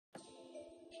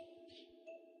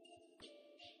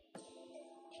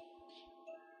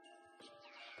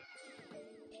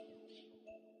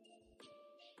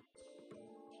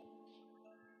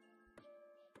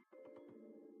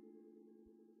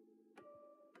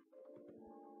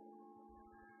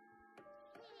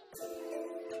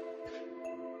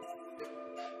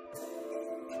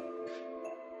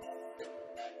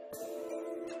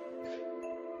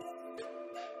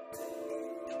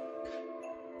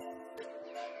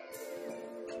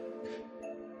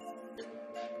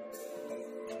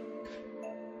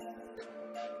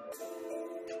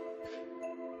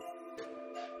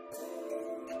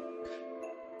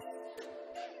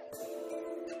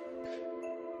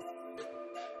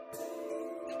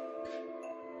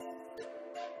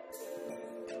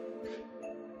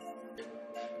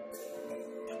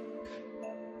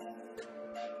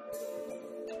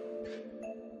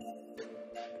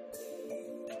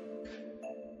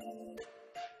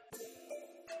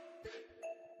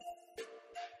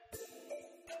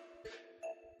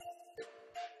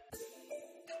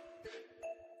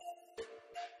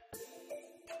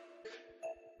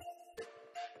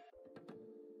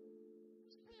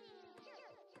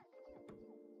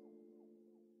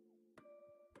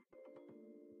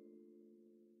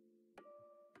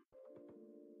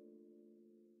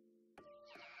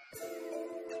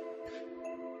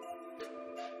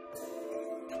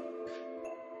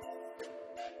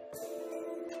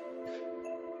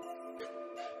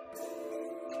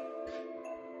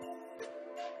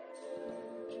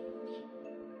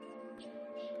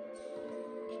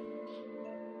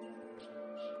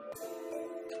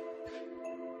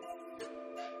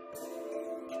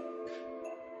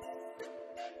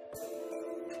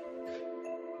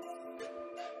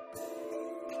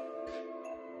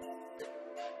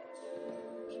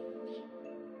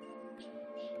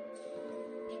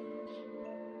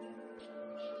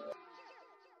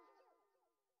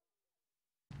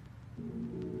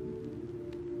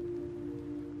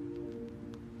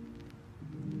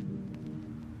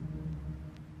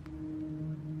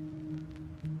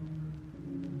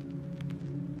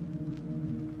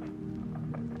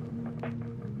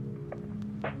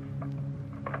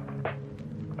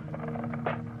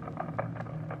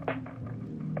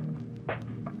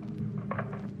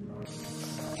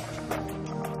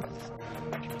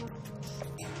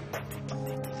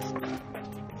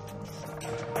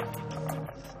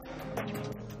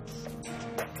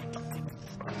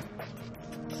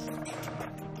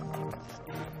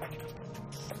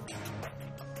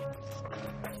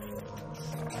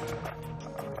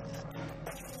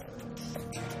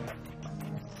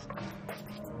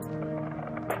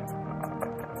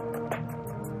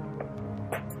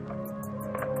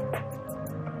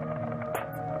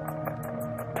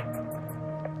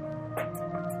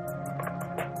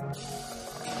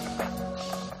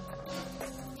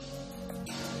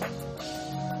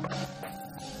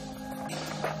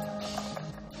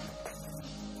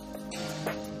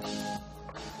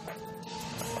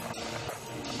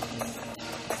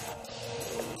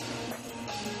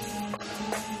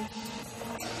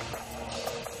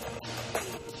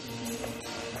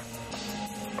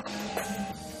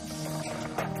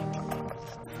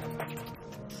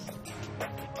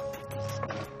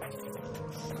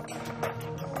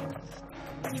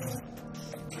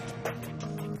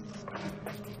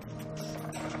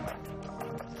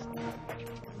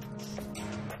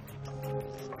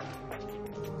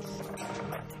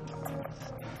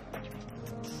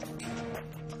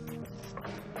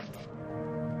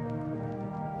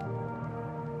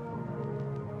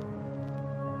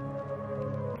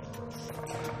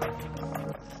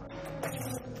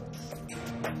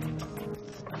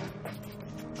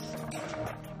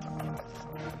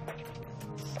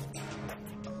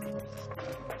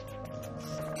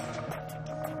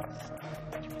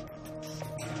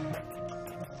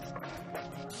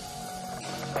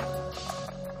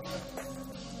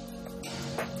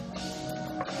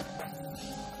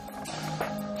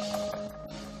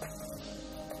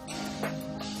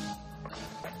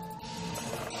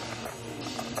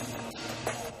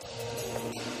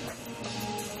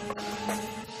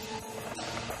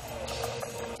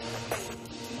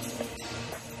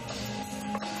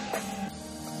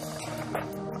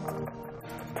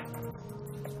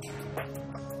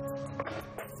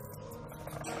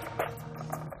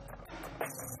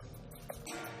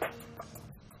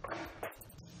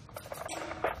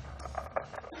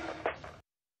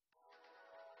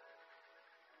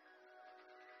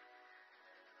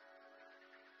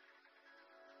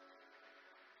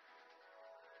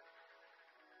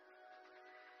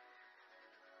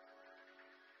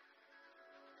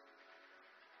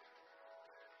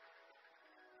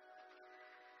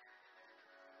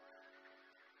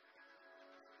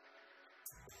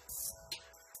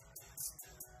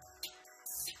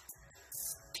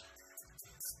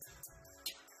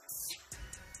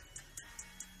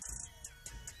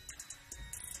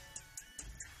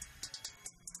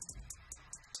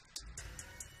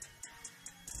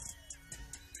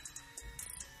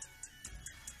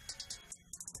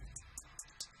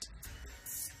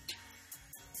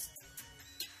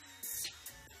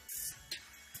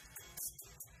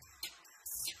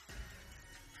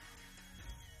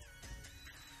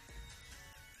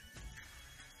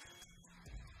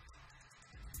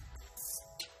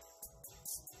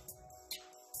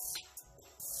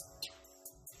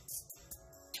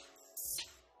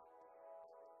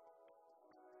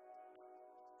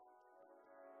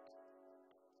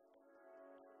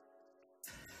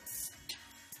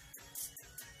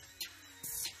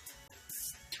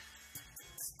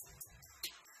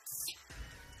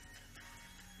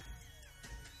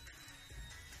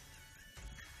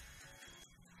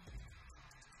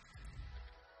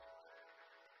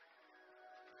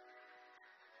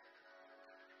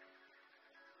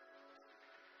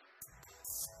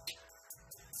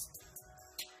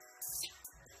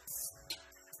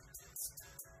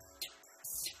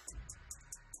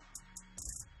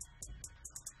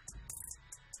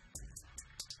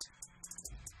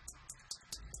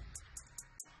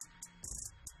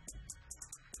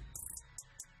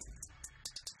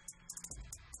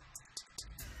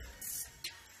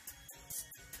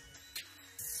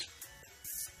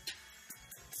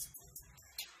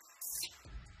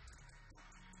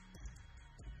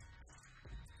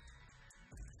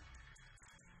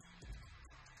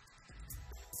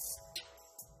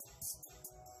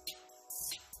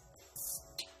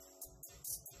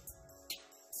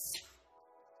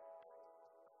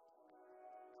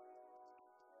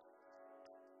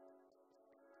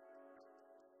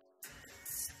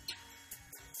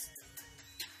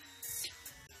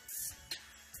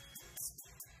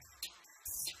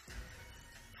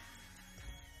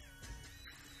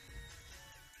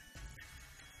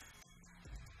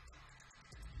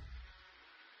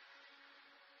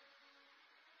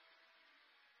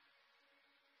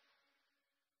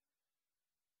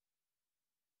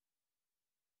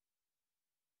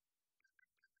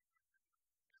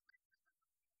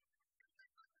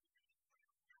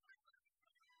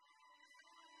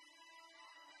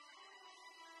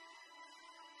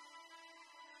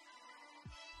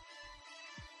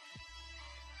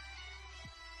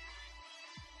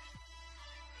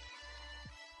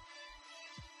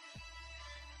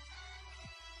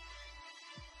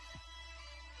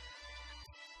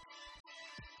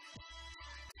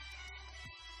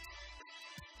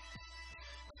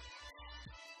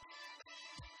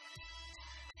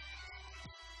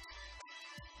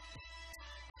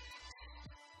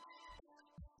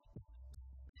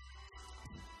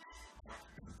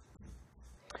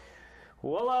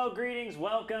Hello, greetings,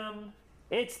 welcome.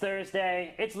 It's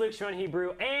Thursday. It's Luke Sharon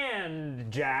Hebrew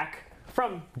and Jack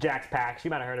from Jack's Packs.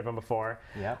 You might have heard of him before.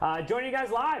 Yeah. Joining you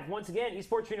guys live once again,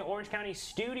 Esports Arena Orange County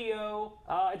Studio.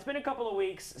 It's been a couple of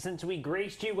weeks since we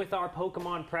graced you with our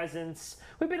Pokemon presence.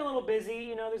 We've been a little busy.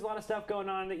 You know, there's a lot of stuff going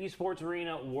on in the Esports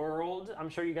Arena world. I'm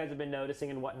sure you guys have been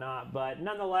noticing and whatnot, but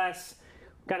nonetheless,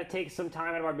 got to take some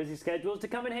time out of our busy schedules to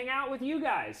come and hang out with you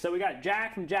guys. So we got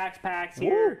Jack from Jack's Packs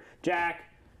here. Woo! Jack,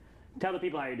 tell the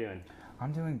people how you're doing.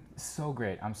 I'm doing so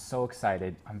great. I'm so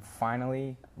excited. I'm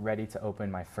finally ready to open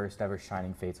my first ever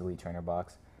Shining Fates Elite Trainer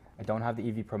box. I don't have the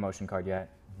EV promotion card yet.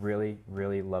 Really,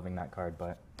 really loving that card,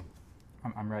 but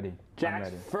I'm ready.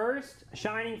 Jack's first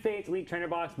Shining Fates Elite Trainer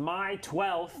box, my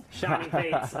 12th Shining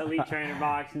Fates Elite Trainer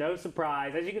box. No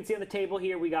surprise. As you can see on the table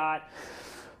here, we got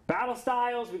battle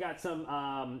styles. We got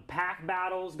some pack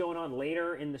battles going on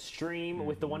later in the stream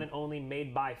with the one and only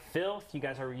Made by Filth. You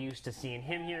guys are used to seeing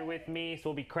him here with me, so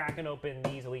we'll be cracking open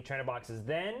these Elite Trainer boxes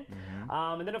then.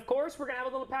 And then, of course, we're going to have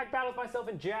a little pack battle with myself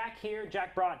and Jack here.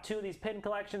 Jack brought two of these pin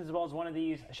collections as well as one of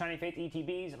these Shining Fates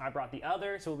ETBs, and I brought the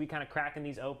other, so we'll be kind of cracking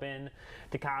these open.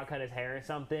 Did Kyle cut his hair or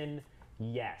something?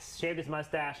 Yes. Shaved his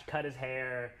mustache, cut his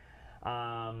hair.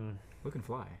 Looking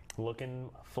fly. Looking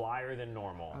flyer than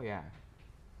normal. Oh, yeah.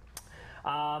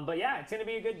 But yeah, it's going to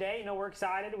be a good day. You know, we're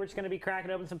excited. We're just going to be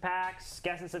cracking open some packs,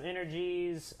 guessing some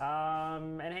energies,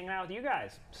 and hanging out with you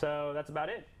guys. So that's about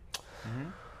it.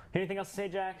 Anything else to say,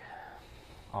 Jack?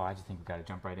 Oh, I just think we've got to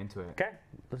jump right into it. Okay,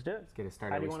 let's do it. Let's get it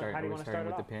started. How do you Are we wanna starting with start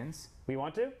the it off? pins? We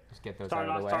want to? Just get those Start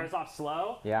out of the way. Start us off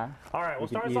slow? Yeah. All right, we'll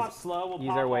start us off slow. We'll ease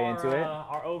pop our way into it.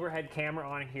 our overhead camera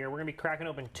on here. We're going to be cracking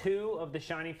open two of the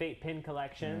Shining Fate pin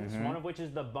collections, one of which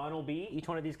is the Bundle B. Each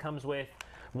one of these comes with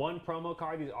one promo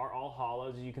card. These are all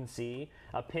hollows, as you can see.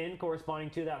 A pin corresponding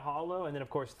to that hollow, and then, of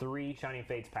course, 3 Shining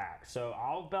Fates packs. So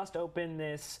I'll bust open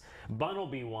this Bundle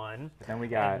B one. Then we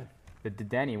got the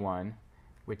Dedenne one,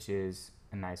 which is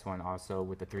a nice one also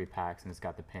with the 3 packs, and it's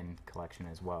got the pin collection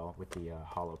as well with the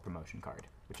hollow promotion card,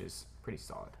 which is pretty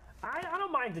solid. I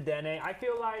don't mind Dedenne. I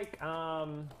feel like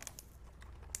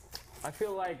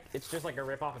it's just like a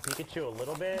rip-off of Pikachu a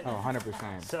little bit. Oh,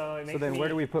 100%. So it makes then me, where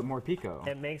do we put more Pico?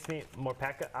 It makes me more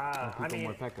Pekka. I mean,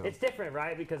 more Pekka. it's different,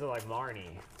 right? Because of like Marnie.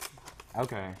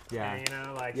 Okay, yeah. And, you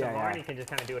know, like, Yeah, so yeah. Marnie can just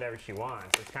kind of do whatever she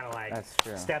wants. It's kind of like, That's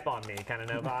true. step on me, kind of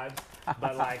no vibes.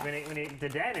 But like, when it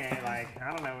Dedenne, like,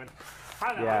 I don't know.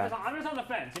 Yeah. I'm just on the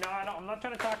fence. You know, I'm not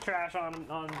trying to talk trash on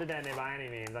Dedenne by any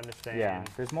means. I'm just saying. Yeah,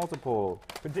 there's multiple.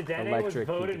 But Dedenne was Electric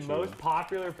voted Pikachu. most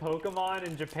popular Pokemon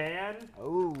in Japan.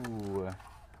 Ooh.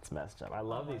 It's messed up. I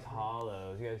love these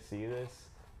hollows. You guys see this?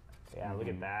 Yeah, look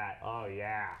at that. Oh,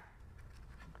 yeah.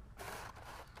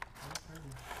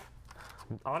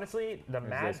 Honestly, the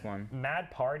Mad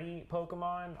Party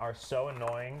Pokemon are so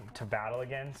annoying to battle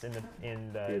against in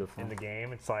the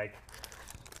game. It's like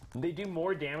they do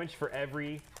more damage for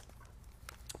every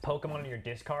Pokemon in your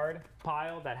discard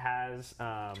pile that has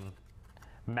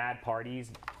Mad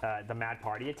Party's the Mad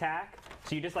Party attack.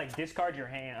 So you just like discard your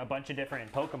hand, a bunch of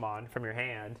different Pokemon from your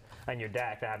hand and your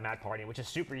deck that have Mad Party, which is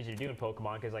super easy to do in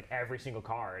Pokemon because like every single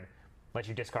card lets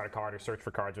you discard a card or search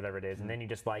for cards, whatever it is, and then you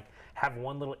just like have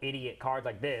one little idiot card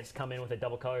like this come in with a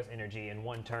double colors energy in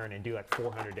one turn and do like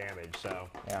 400 damage. So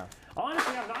Yeah.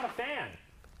 honestly, I'm not a fan.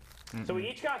 So we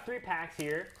each got 3 packs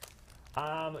here.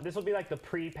 This will be like the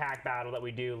pre-pack battle that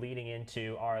we do leading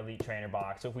into our Elite Trainer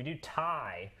box. So if we do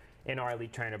tie in our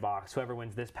Elite Trainer box, whoever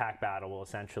wins this pack battle will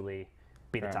essentially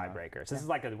be the Fair enough. tiebreaker. So this is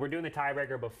like we're doing the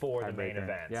tiebreaker before the main Tiebreaker,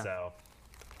 event. yeah. So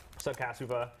what's up,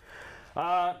 Kasuva?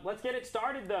 Let's get it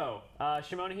started though.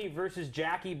 Shimona Heat versus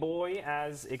Jackie Boy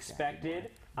as expected.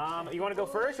 You want to go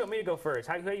first? You want me to go first?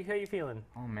 How you feeling?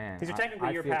 Oh man. These are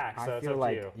technically your packs, so I it's feel up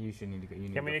like to you. you should need to go. You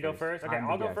want me to go first? Okay,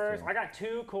 I'll go first. I got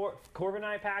 2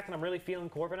 Corviknight packs, and I'm really feeling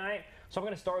Corviknight, so I'm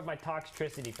going to start with my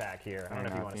Toxtricity pack here. I don't know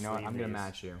if you want to what? I'm going to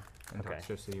match you and Okay.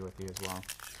 Toxtricity with you as well.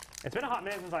 It's been a hot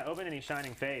minute since I opened any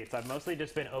Shining Fates. I've mostly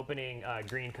just been opening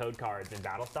green code cards in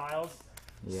battle styles.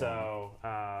 Yeah. So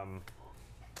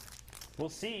we'll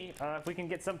see if we can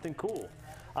get something cool.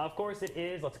 Of course it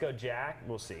is. Let's go Jack.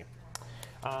 We'll see.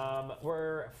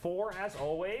 We're 4 as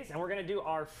always, and we're going to do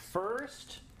our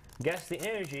first guess the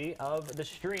energy of the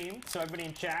stream. So everybody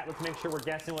in chat, let's make sure we're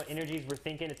guessing what energies we're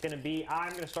thinking it's going to be. I'm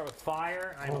going to start with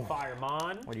fire. I'm a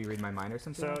Firemon. What, do you read my mind or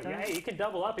something? So like that? yeah, hey, you can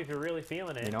double up if you're really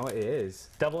feeling it. You know what it is.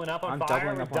 Doubling up on I'm fire.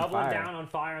 doubling We're up on doubling fire. down on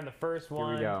fire on the first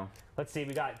one. Here we go. Let's see.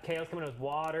 We got Chaos coming in with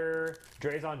water.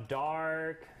 Dre's on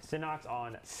dark. Sinox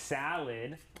on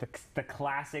salad. The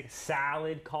classic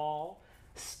salad call.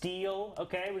 Steel.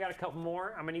 Okay, we got a couple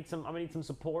more. I'm gonna need some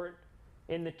support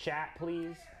in the chat,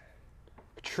 please.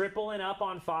 Tripling up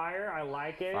on fire. I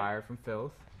like it. Fire from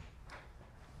Filth.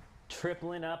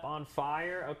 tripling up on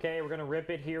fire. Okay, we're gonna rip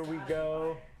it. Here we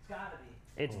go. It's gotta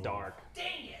be. It's dark. Dang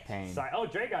it! Pain. Oh,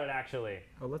 Dre got it actually.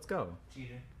 Oh, let's go.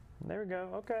 Cheater. There we go.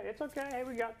 Okay, it's okay. Hey,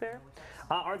 we got there.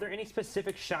 Are there any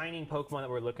specific shining Pokemon that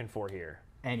we're looking for here?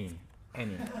 Any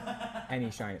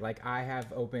shiny. Like I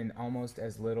have opened almost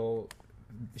as little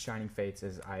Shining Fates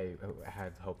as I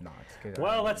had hoped not.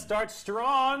 Well, let's start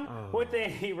strong with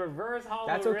a reverse holo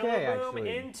That's okay, Rillaboom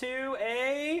actually. into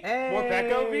a Hey,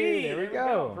 Morpeko V. there we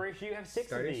go. First, you have 6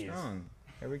 Started of these. strong.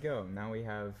 There we go. Now we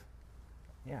have.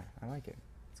 Yeah, I like it.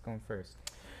 It's going first.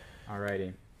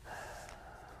 Alrighty.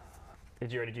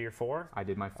 Did you already do your 4? I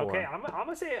did my 4. Okay, I'm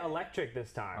gonna say electric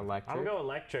this time. Electric? I'm gonna go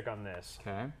electric on this.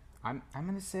 Okay. I'm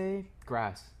gonna say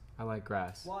grass. I like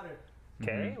grass. Water.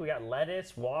 Okay, we got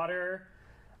lettuce, water.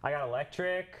 I got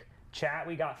electric. Chat,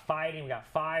 we got fighting. We got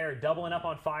fire. Doubling up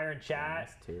on fire in chat.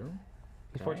 That's 2.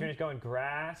 These Fortuna's going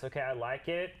grass. Okay, I like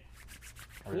it.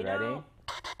 Are we You ready? know,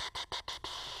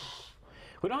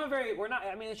 we don't have we're not,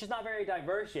 I mean, it's just not very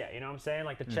diverse yet, you know what I'm saying?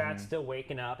 Like, the chat's still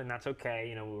waking up, and that's okay.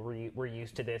 You know, we're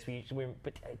used to this.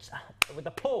 But it's, with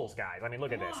the polls, guys, I mean,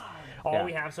 look at this. All Yeah,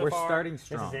 we have so we're far. starting This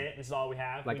strong. is it. This is all we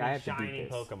have. Like, we I need have to beat shining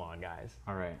this. Pokemon, guys.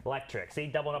 All right. Electric. See,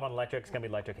 doubling up on electric. It's going to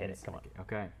be electric. Hit it. Come on.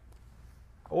 Okay.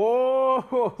 Oh!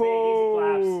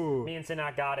 See, easy claps. Me and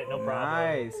Sinat got it. No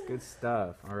problem. Nice. Good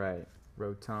stuff. All right.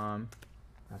 Rotom.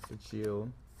 Acid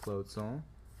Shield. Floatzel.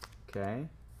 Okay.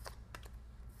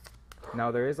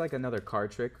 Now there is like another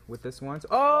card trick with this one.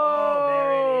 Oh,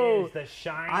 there it is. The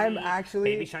shiny. I'm actually.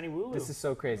 Baby shiny Wooloo. This is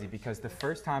so crazy because the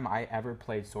first time I ever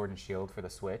played Sword and Shield for the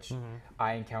Switch,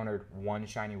 I encountered one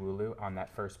shiny Wooloo on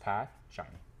that first path. Shiny.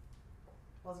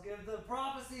 Let's give the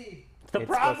prophecy. the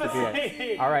It's supposed to be prophecy.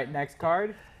 it. All right. Next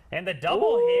card. And the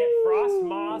double hit,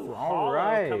 Frostmoth Ooh, Hollow all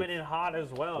right. coming in hot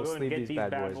as well. We'll Go ahead and sleeve get these these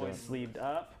bad bad boys boys up. sleeved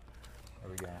up. There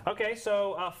we go. Okay,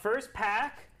 so first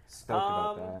pack. Stoked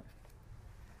about that.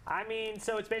 I mean,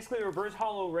 so it's basically a reverse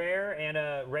hollow rare and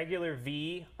a regular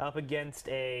V up against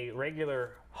a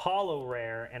regular hollow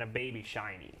rare and a baby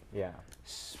shiny. Yeah.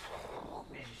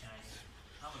 Baby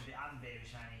shiny. I'm baby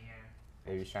shiny here.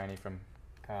 Baby shiny from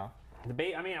Kyle. I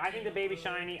think the baby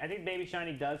shiny. I think baby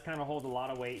shiny does kind of hold a lot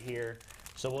of weight here.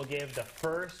 So we'll give the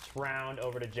first round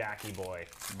over to Jackie Boy.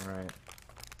 All right.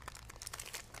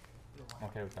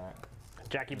 Okay with that.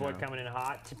 Jackie Boy No. coming in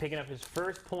hot, picking up his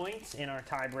first points in our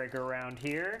tiebreaker round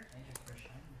here. And your first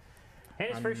shiny. And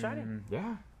his first shiny.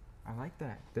 Yeah, I like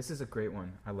that. This is a great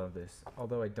one. I love this.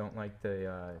 Although I don't like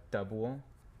the double.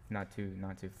 Not too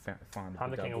fond of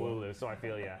I'm the the king of double. Wooloo, so I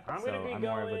feel ya. I'm So, gonna be I'm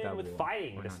more of a going with double.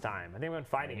 fighting Why this not? time. I think we're going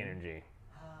fighting energy.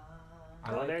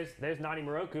 I Oh, like- there's Naughty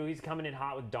Moroku. He's coming in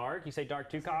hot with dark. You say dark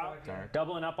too, Kyle? Dark.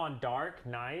 Doubling up on dark.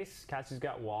 Nice. Katsu's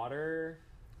got water.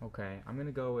 Okay, I'm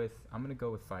gonna go with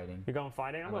fighting. You're going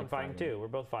fighting? I'm I going like fighting fighting. too. We're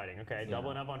both fighting. Okay, Yeah.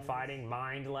 doubling up on fighting.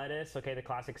 Mind Lettuce. Okay, the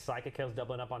classic Psychic Kills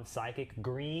doubling up on Psychic.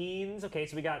 Greens. Okay,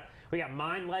 so we got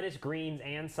Mind Lettuce, Greens,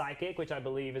 and Psychic, which I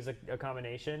believe is a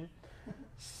combination.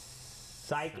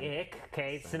 Psychic.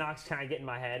 Okay, Sinnox kind of getting in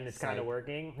my head, and it's kind of Psych.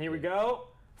 working. Here we go.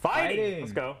 Fighting. Fighting.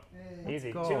 Let's go. Hey.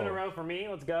 Easy. go. 2 in a row for me.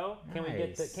 Let's go. Can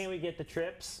Nice. we get the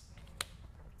trips?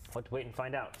 Let's wait and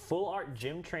find out. Full Art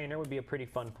Gym Trainer would be a pretty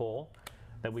fun pull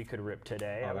that we could rip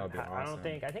today. Oh, that would be I don't awesome.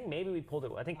 think. I think maybe we pulled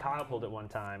it. I think Kyle pulled it one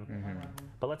time.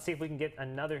 But let's see if we can get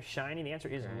another shiny. The answer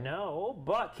is no.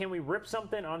 But can we rip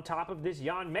something on top of this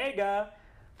Yanmega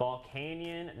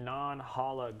Volcanion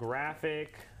non-holographic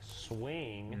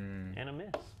swing and a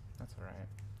miss? That's all right.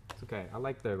 It's okay. I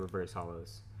like the reverse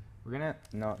hollows. We're gonna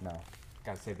no.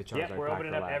 Gotta save the Charizard Yep, we're pack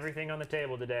opening for up last. everything on the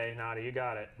table today. Nada, you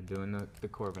got it. We're doing the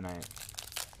Corviknight.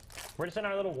 We're just in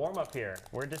our little warm up here.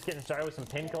 We're just getting started with some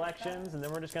pin collections, and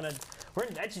then we're just gonna.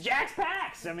 It's Jack's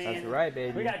Packs. I mean, That's right,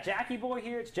 baby. We got Jackie Boy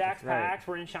here. It's Jack's That's right. Packs.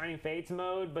 We're in Shining Fates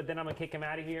mode, but then I'm gonna kick him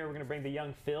out of here. We're gonna bring the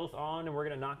Young Filth on, and we're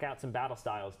gonna knock out some battle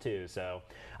styles too. So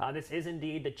this is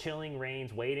indeed the Chilling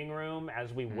Reigns waiting room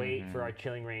as we wait for our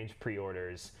Chilling Reigns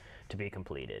pre-orders to be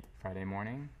completed. Friday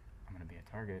morning, I'm gonna be at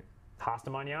Target. Hasta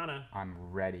mañana. I'm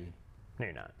ready. No,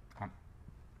 you're not.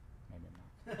 Maybe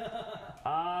I'm not.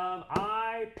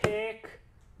 I pick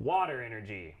Water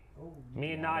Energy. Oh,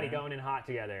 Me and Naughty going in hot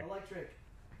together. electric.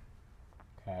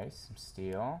 Okay, some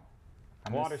steel.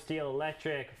 I'm Water, just- Steel,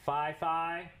 Electric,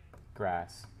 Fi-Fi.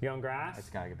 grass. You on grass? It's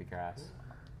gotta be grass.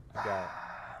 I got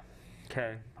it.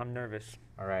 Okay, I'm nervous.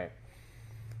 All right.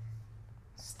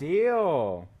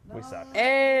 Steel. We suck.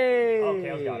 Hey. Oh,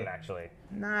 Kale's got it actually.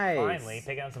 Nice. Finally,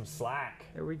 picking up some slack.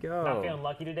 There we go. Not feeling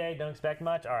lucky today. Don't expect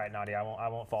much. All right, Naughty, I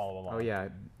won't follow along. Oh yeah,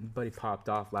 buddy popped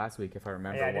off last week if I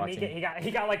remember Yeah, didn't watching.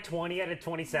 he got like 20 out of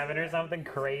 27 or something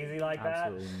crazy like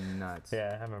that. Absolutely nuts.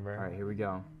 Yeah, I remember. All right, here we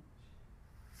go.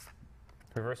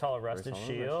 Reverse Hollow Rusted First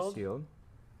hollow, Shield. Rusted Shield.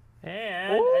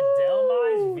 And a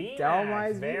Delmise VMAX.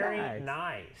 Delmise Very VMAX.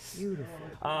 nice. Beautiful.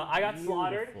 I got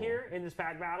slaughtered Beautiful. here in this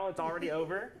pack battle. It's already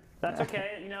over. That's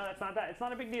okay. You know, it's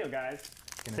not a big deal, guys.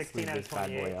 Gonna 16 sleeve out of this bad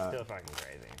boy 28. up. Still fucking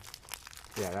crazy.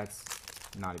 Yeah, that's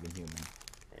not even human.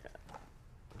 Yeah.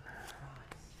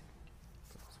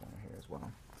 This one here as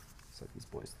well. Set these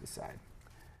boys to the side.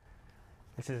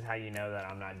 This is how you know that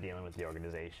I'm not dealing with the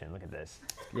organization. Look at this.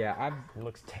 Yeah, It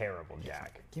looks terrible,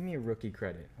 Jack. give me a rookie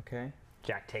credit, okay?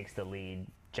 Jack takes the lead.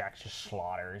 Jack just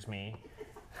slaughters me.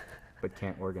 But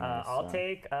can't organize. I'll so.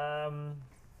 take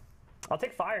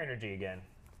fire energy again.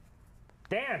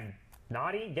 Damn,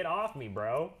 Naughty, get off me,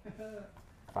 bro.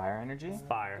 Fire energy?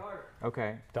 Fire. Dark.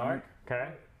 Okay. Dark. Okay.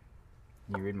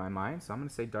 You read my mind, so I'm gonna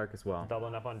say dark as well.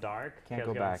 Doubling up on dark. Can't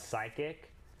Okay, go let's on back.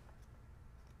 Psychic.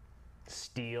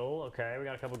 Steel. Okay, we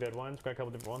got a couple good ones. We got a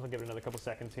couple different ones. I'll give it another couple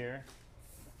seconds here.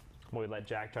 We'll let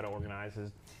Jack try to organize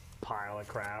his pile of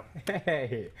crap.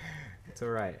 Hey, it's all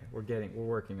right. We're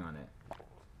working on it.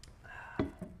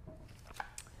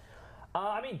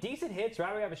 I mean, decent hits,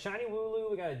 right? We have a Shiny Wooloo,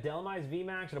 we got a Delmise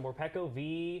VMAX, and a Morpeko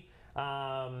V.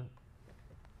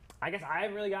 I guess I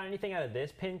haven't really got anything out of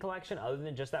this pin collection other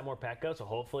than just that Morpeko, so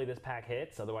hopefully this pack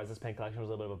hits. Otherwise, this pin collection was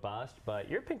a little bit of a bust. But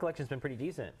your pin collection's been pretty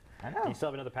decent. I know. You still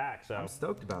have another pack, so I'm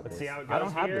stoked about let's this. see how it goes I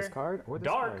don't have here. this card or this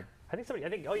Dark.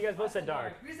 card. Oh, you guys both said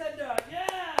dark. We said dark.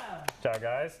 Yeah. Ciao,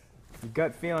 guys. Your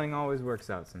gut feeling always works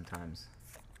out sometimes.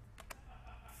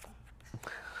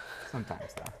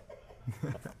 Sometimes, though.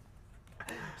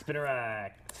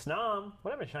 Spinnerack. Snom.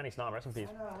 What happened to Shiny Snom? Rest in peace.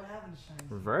 I know what happened to Shiny.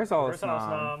 Reverse Holo Reverse Holo Snom.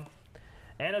 Snom.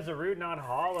 And a Zarude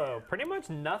non-hollow. Pretty much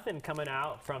nothing coming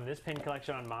out from this pin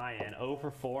collection on my end. 0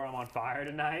 for 4. I'm on fire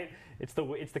tonight. It's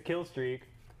the kill streak.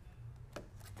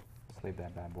 Just leave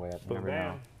that bad boy up. You Boom, never bam.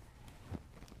 know.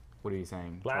 What are you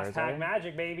saying? Last pack Charizard?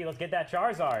 magic, baby. Let's get that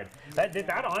Charizard.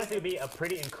 That honestly would be a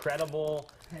pretty incredible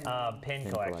pin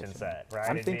collection set, right?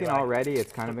 I'm It'd be thinking like already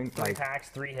it's kind of been 3 like, packs,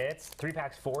 3 hits. 3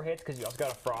 packs, 4 hits, because you also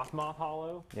got a Frostmoth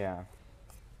hollow. yeah.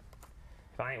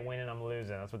 If I ain't winning, I'm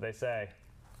losing. That's what they say.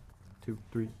 2,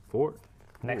 3, 4.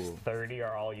 Next Ooh. 30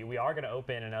 are all you. We are going to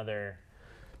open another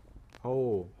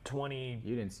Oh, 20,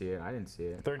 you didn't see it. I didn't see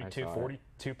it. I 32, saw it.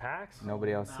 42 packs.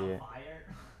 Nobody else see it.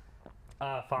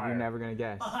 Fire. Fire. You're never gonna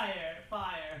guess. Fire.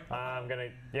 I'm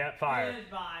going to, yeah, fire. Good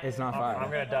fire. It's not fire.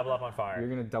 I'm going to double up on fire. You're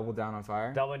gonna double down on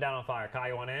fire. Doubling down on fire. Kyle,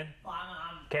 you want in?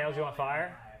 Kales, you want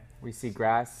fire? We see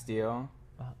grass, steel.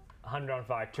 100 on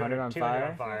fire. 100 on 200 fire?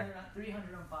 on fire.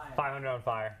 300 on fire. 500 on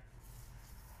fire.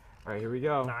 All right, here we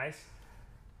go. Nice.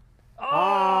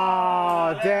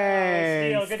 Oh,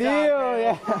 dang! Steel, good Steel,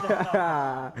 job,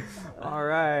 yeah. All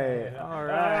right, all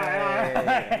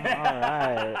right, all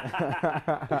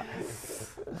right.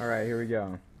 All right, here we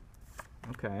go.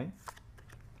 Okay.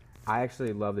 I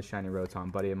actually love the shiny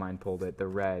Rotom. Buddy of mine pulled it. The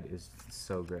red is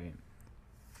so great.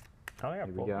 Oh, yeah,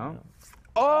 Here we go.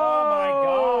 Oh my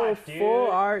gosh, dude. Full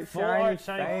art Full shiny art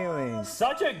shiny- failing.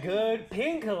 Such a good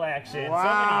pin collection.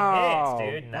 Wow, So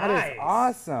many hits, dude. Nice. that is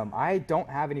awesome. I don't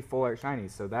have any full art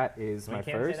shinies, so that is We my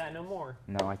can't first. say that no more.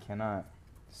 No, I cannot.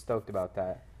 Stoked about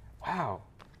that. Wow,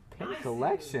 pin Nice,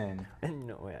 collection,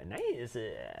 No, nice.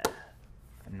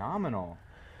 phenomenal.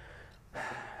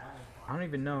 I don't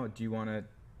even know. Do you want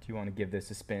to give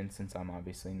this a spin since I'm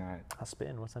obviously not? I'll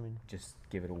spin. What's that mean? Just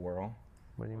give it a whirl.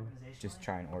 What do you mean? Just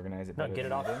try and organize it. No, better get it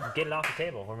than off. I did. Get it off the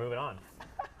table. We're moving on.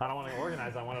 I don't want to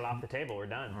organize. I want it off the table. We're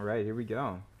done. All right, here we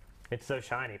go. It's so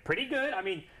shiny. Pretty good. I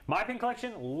mean, my pin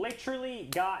collection literally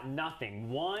got nothing.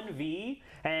 1 V,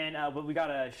 and but we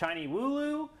got a shiny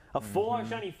Wooloo, a full art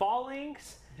shiny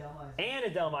Fallinx, and a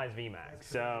Delmise VMAX.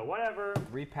 So whatever.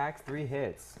 3 packs, 3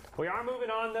 hits. We are moving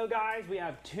on though, guys. We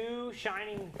have 2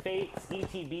 Shining Fates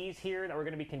ETBs here that we're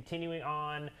going to be continuing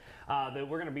on. That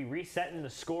we're going to be resetting the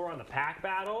score on the pack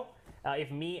battle. If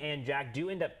me and Jack do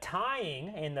end up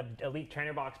tying in the Elite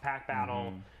Trainer Box pack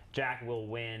battle, Jack will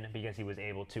win because he was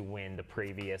able to win the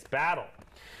previous battle.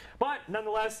 But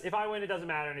nonetheless, if I win, it doesn't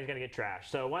matter, and he's going to get trashed.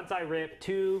 So once I rip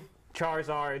 2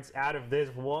 Charizards out of this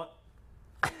one,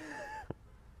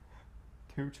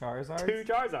 2 Charizards? 2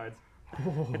 Charizards.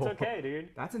 It's okay, dude.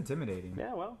 That's intimidating.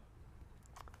 Yeah, well,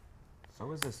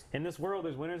 So is this. in this world,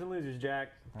 there's winners and losers, Jack.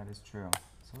 That is true.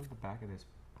 So is the back of this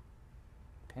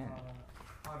pin.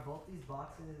 Are both these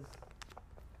boxes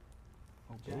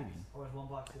Oh, Jacks? baby. Or is one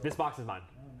box sealed? This box is mine.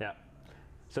 Yeah.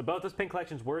 So both those pin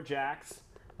collections were Jack's.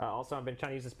 Also, I've been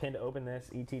trying to use this pin to open this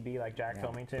ETB like Jack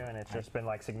told me to, and it's just been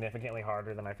like significantly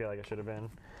harder than I feel like it should have been.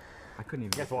 I couldn't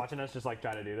even. You guys watching us just like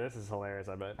try to do this is hilarious.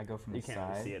 I bet. I go from You the can't side.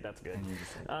 really see it. That's good. And you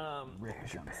just like, rip Here's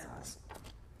it your down the pins. side.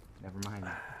 Never mind.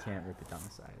 You can't rip it down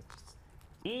the side. It's just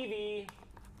Eevee,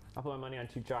 I'll put my money on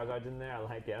 2 Charizards in there. I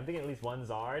like it. I'm thinking at least 1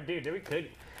 Zard. Dude,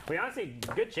 we honestly,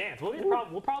 good chance.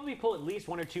 We'll probably pull at least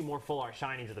 1 or 2 more full art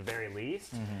shinies at the very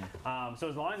least. So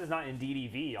as long as it's not in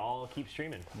DDV, I'll keep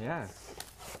streaming. Yes.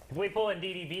 If we pull in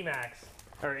DDV max,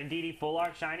 or in DD full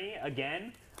art shiny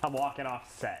again, I'm walking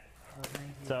off set. Oh, thank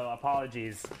you. So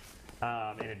apologies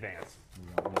in advance. Yeah,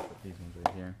 I'm gonna put these ones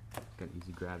right here. Got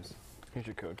easy grabs. Here's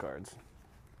your code cards.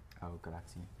 Oh,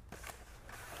 grazie.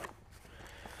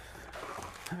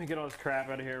 Let me get all this crap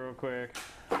out of here real quick.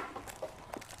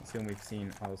 Assume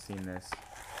we've all seen this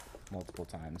multiple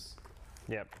times.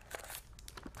 Yep.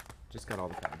 Just got all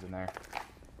the cards in there.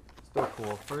 Still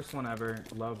cool. First one ever.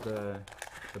 Love the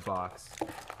box.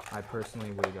 I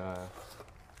personally would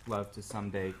love to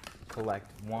someday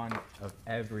collect one of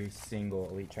every single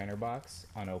Elite Trainer box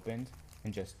unopened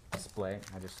and just display it.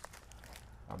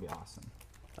 That'll be awesome.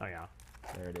 Oh yeah.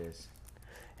 There it is.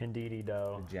 Indeedy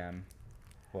dough. The gem.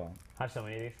 Well, I have so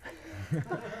many of these.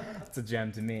 it's a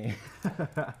gem to me.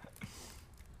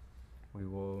 We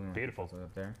will. Beautiful. Put it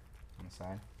up there on the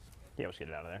side. Yeah, let's get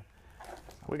it out of there.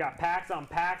 We got packs on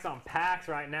packs on packs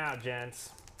right now, gents.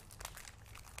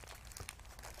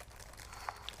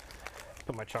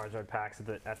 Put my Charizard packs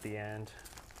at the end.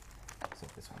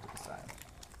 Set this one to the side.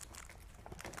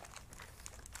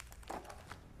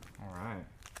 All right.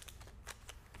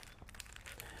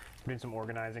 Doing some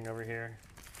organizing over here.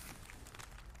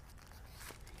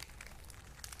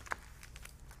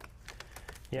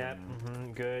 Yep,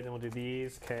 good. Then we'll do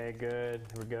these. Okay, good.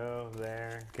 Here we go.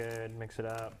 There, good. Mix it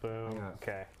up. Boom. Yeah.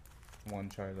 Okay. One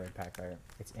Charizard pack right.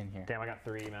 It's in here. Damn, I got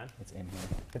 3, man. It's in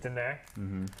here. It's in there?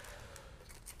 Mm-hmm.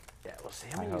 Yeah, we'll see.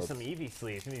 I'm gonna use some Eevee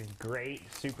sleeves. Some of these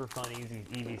great, super fun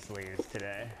Eevee sleeves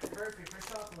today. Perfect for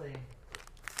shuffling.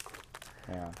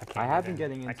 Yeah. can't I have even- been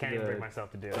getting into I can't even bring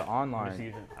myself to do it. the I'm online. just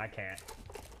using, I can't.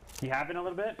 You have been a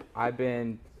little bit? I've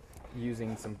been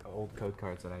using some old code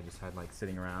cards that I just had like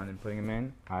sitting around and putting them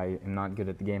in. I am not good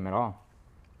at the game at all,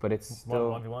 but it's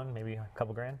still 1v1, maybe a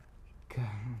couple grand?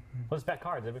 We'll just bet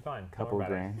cards, it'll be fine. Don't couple worry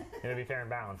about grand. it. It'll be fair and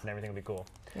balanced and everything will be cool.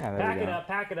 Yeah, there Pack we it go. up,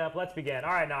 pack it up, let's begin.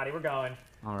 All right, Naughty, we're going.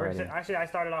 Alrighty. Actually, I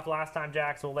started off last time,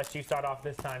 Jack, so we'll let you start off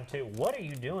this time too. What are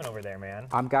you doing over there, man?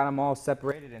 I've got them all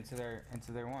separated into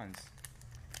their ones.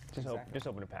 Just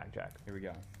open a pack, Jack. Here we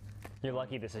go. You're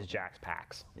lucky this is Jack's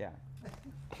packs. Yeah.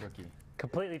 Rookie.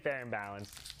 Completely fair and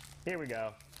balanced. Here we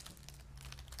go.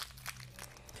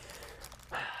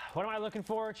 What am I looking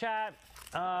for, chat?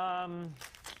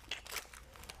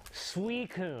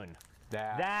 Suicune.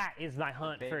 That is my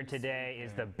hunt for Baby today,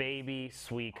 is the baby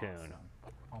Suicune. Awesome.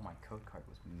 Oh, my code card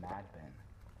was Mad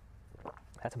Ben.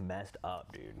 That's messed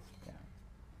up, dude. Yeah.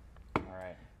 All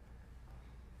right.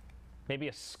 Maybe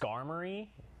a Skarmory?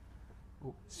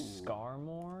 Ooh.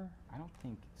 Skarmore? I don't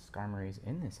think Skarmory's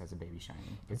in this as a baby shiny.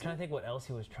 I'm Is trying it? to think what else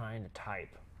he was trying to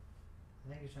type. I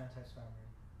think you're trying to type Skarmory.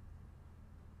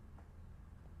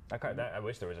 I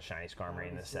wish there was a shiny Skarmory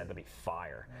in this set. That'd be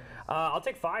fire. I'll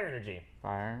take Fire Energy.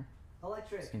 Fire.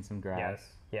 Electric. Seen some grass. Yes.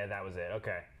 Yeah, that was it.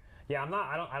 Okay. Yeah,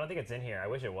 I don't think it's in here. I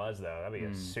wish it was though. That'd be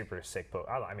a super sick book.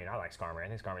 I like Skarmory. I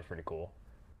think Skarmory's pretty cool.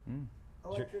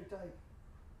 Electric type.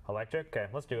 Electric? Okay,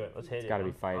 let's do it. Let's hit it. gotta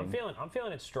be fighting. I'm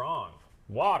feeling it strong.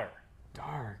 Water.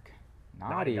 Dark.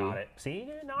 Naughty Naughty. got it. See,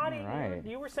 you're naughty. All right.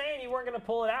 You were saying you weren't gonna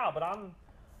pull it out, but I'm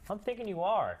thinking you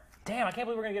are. Damn, I can't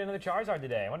believe we're gonna get another Charizard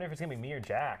today. I wonder if it's gonna be me or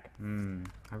Jack.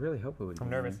 I really hope it would be. I'm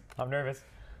nervous. I'm nervous.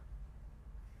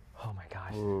 Oh my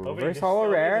gosh. Ooh, Opening reverse this- holo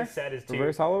opening rare. this set is too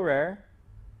Reverse holo rare.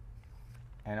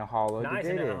 And a holo nice,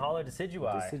 and then a Dedede. hollow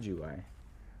Decidueye. Decidueye.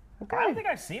 I don't think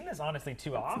I've seen this honestly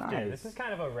too often. nice. This is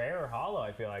kind of a rare hollow,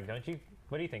 I feel like, don't you?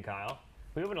 What do you think, Kyle?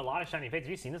 We opened a lot of shiny fates.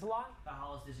 Have you seen this a lot? The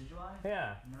Hollow Decidueye?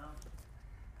 Yeah. No.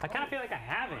 I kind of feel like I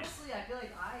haven't. Honestly, I feel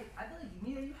like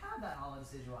Mia, you have that Hollow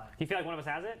Decidueye. Do you feel like one of us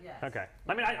has it? Yes. Okay.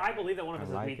 I mean, I believe that one of us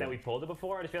I has like beat that it. we pulled it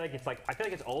before. I just feel like I feel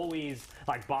like it's always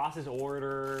like Boss's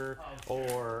Order Oh,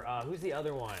 sure. or who's the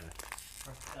other one?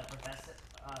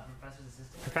 Professor's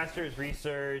assistant. Professor's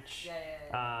Research.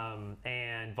 Yeah.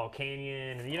 And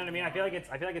Volcanion, and you know what I mean. I feel like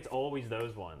it's always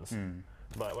those ones.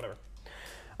 But whatever.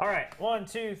 All right, 1,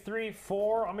 2, 3,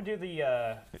 4. I'm gonna do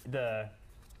the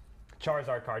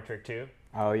Charizard card trick too.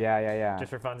 Oh yeah.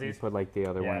 Just for funsies? You put like the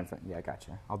other Yeah. one. Yeah,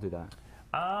 gotcha. I'll do that.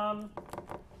 I'm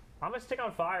gonna stick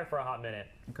on fire for a hot minute.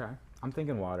 Okay. I'm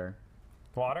thinking water.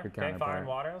 Water. Your Okay, fire counterpart. and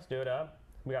water. Let's do it up.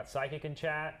 We got Psychic in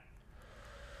chat.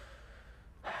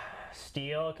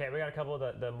 Steel. Okay, we got a couple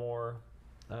of the more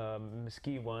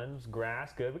mesquite ones.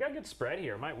 Grass. Good. We got a good spread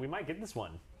here. We might get this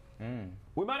one.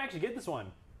 We might actually get this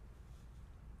one.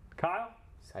 Kyle,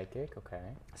 Psychic. Okay.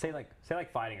 say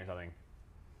like fighting or something.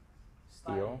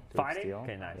 Steel. Do it Fighting? Steel.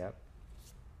 Okay, nice. Yep.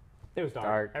 It was dark.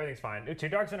 Dark. Everything's fine. Ooh, 2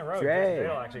 darks in a row. Dre.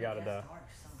 Drill actually got it though. Dark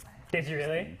so bad. Did you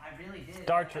really? I really did.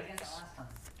 Dark I got tricks. the last time.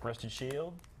 Rusted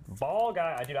Shield. Ball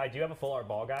Guy. I do have a full art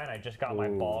Ball Guy, and I just got my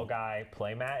Ooh. Ball Guy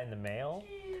playmat in the mail.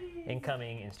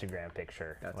 Incoming Instagram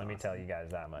picture. That's Let me awesome. tell you guys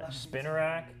that much.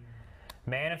 Spinnerack,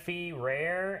 Manaphy,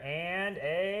 Rare, and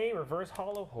a Reverse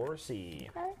Hollow Horsey.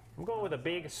 I'm going with a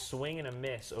big swing and a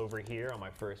miss over here on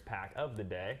my first pack of the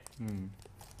day.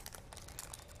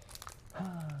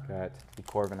 Got the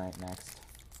Corviknight next.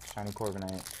 Shiny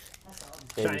Corviknight. That's all.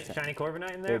 Baby Shiny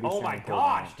Corviknight in there? baby Oh my shiny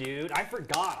gosh, Corviknight. dude. I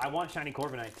forgot. I want Shiny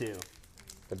Corviknight too.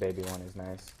 The baby one is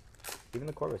nice. Even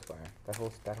the Corvus Fire. That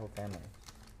whole family.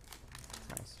 It's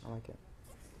nice. I like it.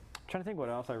 I'm trying to think what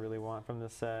else I really want from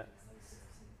this set.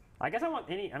 I guess I want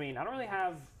any. I mean, I don't really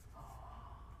have.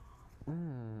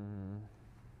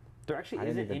 There actually I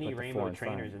didn't isn't even any put the rainbow 4 in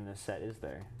front. trainers in this set, is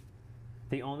there?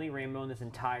 The only rainbow in this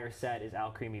entire set is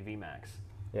Alcremie VMAX,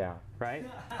 Yeah. right?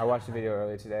 I watched the video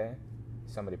earlier today.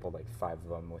 Somebody pulled like 5 of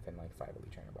them within like 5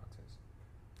 Elite Trainer boxes.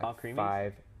 Alcremies?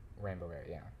 5 Rainbow Rare,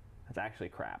 yeah. That's actually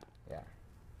crap. Yeah.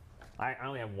 I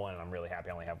only have one, and I'm really happy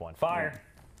I only have one. Fire.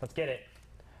 Let's get it.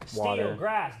 Steel, Water.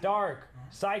 grass, dark,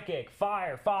 psychic,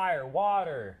 fire, fire,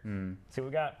 water. Mm. See what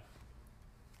we got?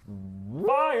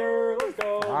 Fire! Let's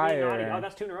go. Fire. Naughty. Oh,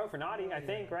 that's 2 in a row for Naughty, I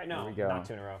think, right? No, There we go. not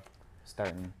 2 in a row.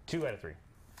 Starting. 2 out of 3.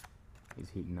 He's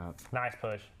heating up. Nice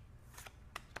push.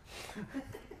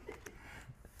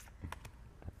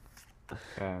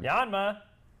 Yanma.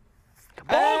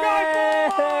 Hey!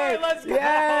 Guy boy! Let's go!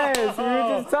 Yes! We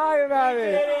were just talking about We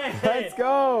it. did it! Let's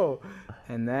go.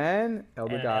 And then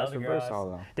Elder And Goss Elder reverse Goss.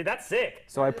 hollow. Dude, that's sick.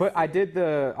 So I did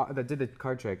the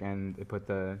card trick and it put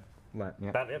the yeah.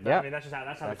 I mean, that's just how the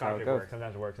That's how it card trick goes. works.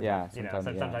 Sometimes it works. Yeah, Sometimes,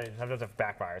 sometimes, sometimes it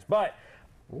backfires. But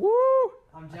Woo!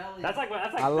 I'm jelly. that's like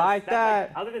I like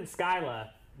that. other than Skyla,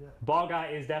 Ball Guy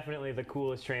is definitely the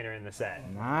coolest trainer in the set.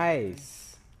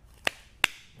 Nice.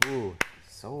 Ooh,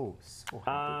 so happy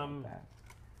Um, about that.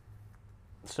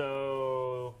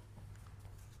 So,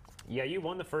 yeah, you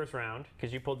won the first round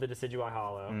because you pulled the Decidueye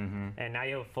Hollow, and now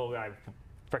you have a full guy,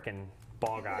 freaking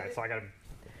Ball Guy. So I gotta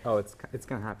Oh, it's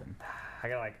gonna happen.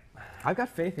 like, I've got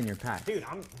faith in your pack. dude,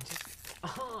 I'm just,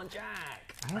 oh,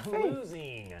 Jack, I have I'm faith.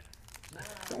 losing.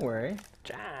 Don't worry.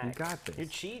 Jack, You got this. You're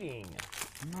cheating.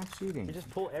 I'm not cheating. You just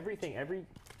pull everything. Every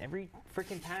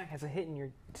freaking pack has a hit, and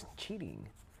you're cheating.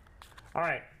 All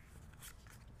right,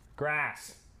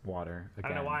 grass. Water.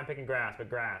 Again. I don't know why I'm picking grass, but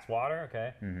grass, water,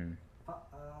 okay.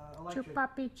 Electric.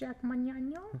 Chupapi Jack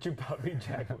Manano. Chupapi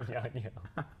Jack Muñaño.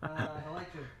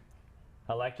 Electric.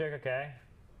 Electric, okay.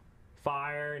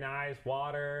 Fire, nice.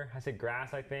 Water. I said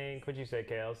grass, I think. What'd you say,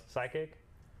 Kales? Psychic?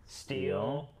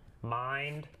 Steel.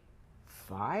 Mind.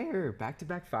 Fire. Back to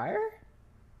back fire?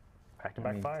 Back to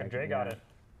back mean, fire. Dre technically, got yeah. it.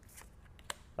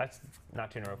 That's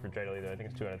not 2 in a row for Dre either. I think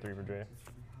it's 2 out of 3 for Dre.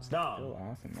 Snom. Still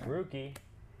awesome, man. Rookie.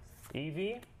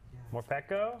 Eevee.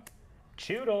 Morpeko.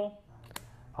 Choodle.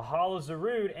 A Hollow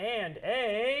Zarude. And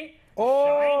a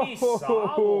Shiny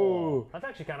Sobble. That's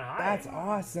actually kind of high. That's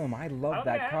awesome. I love don't think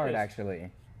I that have card, this. actually.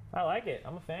 I like it.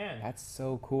 I'm a fan. That's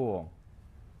so cool.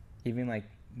 Even like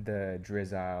the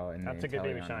Drizzile and That's the a good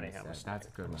baby Inteleon shiny. and I'm gonna stuff. That's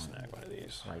a good one. snag one of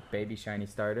these. Like baby shiny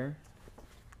starter.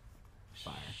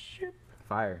 Fire.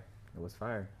 Fire. It was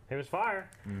fire. It was fire.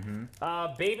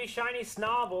 Mm-hmm. Baby shiny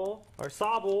Snobble or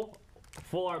Sobble,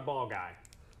 full art Ball Guy.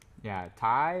 Yeah,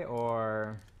 tie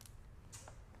or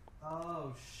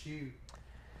Oh shoot.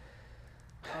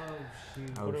 Oh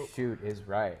shoot. oh shoot is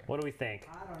right. What do we think?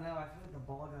 I don't know. I feel like the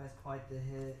ball guy's quite the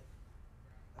hit.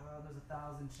 There's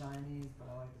 1,000 shinies, but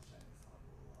I like the shiny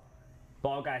Sobble a lot.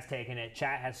 Ball Guy's taking it.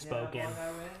 Chat has spoken. Ball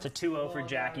guy wins. It's a 2-0 for Ball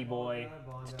Jackie guy, Boy.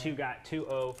 ball It's guy.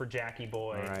 2-0 for Jackie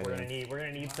Boy. Alrighty. We're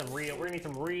gonna need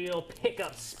some real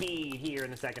pickup speed here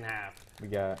in the second half. We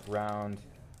got round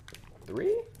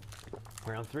 3?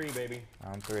 Round 3, baby.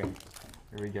 Round 3. Here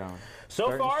we go. So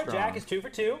Starting far, strong. Jack is 2 for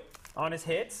 2 on his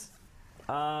hits.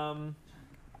 Yeah,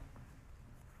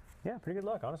 pretty good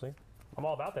luck, honestly. I'm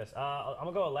all about this. I'm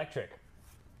gonna go electric.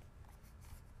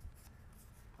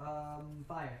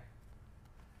 Fire.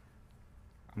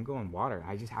 I'm going water.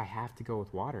 I have to go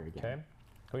with water again. Okay.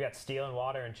 We got steel and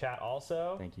water in chat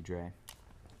also. Thank you, Dre.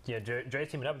 Yeah, Dre's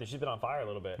teaming up with you. She's been on fire a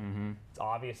little bit. Mm-hmm. It's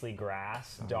obviously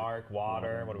grass, dark, water.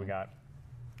 water. What do we got?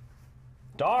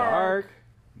 Dark. Dark.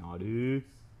 Naughty.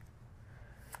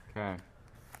 Okay.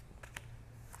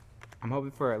 I'm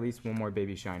hoping for at least one more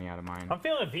baby shiny out of mine. I'm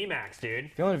feeling a VMAX,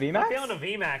 dude. Feeling a VMAX? I'm feeling a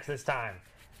VMAX this time.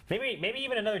 Maybe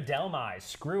even another Delmise.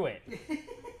 Screw it.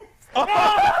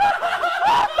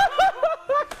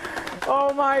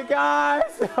 Oh my gosh!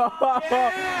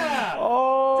 Yeah!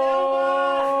 Oh!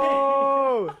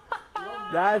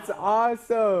 That's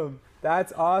awesome!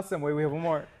 That's awesome. Wait, we have one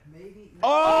more. Maybe.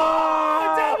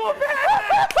 Oh! Double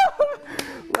pack!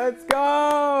 Let's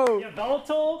go!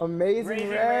 Yveltal, Amazing Razor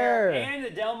rare. and the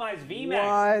Delmice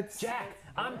VMAX. What? Jack,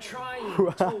 I'm trying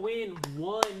to win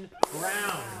one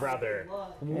round, brother.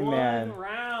 One man.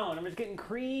 round. I'm just getting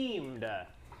creamed.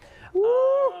 Woo.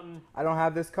 I don't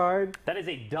have this card. That is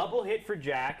a double hit for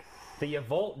Jack. The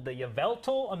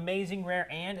Yveltal Amazing Rare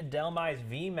and a Delmice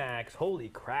VMAX. Holy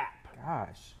crap.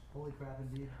 Gosh. Holy crap,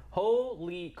 indeed.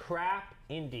 Holy crap,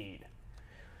 indeed.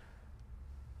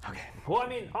 Okay. Well, I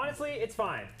mean, honestly, it's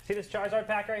fine. See this Charizard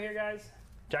pack right here, guys?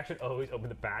 Jack should always open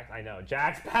the packs. I know.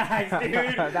 Jack's packs, dude.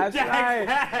 That's Jack's right.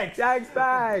 packs. Jack's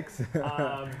packs.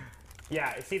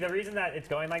 Yeah, see, the reason that it's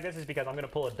going like this is because I'm going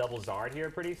to pull a double Zard here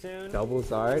pretty soon. Double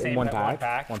Zard in one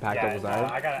pack. One pack Yeah, double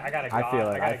Zard. I got a I God, feel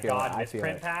it, I got I a feel it, God I feel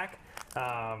misprint it. pack.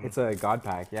 It's a God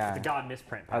pack, yeah. It's a God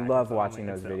misprint pack. I love That's watching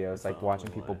the those only- videos, that's the like watching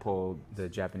only people one. pull the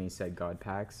Japanese set God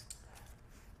packs.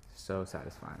 So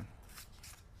satisfying.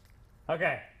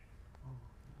 Okay.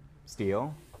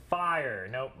 Steel. Fire.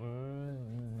 Nope.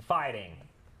 Fighting.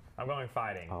 I'm going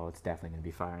fighting. Oh, it's definitely gonna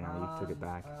be fire now. You took it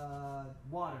back.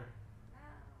 Water.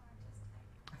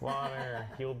 Water.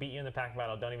 He will beat you in the pack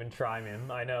battle. Don't even try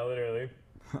him. I know, literally.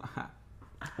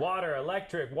 Water,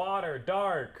 electric, water,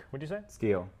 dark. What'd you say?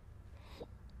 Steel.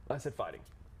 I said fighting.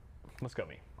 Let's go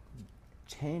me.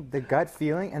 Change the gut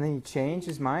feeling, and then he changed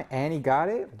his mind, and he got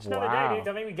it. Just another day, dude.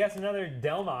 Don't make me guess another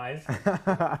Delmice.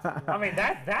 I mean,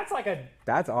 that's like a.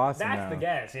 That's awesome. That's the though.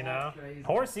 guess, you know. That's crazy.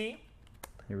 Horsey.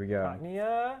 Here we go.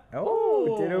 Agnia.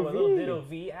 Oh, Ditto a little V. Ditto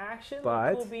V action.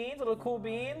 But- Little cool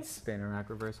beans. Spinner rack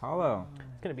reverse hollow.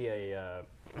 It's gonna be a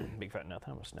big fat nothing.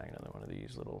 I'm gonna snag another one of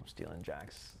these little Steel and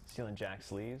Jack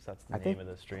sleeves. That's the I name think- of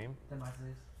the stream. Then my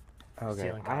sleeves. Okay,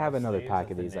 Stealing I have Kyle's another sleeves, pack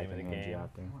that's of the these I name of can the hand you game.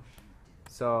 out there.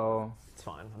 So, It's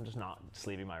fine. I'm just not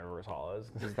sleeving my reverse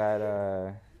hollows. is that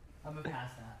I'm gonna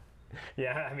pass that.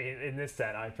 Yeah, I mean, in this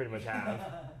set, I pretty much have.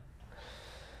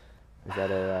 is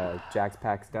that a Jack's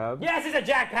Pack stub? Yes, it's a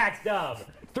Jack Pack dub.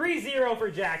 3-0 for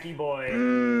Jackie boy.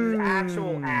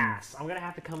 Actual ass. I'm gonna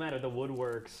have to come out of the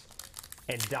woodworks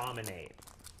and dominate.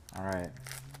 All right.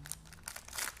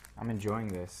 I'm enjoying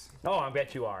this. Oh, I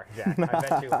bet you are, Jack. I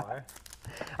bet you are.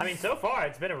 I mean, so far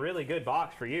it's been a really good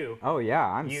box for you. Oh yeah,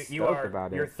 I'm You stoked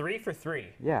about you're it. 3 for 3.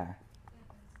 Yeah.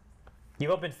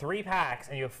 You've opened 3 packs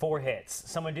and you have 4 hits.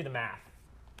 Someone do the math.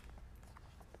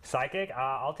 Psychic?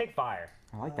 I'll take fire.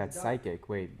 I like that Dark. psychic.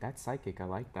 Wait, that's psychic. I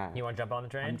like that. You want to jump on the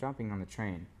train? I'm jumping on the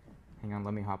train. Hang on,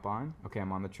 let me hop on. Okay,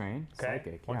 I'm on the train. Okay.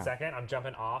 Psychic. One yeah. second. I'm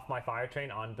jumping off my fire train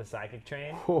onto the psychic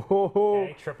train. Ho, ho, ho.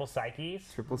 Okay. Triple psyches.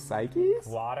 Triple psyches?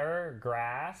 Water,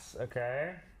 grass.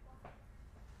 Okay.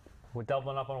 We're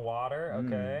doubling up on water.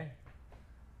 Okay.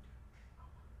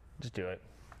 Just do it.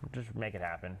 Just make it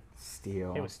happen.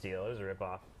 Steel. It was steel. It was a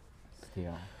ripoff.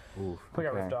 Steel. Oof. We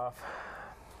got okay. ripped off.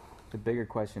 The bigger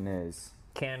question is,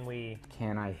 Can we?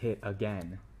 can I hit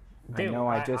again? Dude, I know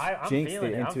I just I'm jinxed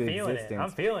feeling it into I'm feeling existence. it.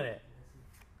 I'm feeling it.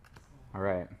 All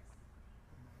right.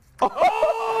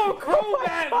 Oh,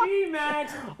 Crobat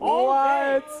VMAX! All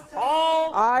What? Day.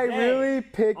 All I day. really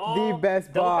picked the All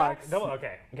best double box. pack?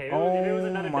 Okay. If it Oh was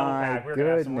another double my pack, we were gonna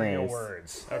have some real goodness.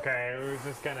 words. Okay, it was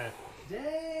just gonna.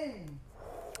 Dang.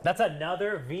 That's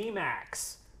another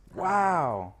VMAX.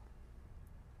 Wow.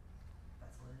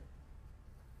 That's lit.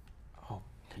 Oh,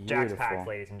 Jack's beautiful. packs,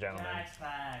 ladies and gentlemen. Jack's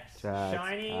packs. Jack's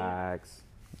Shiny. packs.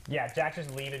 Yeah, Jack's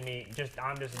just leaving me.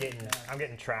 I'm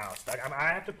getting trounced. I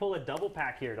have to pull a double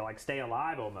pack here to like stay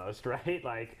alive almost, right?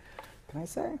 Like. Can I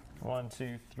say? 1,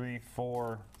 2, 3,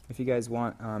 4. If you guys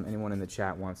want, anyone in the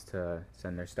chat wants to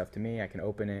send their stuff to me, I can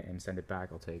open it and send it back.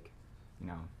 I'll take,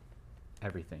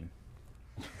 everything.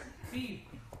 Beef.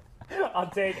 I'll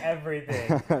take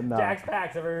everything. No. Jack's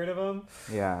packs. Ever heard of them?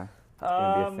 Yeah. It's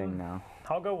gonna be a thing now.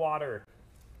 I'll go water.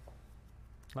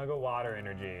 I'll go water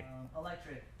energy.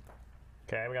 Electric.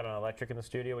 Okay, we got an electric in the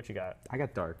studio. What you got? I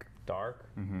got dark. Dark,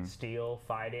 Mhm. steel,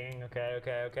 fighting.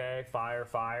 Okay.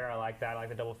 Fire. I like that. I like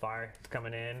the double fire. It's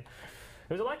coming in. It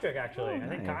was electric, actually. Oh, I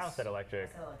think nice. Kyle said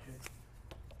electric. That's electric.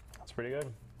 That's pretty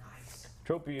good. Nice.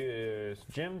 Tropius,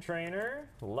 Gym Trainer,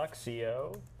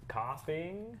 Luxio,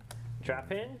 Coughing,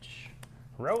 Trapinch,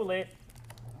 Rowlet,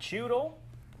 Choodle,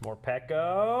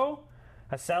 Morpeko,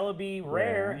 a Celebi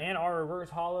Rare, and our reverse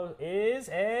hollow is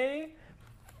a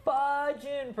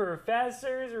Fudgin'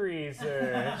 Professor's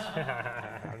Research. Alright,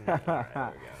 there we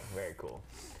go. Very cool.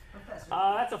 Professor.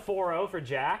 That's a 4-0 for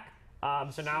Jack.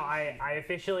 So now I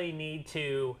officially need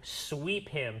to sweep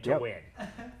him to Yep. win.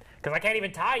 Because I can't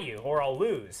even tie you or I'll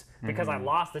lose because I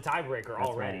lost the tiebreaker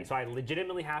already. right. So I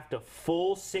legitimately have to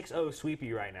full 6-0 sweep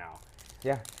you right now.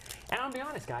 Yeah. And I'll be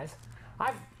honest, guys,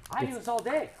 I do this all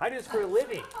day. I do this for a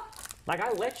living. Like, I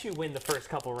let you win the first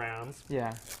couple rounds.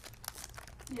 Yeah.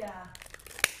 Yeah.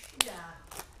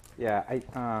 Yeah.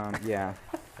 Yeah, yeah.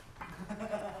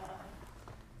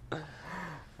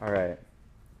 All right.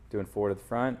 Doing 4 to the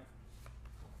front.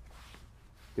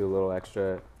 Do a little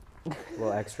extra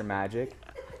magic.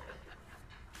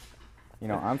 You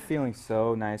know, I'm feeling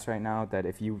so nice right now that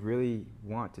if you really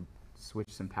want to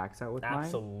switch some packs out with mine.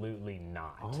 Absolutely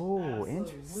not. Oh, Absolutely.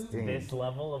 interesting. This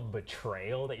level of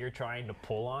betrayal that you're trying to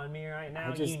pull on me right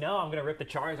now, just- you know I'm going to rip the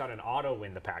Charizard and auto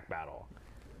win the pack battle.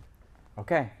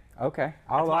 Okay, I'll That's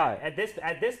allow why, it.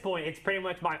 at this point, it's pretty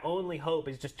much my only hope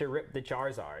is just to rip the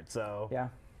Charizard. So Yeah.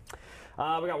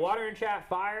 we got water in chat,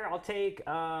 fire. I'll take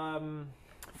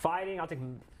fighting. I'll take.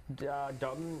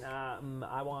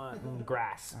 I want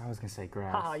grass. I was gonna say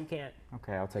grass. Haha, you can't.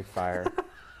 Okay, I'll take fire.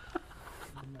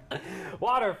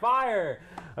 Water, fire.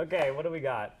 Okay, what do we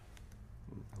got?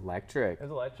 Electric. There's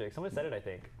electric. Someone said it, I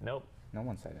think. Nope. No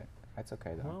one said it. That's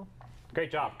okay though. Well, great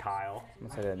job, Kyle.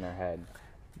 Someone said it in their head.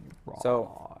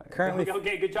 So currently,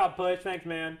 Okay, good job, Push. Thanks,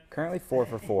 man. currently 4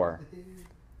 for 4.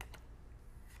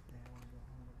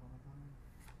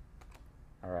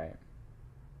 All right.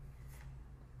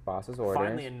 Boss's orders.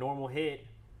 Finally, a normal hit.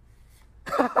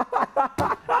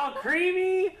 Oh,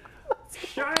 creamy!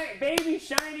 Baby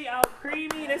shiny out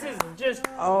creamy. This is just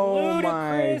Oh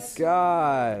my ludicrous.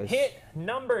 gosh. Hit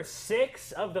number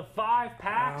 6 of the 5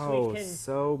 packs. Oh,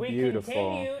 so beautiful. We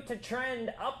continue to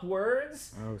trend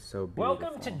upwards. Oh, so beautiful.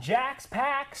 Welcome to Jack's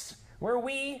Packs, where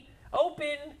we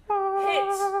open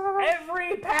hits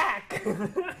every pack.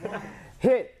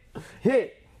 Hit,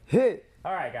 hit, hit.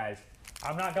 All right, guys.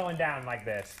 I'm not going down like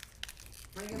this.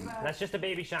 Bring it back. That's just a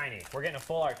baby shiny. We're getting a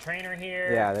full art trainer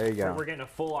here. Yeah, there you go. We're getting a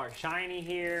full art shiny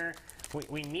here.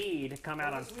 We need to come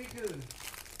out on.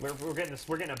 We're getting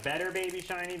a better baby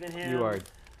shiny than him. You are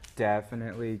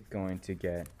definitely going to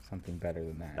get something better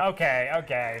than that.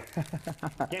 Okay.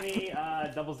 Give me a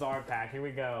double Zard pack. Here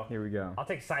we go. Here we go. I'll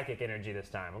take Psychic Energy this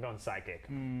time. I'm going Psychic.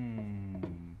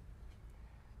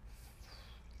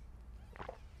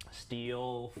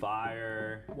 Steel,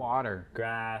 fire, Water.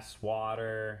 grass,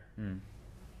 water,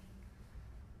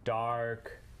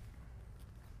 dark.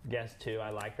 Guess 2.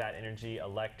 I like that energy.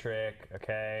 Electric.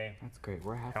 Okay. That's great.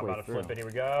 We're halfway How about a through. flip it? Here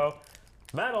we go.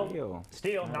 Metal. Steel.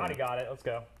 Steel. Naughty got it. Let's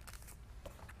go.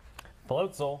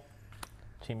 Floatzel.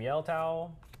 Team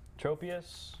Yelltowel.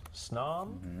 Tropius.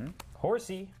 Snom.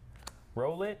 Horsey.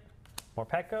 Rowlet.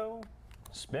 Morpeko.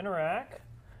 Spinarak.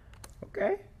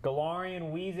 Okay.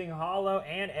 Galarian, Wheezing Hollow,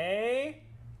 and a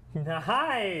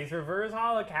nice reverse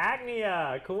hollow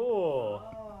Cagnia. Cool.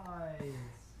 Nice.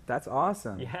 That's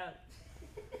awesome. Yeah.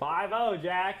 5-0,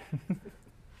 Jack.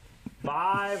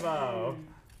 5-0.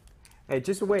 Hey,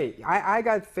 just wait. I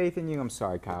got faith in you. I'm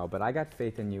sorry, Kyle, but I got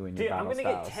faith in you and your Dude, I'm battle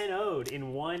gonna styles. get 10-0'd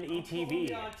in one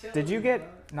ETB. Did you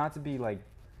get, not to be like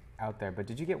out there, but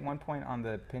did you get 1 point on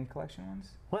the pin collection ones?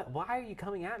 What? Why are you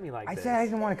coming at me like I this? said I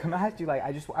didn't want to come at you. Like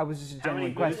I was just a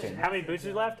genuine question. How many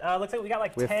boosters left? Looks like we got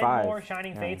like We have 10 5. more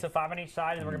Shining Fates, so 5 on each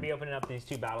side, and we're gonna be opening up these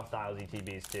 2 Battle Styles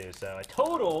ETBs too. So a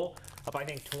total of I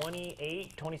think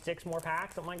 28, 26 more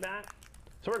packs, something like that.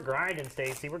 So we're grinding,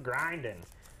 Stacy. We're grinding.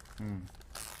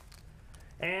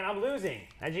 And I'm losing.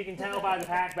 As you can tell by the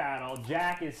pack battle,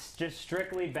 Jack is just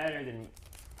strictly better than me.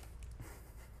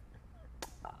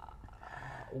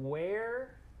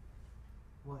 Where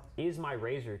What? is my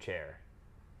razor chair?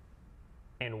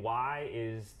 And why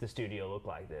is the studio look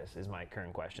like this is my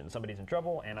current question. Somebody's in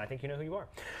trouble, and I think you know who you are.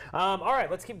 All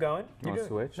right, let's keep going. You wanna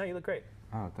switch? No, you look great.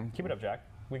 Oh, thank you. Keep it up, Jack.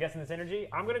 We guessing this energy?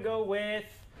 I'm going to go with...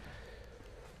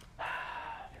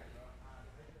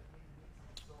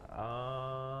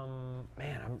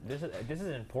 this is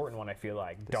an important one, I feel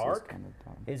like. This is Dark? kinda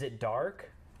dumb. Is it dark?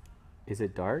 Is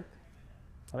it dark?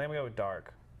 I think I'm going to go with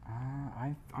dark.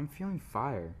 I'm feeling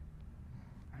fire.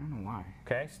 I don't know why.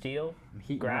 Okay, steel, I'm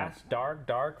heating grass, up.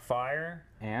 dark, fire,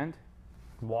 And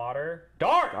water,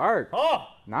 dark! dark. Oh!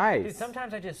 Nice. Dude,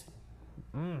 sometimes I just...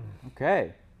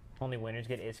 Okay. Only winners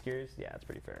get Iskers? Yeah, that's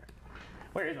pretty fair.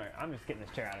 Where is my... I'm just getting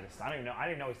this chair out of this. I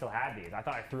didn't know we still had these. I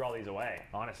thought I threw all these away,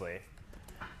 honestly.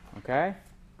 Okay.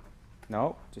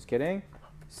 Nope. Just kidding.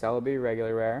 Celebi,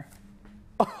 regular rare.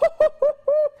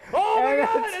 Oh my And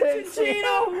god, a it's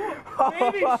Cinccino!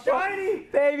 Baby shiny!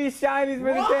 Baby shinies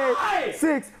for the Why? day.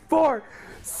 6, 4,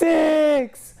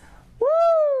 6. Woo!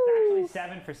 Actually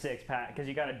 7 for 6, Pat, because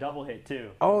you got a double hit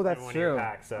too. Oh, in that's one of your true.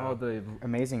 packs, so. Oh, the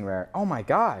amazing rare. Oh my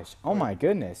gosh. Oh my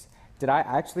goodness. Did I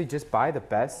actually just buy the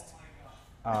best,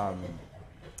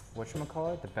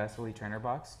 whatchamacallit? The best Elite Trainer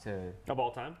box Of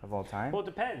all time? of all time? Well, it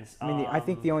depends. I mean, I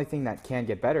think the only thing that can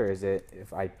get better is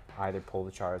if I either pull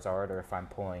the Charizard or if I'm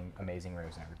pulling amazing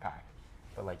rares in every pack.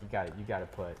 but like you gotta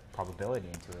put probability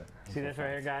into it. See this right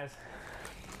here, guys?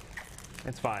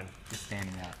 It's fine. Just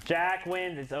standing up. Jack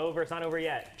wins. It's over. It's not over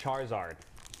yet. Charizard.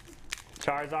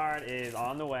 Charizard is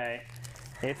on the way.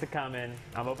 It's a coming.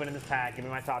 I'm opening this pack. Give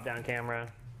me my top-down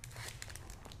camera.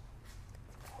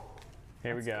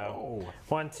 Here we go.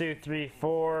 1, 2, 3,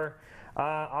 4.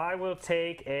 I will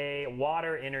take a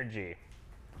water energy.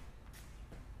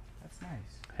 That's nice.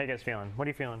 How you guys feeling? What are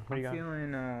you feeling? What do you got?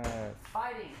 Feeling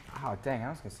Fighting. Oh dang! I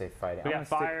was gonna say fighting. We got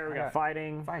fire. We got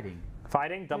fighting. Fighting.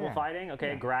 Fighting. Double Yeah. fighting. Okay.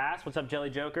 Yeah. Grass. What's up, Jelly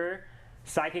Joker?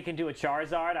 Psychic can do a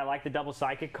Charizard. I like the double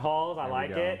psychic calls. I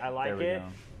like it. I like it.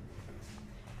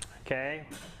 Okay.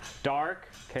 Dark.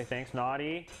 Okay. Thanks,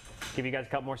 Naughty. Give you guys a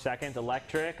couple more seconds.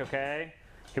 Electric. Okay.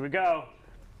 Here we go.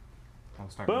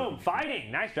 Boom.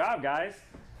 Fighting. Nice job, guys.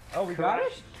 Oh, we got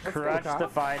it. Crushed the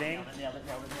fighting.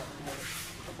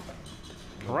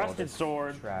 Rusted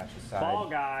sword. Trash aside. Ball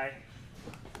guy.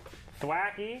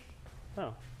 Thwacky.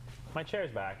 Oh, my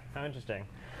chair's back. How interesting.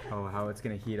 Oh, how it's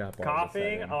gonna heat up. All Coughing. Of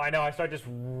a sudden. Oh, I know. I start just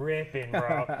ripping,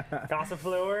 bro.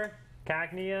 Gossifleur,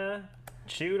 Cacnea,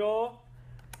 Choodle,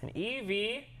 and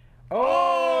Eevee.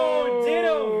 Oh,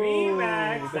 Ditto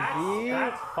VMAX. the V?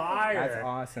 That's fire. That's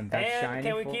awesome. That's and shiny.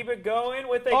 can we keep it going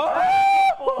with a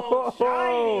Oh!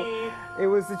 shiny? It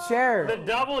was the chair. The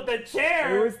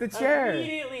chair. It was the chair.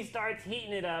 Immediately starts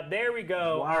heating it up. There we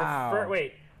go. Wow.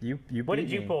 Wait. You What beat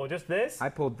did you me. pull? Just this? I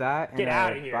pulled that. Get and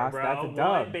out of here, boss, bro. That's a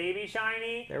dub. One baby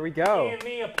shiny. There we go. Give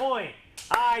me a point.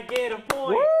 I get a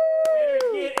point. Woo! Winner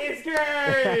get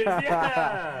Iskers.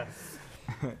 Yeah.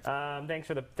 Thanks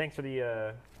for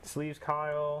the sleeves,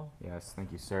 Kyle. Yes,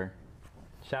 thank you, sir.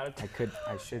 Shout out to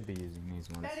I should be using these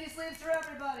ones. Penny sleeves for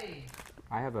everybody.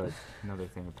 I have another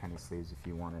thing of penny sleeves if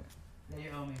you want it. Yeah, you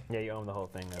owe me. Yeah, you own the whole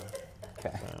thing though.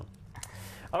 Okay. So.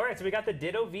 All right, so we got the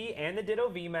Ditto V and the Ditto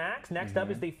V Max. Next up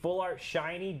is the Full Art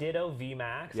Shiny Ditto V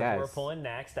Max. That's what we're Yes. pulling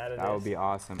next out of this. That would be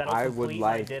awesome. That'll I complete would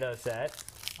my like. Ditto set.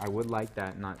 I would like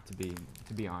that not to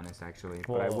be honest, actually.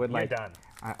 Well, but I would like. you're done.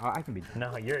 I can be done.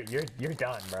 No, you're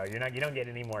done, bro. You don't get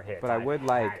any more hits. But I would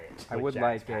like. had it I with would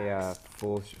Jack's like a packs.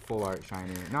 full art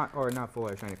shiny. Not full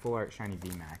art shiny. Full art shiny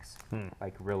V Max.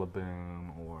 Like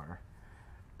Rillaboom or.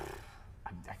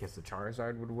 I guess the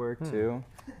Charizard would work too.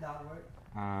 That would work.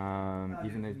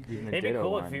 Even the It'd be Ditto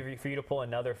cool one. for you to pull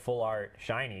another Full Art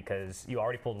Shiny because you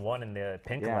already pulled one in the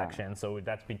pin Yeah. collection, so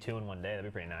that's be two in one day. That'd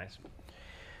be pretty nice.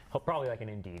 Probably like an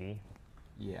Indeedee.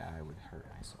 Yeah, I would hurt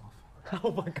myself.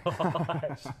 Oh my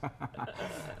gosh.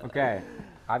 Okay,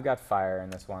 I've got fire in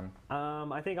this one.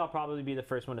 I think I'll probably be the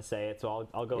first one to say it, so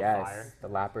I'll go Yes, with fire. the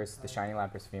Lapras, the shiny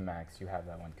Lapras VMAX. You have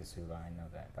that one, Kasuga. I know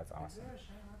that. That's awesome.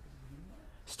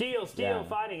 Steel, Yeah.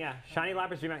 fighting, yeah. Shiny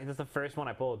Lapras VMAX. That's the first one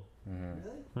I pulled.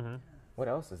 Really? What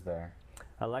else is there?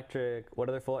 Electric. What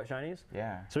other Full Art Shinies?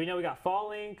 Yeah. So we know we got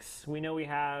Fallinks. We know we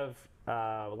have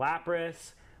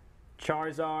Lapras,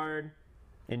 Charizard,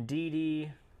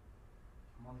 Indeedee,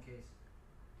 I'm on the case.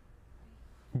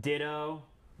 Ditto.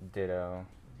 Ditto.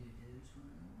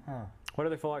 Huh. What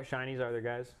other Full Art Shinies are there,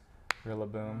 guys?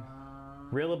 Rillaboom.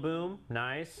 Rillaboom,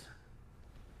 nice.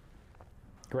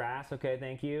 Grass, okay,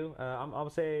 thank you. I'll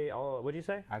say, what'd you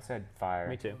say? I said fire.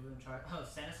 Me too. Oh,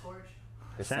 Scourge.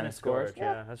 The Scourge,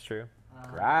 yeah, that's true.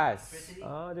 Grass.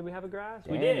 Did we have a grass?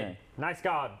 We Danner. did. Nice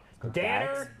God. Dax.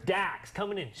 Danner Dax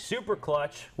coming in super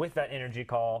clutch with that energy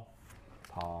call.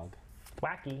 Pog.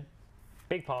 Wacky.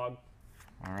 Big Pog.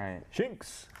 All right.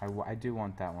 Shinx. I do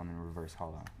want that one in reverse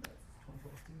hollow.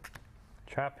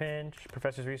 Trapinch,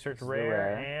 Professor's Research is the Rare,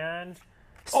 rare. and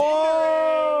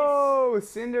Oh,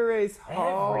 Cinderace.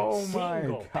 Oh every my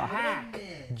single god. pack.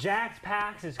 Jack's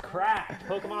packs is cracked.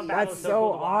 Pokemon Battle That's is so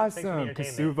cool to watch. Thanks for the awesome.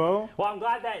 entertainment. Kasuvo. Well, I'm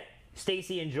glad that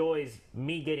Stacy enjoys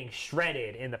me getting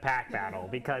shredded in the pack battle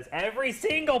because every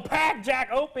single pack Jack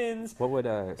opens. What would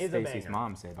Is a Stacy's banger.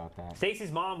 mom say about that?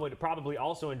 Stacy's mom would probably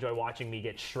also enjoy watching me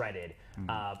get shredded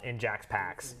in Jack's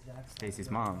packs. Stacy's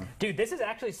mom. Dude, this is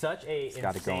actually such a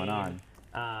got it going insane,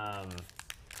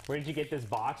 where did you get this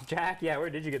box, Jack? Yeah, where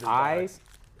did you get this I box?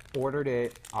 ordered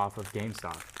it off of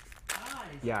GameStop. Nice.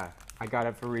 Yeah, I got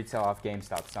it for retail off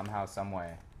GameStop somehow, some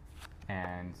way.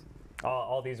 And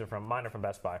All these are from mine are from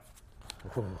Best Buy.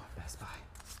 Best Buy.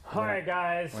 All right,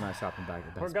 guys. We're not shopping back at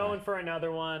Best We're Buy. going for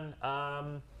another one.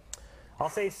 I'll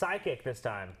say Psychic this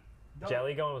time.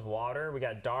 Jelly going with Water. We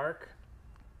got Dark.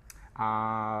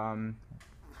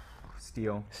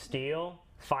 Steel. Steel.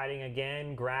 Fighting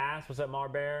again. Grass. What's up,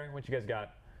 Marbear? What you guys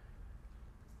got?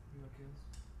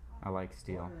 I like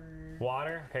Steel.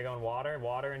 Water. Okay, going Water.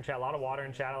 Water in chat. A lot of water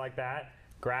in chat. I like that.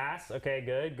 Grass. Okay,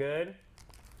 good, good.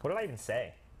 What did I even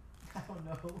say? I don't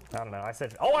know. I don't know. I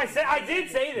said. Oh, I did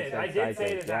say this. I did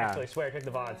say this yeah. actually. Swear. Check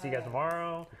the VOD. See you guys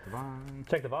tomorrow. Come on.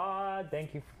 Check the VOD.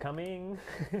 Thank you for coming.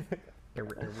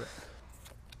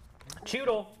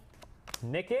 Choodle,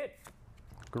 Nickit,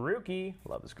 Grookey.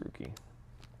 Love this Grookey.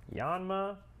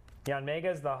 Yanma.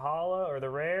 Yanmega's the holo or the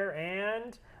rare,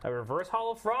 and a reverse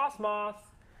holo Frostmoth.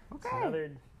 Okay. So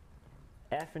another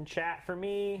F in chat for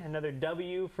me. Another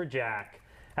W for Jack.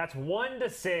 That's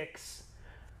 1-6.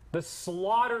 The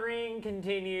slaughtering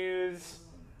continues.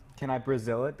 Can I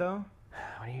Brazil it though?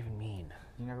 What do you even mean?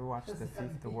 You never watched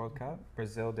the World Cup?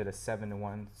 Brazil did a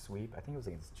 7-1 sweep. I think it was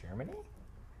against Germany.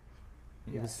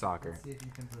 It was soccer. Let's see if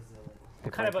you can Brazil it.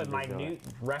 What kind of a minute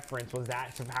reference was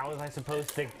that? So how was I supposed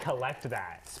to collect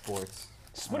that? Sports.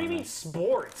 What do you mean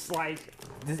sports? Like,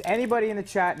 Does anybody in the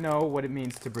chat know what it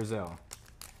means to Brazil?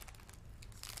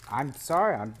 I'm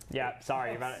sorry. yeah,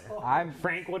 sorry about it. I'm.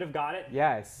 Frank would have got it.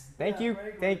 Yes. Thank Yeah, you.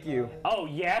 Frank Thank would've you. got it. Oh,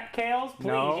 yep, Kales, please.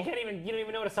 No. You don't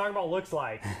even know what a soccer ball looks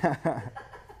like.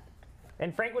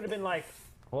 And Frank would have been like,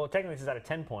 well, technically this is at a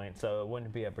 10 point, so it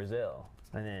wouldn't be at Brazil.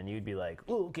 And then you'd be like,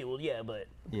 oh, okay, well, yeah, but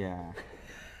Yeah.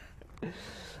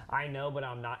 I know, but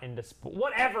I'm not into sport.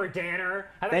 Whatever, Danner.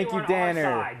 I thought Thank you were you, on our Danner.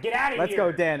 side. Get out of Let's here.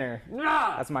 go, Danner.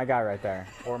 Nah. That's my guy right there,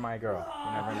 or my girl.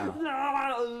 You never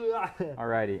know.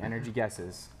 Alrighty, energy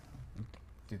guesses.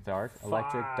 Do dark,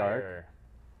 electric, dark. Fire.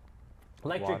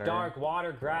 Electric, Water. dark,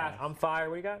 water, grass. Grass. I'm fire.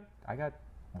 What do you got? I got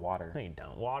water. No, you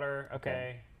don't. Water,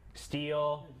 okay.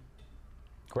 Steel,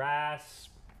 grass,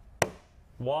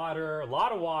 water, a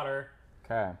lot of water.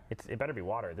 Okay. It better be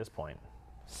water at this point.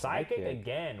 Psychic Psychic.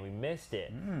 again. We missed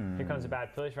it. Here comes a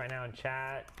bad push right now in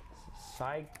chat.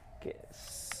 Psychic.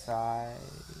 All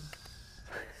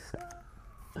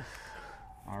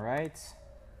right.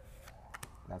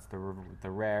 That's the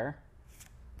rare.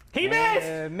 He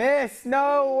missed! Miss!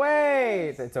 No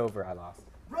way! It's over. I lost.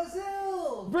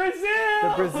 Brazil! Brazil!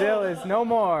 The Brazil is no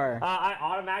more. I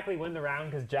automatically win the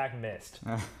round because Jack missed.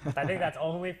 I think that's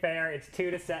only fair. It's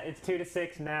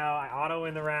 2-6 now. I auto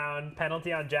win the round.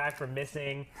 Penalty on Jack for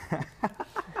missing. On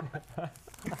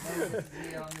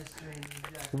this stream,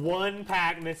 Jack. One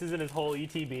pack misses in his whole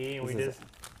ETB, and This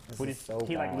is so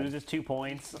he like bad. loses 2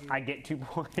 points. I get 2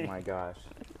 points. Oh my gosh.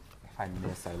 If I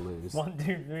miss, I lose. 1,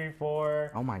 2, 3,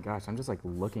 4. Oh my gosh, I'm just like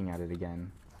looking at it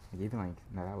again. Like, even like,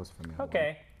 no, that was from me.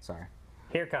 Okay. Sorry.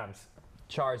 Here comes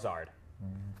Charizard.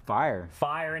 Fire.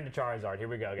 Fire into Charizard. Here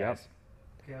we go, guys.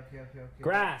 Yep. Okay.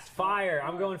 Grass, fire.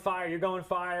 I'm going fire. You're going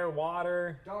fire.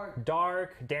 Water. Dark.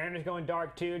 Dark. Darren is going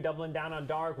dark too. Doubling down on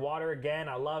dark. Water again.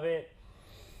 I love it.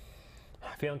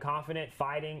 Feeling confident.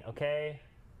 Fighting. Okay.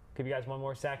 Give you guys one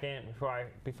more second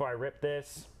before I rip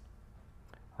this.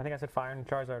 I think I said fire into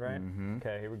Charizard, right? Mm-hmm.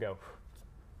 Okay. Here we go.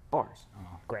 Bars.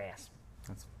 Oh, Grass.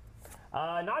 that's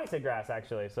Naughty said grass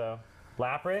actually. So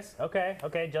Lapras. Okay.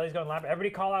 Jelly's going Lapras. Everybody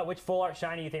call out which full art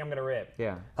shiny you think I'm gonna rip.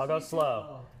 yeah. I'll go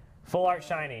slow. Full art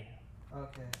shiny.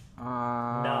 Okay.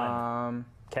 None.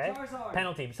 Okay. Charizard.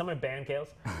 Penalty. Someone ban Kales.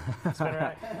 Spin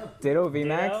right. Ditto VMAX.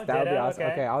 Ditto, That would be Ditto, awesome.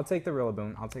 okay. Okay, I'll take the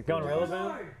Rillaboom. I'll take the Going Rillaboom.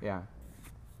 Rillaboom? Charizard. Yeah.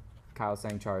 Kyle's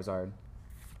saying Charizard.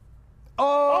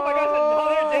 Oh my gosh,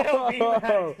 another Oh! Ditto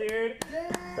VMAX, dude.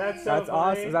 That's so That's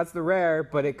funny. awesome. That's the rare,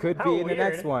 but it could How be in the weird.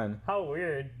 next one. How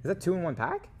weird. Is that 2 in 1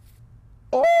 pack?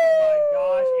 Oh my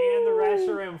gosh, and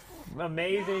the Reshiram.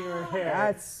 Amazing rare.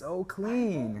 That's so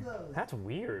clean. That's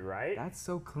weird, right? That's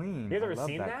so clean. You guys ever I love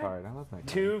seen that? card. I love that card.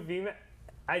 2 VMAX.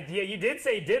 Yeah, you did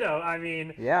say Ditto. I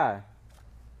mean, Yeah.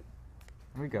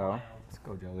 Here we go. Let's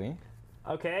go, Joey.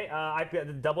 okay. I got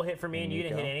the double hit for me, and you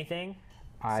didn't hit Nico. anything.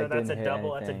 I So that's a didn't hit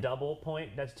double. That's a anything. double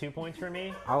point. That's 2 points for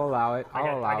me. I'll allow it.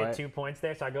 I'll allow I get it. 2 points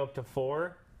there, so I go up to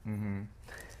 4.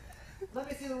 Let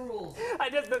me see the rules.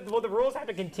 The rules have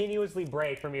to continuously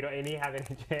break for me to any have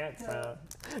any chance. So.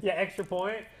 Yeah, extra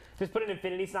point. Just put an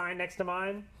infinity sign next to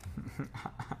mine.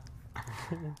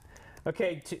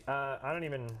 Okay, I don't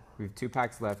even. We have 2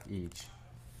 packs left each.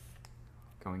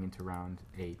 Going into round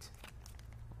 8,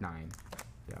 9.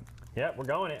 Yeah. Yep, we're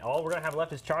going it. All we're gonna have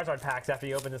left is Charizard packs after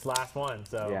you open this last one.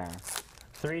 So Yeah.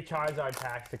 3 Charizard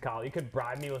packs to call. You could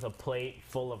bribe me with a plate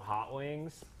full of Hot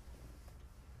Wings.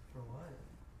 For what?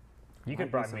 You Might could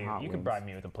be bribe some me. Hot You could Wings. bribe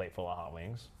me with a plate full of Hot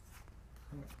Wings.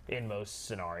 In most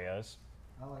scenarios,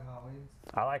 I like Hot Wings.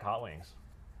 I like Hot Wings.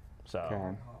 So. Okay. I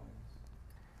like Hot Wings.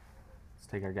 Let's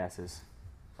take our guesses.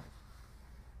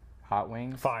 Hot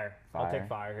Wings. Fire. I'll Fire. take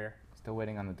fire here. Still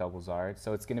waiting on the double Zard.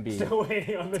 So it's gonna be Still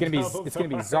waiting on the it's gonna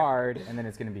be double Zard, and then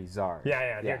it's gonna be Zard.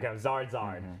 Yeah, here it comes. Zard.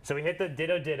 Mhm. So we hit the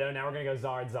Ditto. Now we're going to go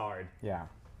Zard. Yeah.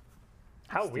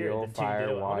 How Steel, weird. The 2 fire,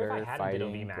 Ditto. I wonder water, if I had a Ditto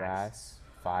fighting, VMAX. grass,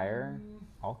 fire.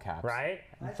 All caps. right?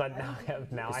 So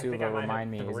now I think I Isuva, might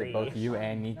remind me, have is three. it both you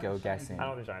and Nico guessing I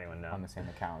don't think shiny one, no. on the same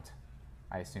account?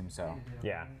 I assume so.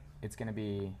 Yeah, It's going to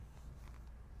be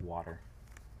water.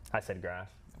 I said grass.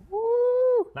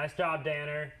 Woo! Nice job,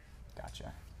 Danner.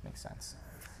 Gotcha. Makes sense.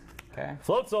 Okay.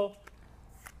 Floatzel.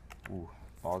 Ooh,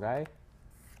 ball guy.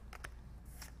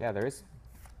 Yeah, there is.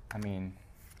 I mean,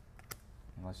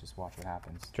 let's just watch what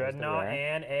happens. There's the Dreadnought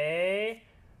rare. and a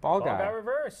Ball ball guy guy.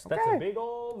 reverse. That's Okay. a big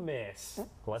old miss.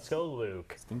 Let's go,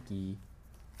 Luke. Stinky.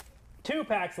 2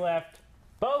 packs left.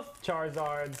 Both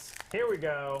Charizards. Here we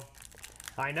go.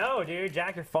 I know, dude.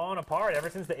 Jack, you're falling apart ever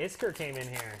since the Isker came in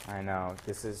here. I know.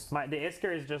 This is. The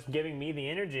Isker is just giving me the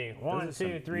energy. those 1, are some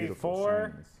 2, 3, beautiful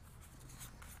 4.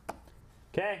 shinies.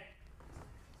 Okay.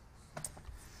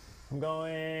 I'm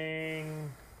going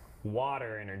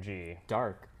water energy.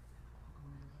 Dark.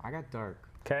 I got dark.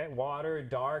 Okay, water,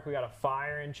 dark. We got a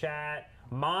fire in chat.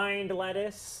 Mind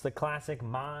lettuce, the classic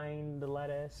mind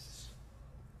lettuce.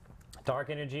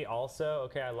 Dark energy also.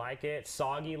 Okay, I like it.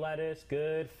 Soggy lettuce,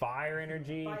 good. Fire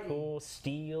energy, Fighting. cool.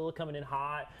 Steel coming in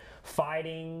hot.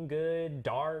 Fighting, good.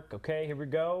 Dark. Okay, here we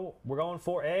go. We're going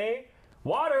for a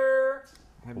water.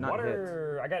 I have not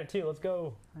Water. I got it too. Let's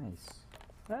go. hit. Nice.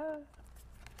 Ah.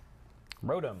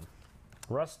 Rotom,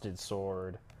 Rusted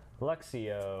Sword,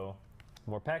 Luxio,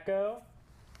 Morpeko,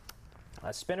 a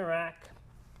Spinarak,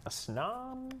 a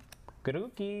Snom,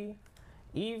 Garuki,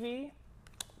 Eevee,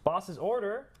 Boss's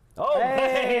Order. Oh,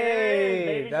 Hey,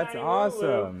 baby that's shiny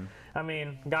awesome. Wooloo. I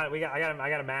mean, I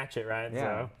gotta match it, right? Yeah.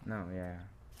 So No, yeah.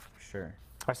 Sure.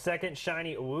 our second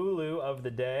shiny Wooloo of the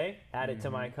day. Add it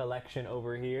to my collection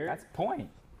over here. That's a point.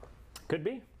 Could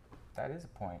be. That is a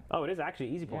point. Oh, it is actually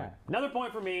easy point. Yeah. Another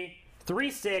point for me.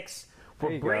 3-6. There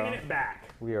We're you bringing go. it back.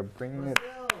 We are bringing it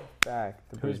Brazil. back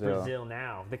to Who's Brazil. Brazil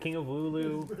now? The king of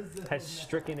Wooloo Who's Brazil has now?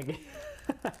 stricken again.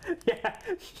 Yeah.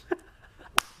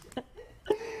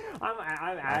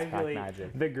 I'm actually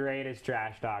magic. the greatest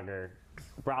trash talker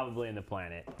probably in the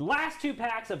planet. Last 2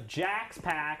 packs of Jack's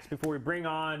packs before we bring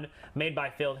on Made by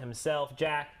Phil himself.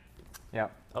 Jack,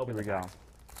 Yep. Open Here we the go.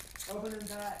 pack. Open them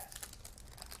back.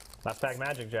 last pack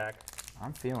magic, Jack.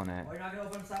 I'm feeling it. Oh, you're not gonna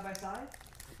open them side by side?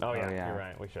 Oh yeah, yeah. you're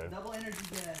right. We should. Double energy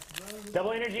guess.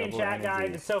 Double energy in Double chat, guys.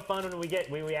 energy. It's so fun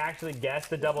when we actually guess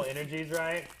the double energies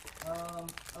right. I'm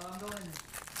going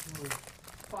with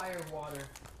fire water.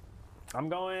 I'm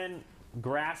going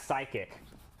Grass Psychic.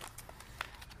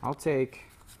 I'll take.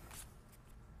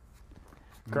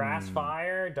 Grass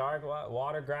Fire, Dark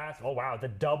Water Grass. Oh wow, the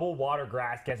double Water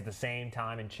Grass gets at the same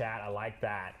time in chat. I like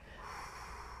that.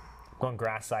 Going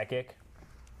Grass Psychic.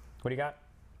 What do you got?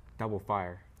 Double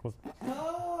fire.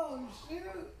 Oh shoot!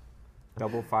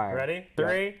 Double fire. Ready? Yeah.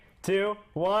 3, 2,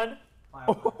 1. Fire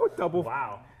Oh, double.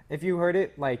 Wow. If you heard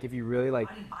it, like, if you really like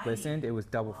Fighting, fighting. listened, it was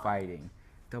double fighting.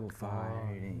 Double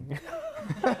fighting.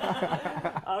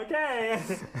 Okay.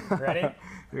 Ready?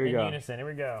 Here we in go. unison. Here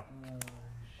we go. Oh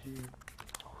shoot!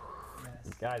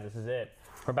 Yes. Guys, this is it.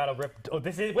 We're about to rip. Oh,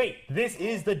 this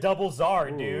is the double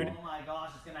Zard, dude. Oh my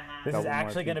gosh, it's gonna happen. This is Double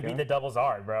actually going to be Marquinhos. the double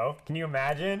Zard, bro. Can you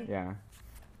imagine? Yeah.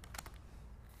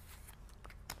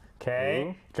 Okay.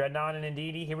 Ooh. Dreadnought and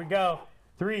Indeedee. Here we go.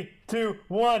 3, 2,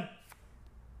 1.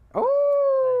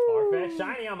 Oh! Farfetch.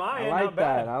 Shiny on my I end. like Not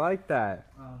bad. that. I like that.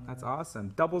 Oh, no. That's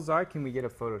awesome. Double Zard. Can we get a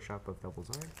Photoshop of Double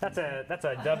Zard? That's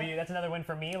a W. That's another win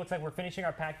for me. Looks like we're finishing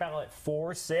our pack battle at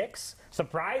 4-6.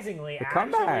 Surprisingly, The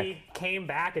actually comeback. came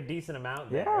back a decent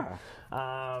amount there.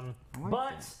 Yeah. like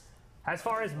But that. as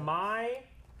far as my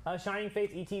Shining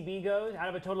Fates ETB goes, out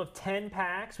of a total of 10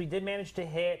 packs, we did manage to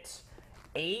hit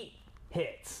 8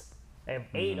 hits. And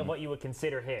 8 of what you would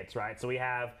consider hits, right? So we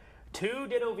have 2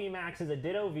 Ditto V Maxes, a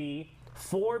Ditto V,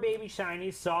 4 Baby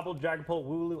Shinies, Sobble, Dragapult,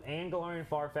 Wooloo, and Galarian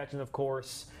Farfetch, and of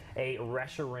course, a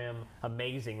Reshiram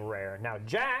Amazing Rare. Now,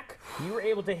 Jack, you were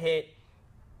able to hit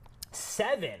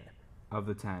 7. Of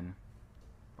the 10.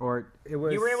 Or it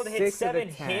was. You were able to hit 6 of the 7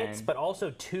 hits, 10. but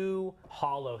also 2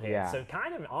 hollow hits. Yeah. So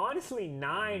kind of honestly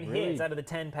 9 Really? hits out of the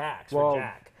 10 packs Well, for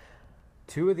Jack.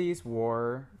 2 of these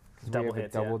were. 'cause we Double have a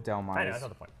hits, double yeah. Delmise. I know, that's not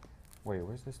the point. Wait,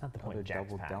 where's this not the point other of Jack's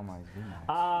double packs. Delmise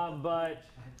VMAX?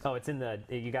 But it's in the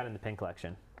you got it in the pin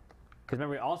collection. Because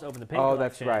remember, we also opened the pin Oh,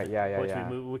 collection. that's right. Yeah, yeah, which yeah.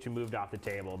 which we moved off the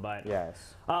table. But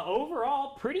Yes.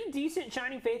 overall, pretty decent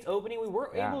Shining Fates opening. We were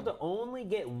Yeah. able to only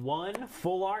get 1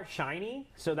 full art shiny,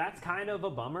 so that's kind of a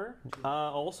bummer.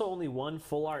 Also, only 1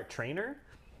 full art trainer.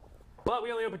 But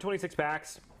we only opened 26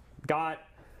 packs. Got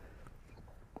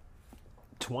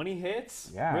 20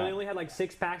 hits. Yeah. Really only had like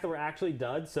 6 packs that were actually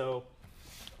duds, so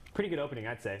pretty good opening,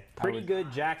 I'd say. I Pretty would-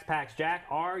 good Jack's packs. Jack,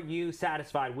 are you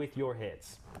satisfied with your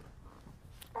hits?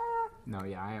 No,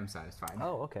 yeah, I am satisfied.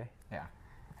 Oh, okay. Yeah.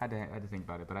 Had to think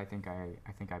about it, but I think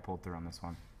I pulled through on this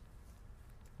one.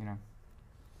 You know,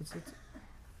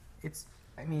 it's.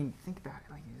 I mean, think about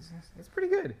it. Like, it's pretty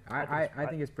good. I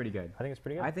think it's pretty good. I think it's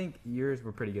pretty good. I think yours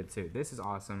were pretty good too. This is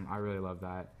awesome. I really love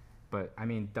that. But I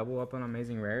mean, double up on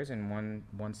amazing rares in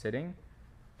one sitting.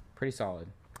 Pretty solid.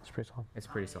 It's pretty solid. It's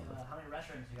pretty solid. How many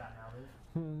restrooms you got now,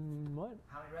 dude? What?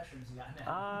 How many restrooms you got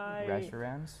now?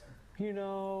 Restaurants? You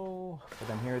know. But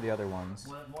then here are the other ones.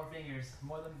 More fingers.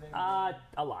 More than fingers.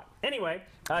 A lot. Anyway,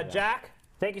 Jack,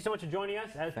 thank you so much for joining us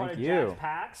as part of Thank Jack's you.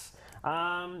 Packs.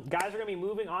 Guys, we're going to be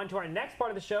moving on to our next part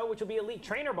of the show, which will be Elite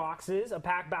Trainer Boxes, a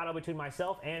pack battle between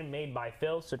myself and Made by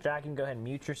Phil. So, Jack, you can go ahead and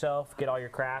mute yourself, get all your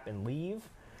crap, and leave.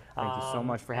 Thank you so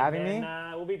much for having me.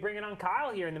 We'll be bringing on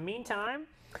Kyle here. In the meantime,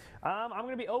 I'm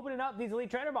going to be opening up these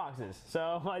Elite Trainer Boxes.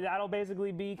 So, that'll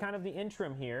basically be kind of the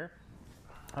interim here.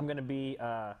 I'm going to be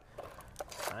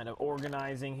kind of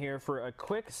organizing here for a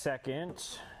quick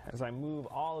second as I move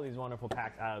all of these wonderful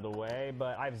packs out of the way.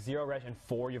 But I have 0 Resh and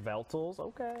 4 Yveltals.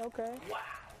 Okay. Wow.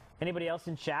 Anybody else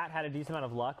in chat had a decent amount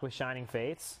of luck with Shining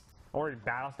Fates or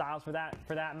Battle Styles for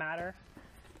that matter?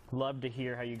 Love to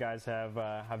hear how you guys have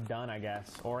done, I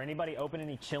guess. Or anybody opened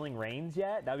any Chilling Reigns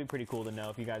yet? That would be pretty cool to know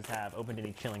if you guys have opened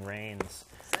any Chilling Reigns.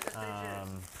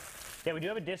 Yeah, we do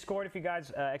have a Discord. If you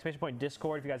guys, exclamation point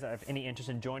Discord, if you guys have any interest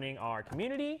in joining our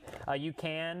community, you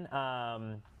can,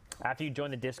 after you join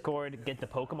the Discord, get the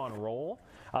Pokemon roll,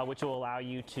 which will allow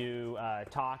you to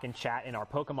talk and chat in our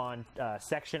Pokemon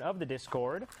section of the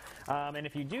Discord. And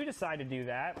if you do decide to do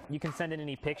that, you can send in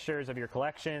any pictures of your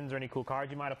collections or any cool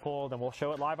cards you might have pulled, and we'll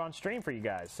show it live on stream for you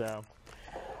guys. So,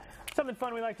 something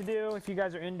fun we like to do. If you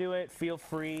guys are into it, feel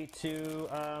free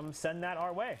to send that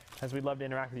our way, as we'd love to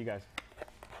interact with you guys.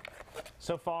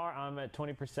 So far, I'm at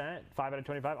 20%, 5 out of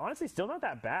 25. Honestly, still not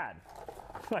that bad.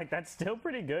 Like, that's still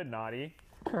pretty good, Naughty.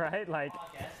 Right? Like,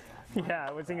 yeah,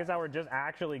 I was thinking how we're just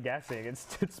actually guessing.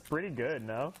 It's pretty good,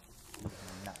 no?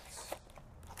 Nuts.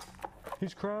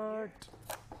 He's cracked.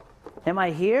 Am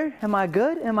I here? Am I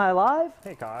good? Am I alive?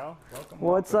 Hey, Kyle.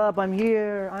 What's up? I'm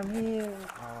here.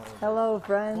 Hello,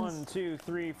 friends. 1, 2,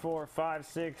 3, 4, 5,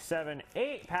 6, 7,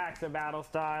 8 packs of Battle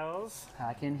Styles.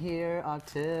 I can hear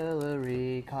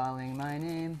artillery calling my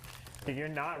name. If you're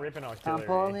not ripping artillery. I'm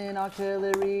pulling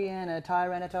artillery and a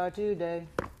Tyranitar today.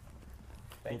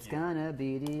 It's gonna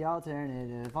be the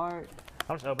alternative art.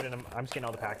 I'm just opening them. I'm just getting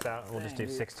all the packs out, and we'll just do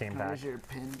 16 packs. Where's your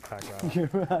pin?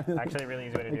 Actually, a really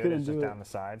easy way to do it is just down the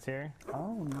sides here.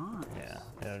 Oh, nice. Yeah,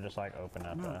 it'll just like open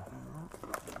up.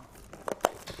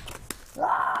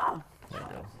 Ah! There you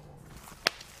go.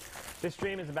 This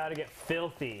stream is about to get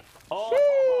filthy.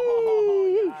 Oh,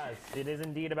 yes, it is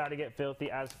indeed about to get filthy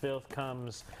as filth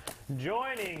comes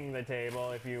joining the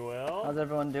table, if you will. How's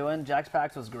everyone doing? Jack's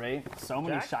Packs was great. So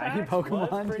many Jack's shiny Packs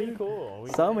Pokemon. was pretty dude. cool.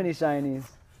 So many shinies.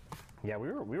 Yeah, we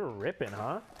were ripping,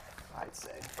 huh?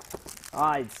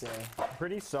 I'd say.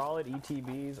 Pretty solid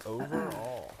ETBs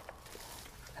overall.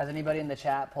 Has anybody in the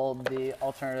chat pulled the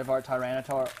alternative art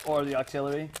Tyranitar or the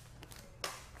auxiliary?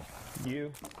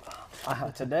 You.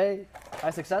 Today, I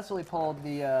successfully pulled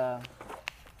the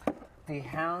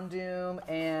Houndoom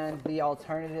and the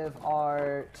alternative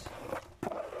art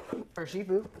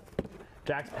Urshifu.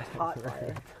 Jack's Hot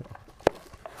fire.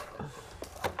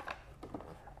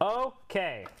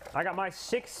 Okay, I got my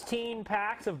 16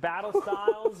 packs of Battle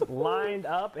Styles lined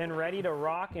up and ready to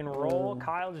rock and roll.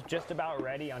 Kyle's just about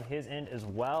ready on his end as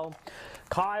well.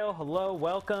 Kyle, hello,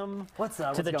 welcome. What's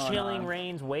up? To What's the going Chilling on?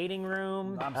 Reigns waiting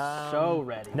room. I'm so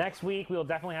ready. Next week, we'll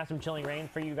definitely have some Chilling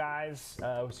Reigns for you guys.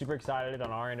 We're super excited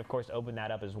on our end, of course, to open that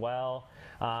up as well.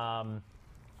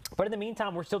 But in the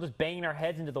meantime, we're still just banging our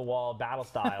heads into the wall of Battle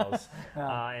Styles.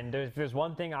 And there's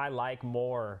one thing I like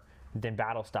more than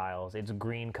Battle Styles. It's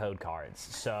green code cards.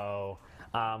 So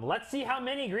let's see how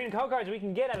many green code cards we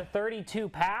can get out of 32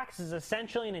 packs. This is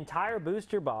essentially an entire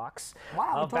booster box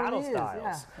of Battle Styles.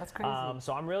 Yeah, that's crazy.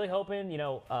 So I'm really hoping, you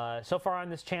know, so far on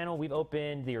this channel, we've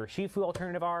opened the Urshifu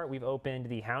alternative art. We've opened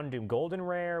the Houndoom Golden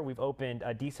Rare. We've opened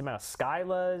a decent amount of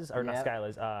Skylas, or not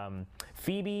Skylas,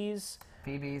 Phoebes.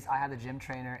 Phoebes. I had the gym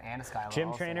trainer and a Skylar.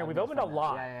 Gym trainer. We've opened a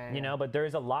lot, yeah. you know, but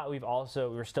there's a lot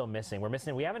we're still missing.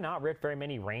 We haven't not ripped very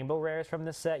many rainbow rares from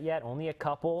this set yet, only a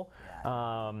couple. Yeah.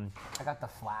 I got the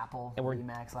Flapple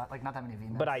VMAX, like not that many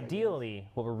VMAX. But ideally,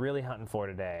 what we're really hunting for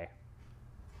today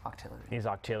is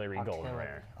Auxiliary Golden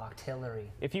Rare.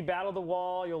 Auxiliary. If you battle the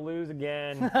wall, you'll lose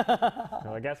again.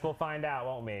 Well, I guess we'll find out,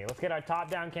 won't we? Let's get our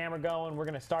top-down camera going. We're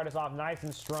going to start us off nice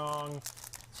and strong.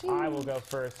 I will go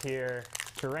first here.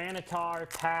 Tyranitar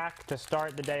pack to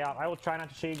start the day off. I will try not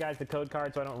to show you guys the code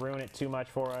card so I don't ruin it too much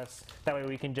for us. That way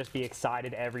we can just be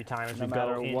excited every time as we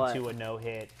go into a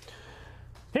no-hit.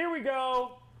 Here we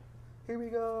go. Here we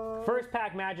go. First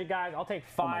pack magic, guys. I'll take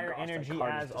fire gosh, that energy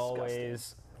card is as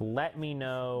always. Let me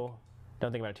know.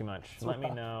 Don't think about it too much. Let me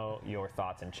know your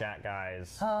thoughts in chat,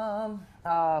 guys. Fire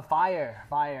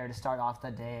to start off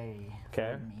the day.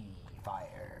 Okay. For me,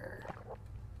 fire.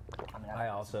 I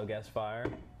also guess fire.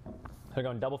 We're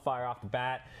going double fire off the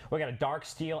bat. We got a dark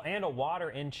steel and a water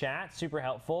in chat. Super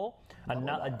helpful.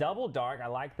 A double dark. I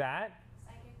like that.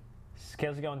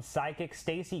 Scales are going psychic.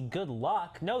 Stacy, good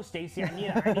luck. No, Stacy, I need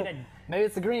a Maybe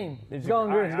it's the green. It's going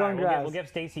green. It's going grass. We'll give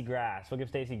Stacy grass. We'll give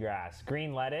Stacy grass.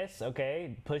 Green lettuce.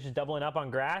 Okay, Push is doubling up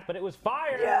on grass, but it was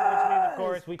fire, which means, of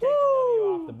course, we take the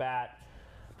W off the bat.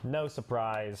 No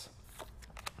surprise.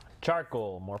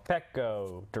 Charcoal,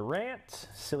 Morpeko, Durant,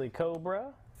 Silly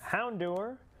Cobra,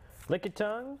 Houndour,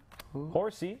 Lickitung,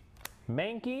 Horsey,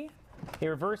 Mankey, a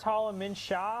reverse holo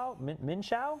Minshao.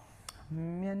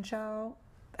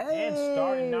 And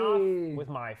starting off with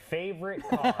my favorite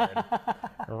card,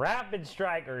 Rapid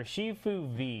Strike Urshifu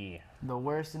V. The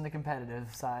worst in the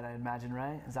competitive side, I imagine,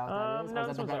 right? Is that what that is? No, or is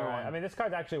this that the one's better alright. one? I mean, this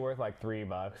card's actually worth like $3.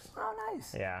 Oh,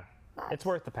 nice. Yeah. Nice. It's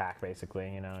worth the pack,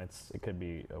 basically. You know, it could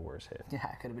be a worse hit. Yeah,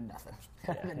 it could have been nothing.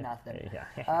 Could have been nothing. Yeah.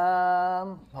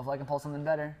 Hopefully I can pull something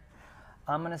better.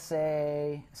 I'm gonna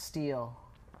say steel.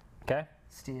 Okay.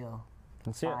 Steel.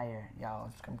 Let's see it. Fire. Yeah,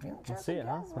 let's come clean. Let's see it,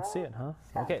 huh? Let's see it, huh?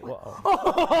 Okay. Well.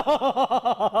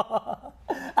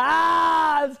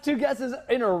 It's 2 guesses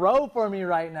in a row for me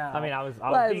right now. I mean, I was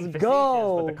being facetious,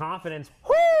 go. but the confidence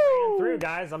Woo! ran through,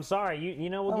 guys. I'm sorry. You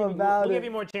know, we'll give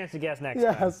you more chance to guess next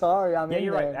time. Yeah, sorry. Yeah,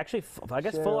 you're right. Actually, I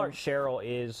guess Full Art Cheryl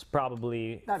is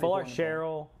probably That'd be Full Art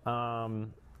cool. Cheryl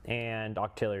and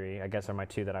Octillery. I guess are my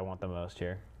 2 that I want the most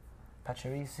here.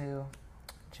 Pachirisu,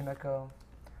 Chimeko,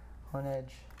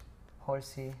 Honedge,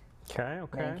 Horsey, Okay.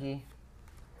 Mankey,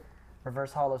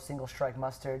 Reverse Holo Single Strike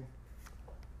Mustard.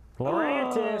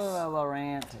 Lorantis.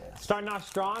 Lorantis. Starting off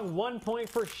strong. 1 point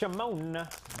for Shimon.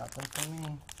 Nothing for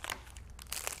me.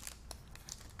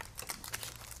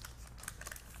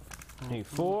 Need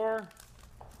 4.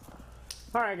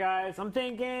 All right, guys. I'm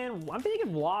thinking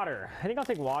water. I think I'll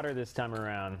take water this time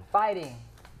around. Fighting.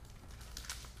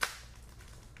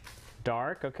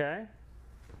 Dark. Okay.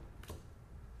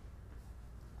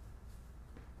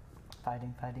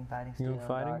 Fighting. You Steel, going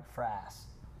fighting? Dark, Frass.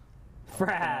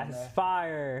 Frass,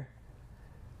 fire,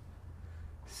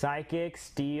 psychic,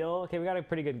 steel. Okay, we got a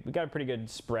pretty good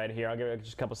spread here. I'll give it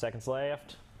just a couple seconds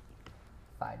left.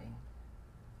 Fighting.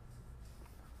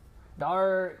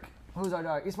 Dark. Who's our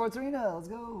dark? Esports Arena. Let's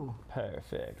go.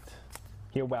 Perfect.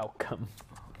 You're welcome.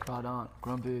 Crawdaunt.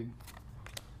 Grumpig.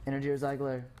 Energy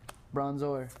Recycler.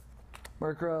 Bronzor.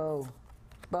 Murkrow.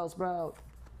 Bellsprout.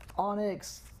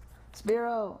 Onyx.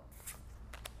 Spearow.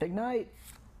 Ignite.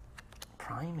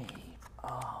 Primate.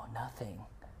 Oh, nothing.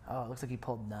 Oh, it looks like he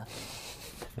pulled nothing.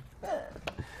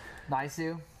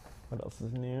 Naisu. What else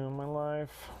is new in my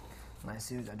life?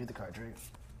 Naisu. I do the card trick.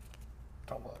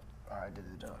 Oh, what? Alright, I did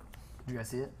the job. Did you guys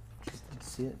see it? Did you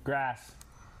see it? Grass.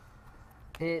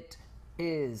 It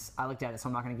is. I looked at it, so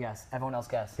I'm not going to guess. Everyone else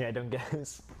guess. Yeah, don't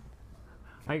guess.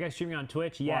 Are you guys streaming on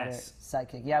Twitch? Yes. Water,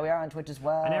 Psychic. Yeah, we are on Twitch as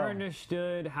well. I never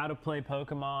understood how to play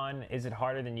Pokemon. Is it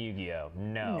harder than Yu-Gi-Oh?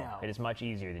 No. No. It is much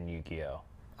easier than Yu-Gi-Oh.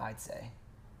 I'd say.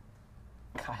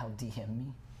 Kyle, DM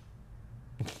me.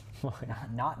 Why?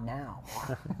 Not now.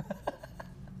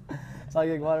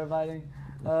 Psychic water fighting.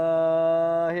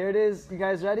 Here it is. You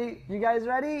guys ready?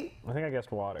 I think I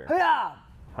guessed water. Yeah.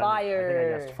 I Fire. think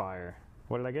I guessed fire.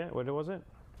 What did I get? What was it?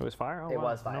 It was fire? Oh, It wow.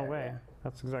 was fire, No way. yeah.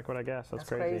 That's exactly what I guessed. That's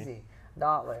crazy.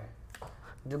 Dottler.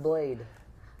 Dublade.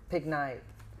 Pignite.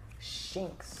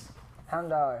 Shinx.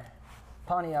 Houndar.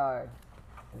 Pawniard.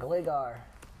 Gligar.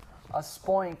 A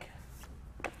Spoink.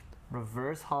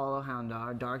 Reverse Holo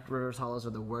Houndar. Dark reverse holos are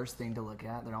the worst thing to look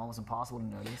at. They're almost impossible to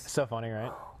notice. So funny,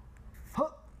 right?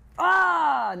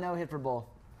 Ah! No hit for both.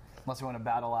 Unless we want to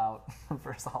battle out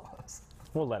reverse holos.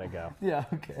 We'll let it go. Yeah,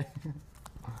 okay.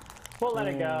 We'll let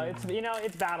it go. It's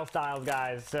it's battle styles,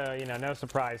 guys. So no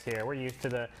surprise here. We're used to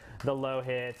the low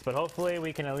hits, but hopefully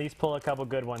we can at least pull a couple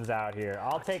good ones out here.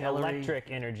 I'll take electric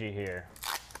energy here.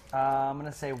 I'm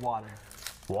gonna say water.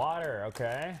 Water,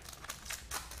 okay.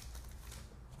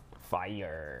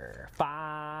 Fire,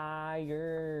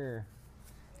 fire,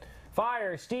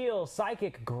 fire, steel,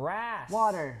 psychic, grass.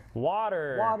 Water.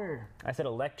 Water. Water. I said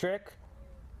electric.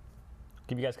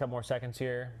 Give you guys a couple more seconds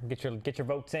here. Get your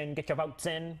votes in. Get your votes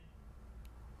in.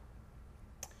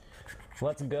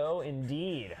 Let's go,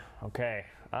 indeed. Okay.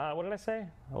 What did I say?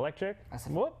 Electric? I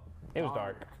said Whoop. It was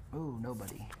dark. Ooh,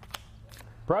 nobody.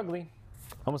 Brugly.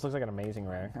 Almost looks like an amazing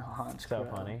rare. Honchkrow. So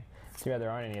funny. Too bad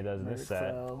there aren't any of those in this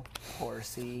set.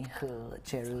 Horsey,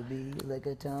 Cherubi,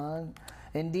 Lickitung,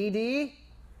 and DD.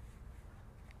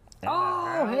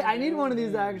 Oh, hey, I need one of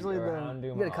these actually. Or Though.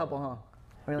 Houndoom You get a couple, huh?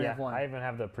 We only Yeah, have one. I even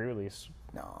have the pre-release.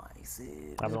 Nice. I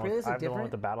Does have the the pre-release one, I look have the one different?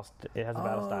 with the battle. It has the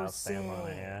battle style sick. stamp on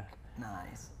it. Yeah.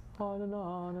 Nice. On and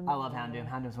on and I love Houndoom.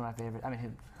 Houndoom's one of my favorite. I mean,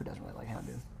 who doesn't really like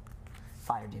Houndoom?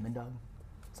 Fire Demon Dog.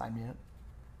 Sign me up.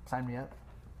 Sign me up.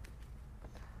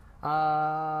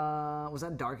 Was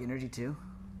that Dark Energy too?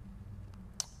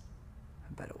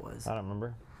 I bet it was. I don't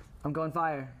remember. I'm going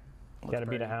fire. You gotta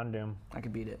beat a Houndoom. I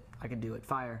can beat it. I can do it.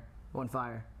 Fire. Going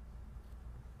fire.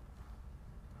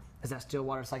 Is that Steel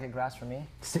Water Psychic Grass for me?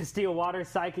 Steel, water,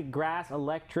 psychic, grass,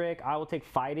 electric. I will take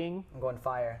fighting. I'm going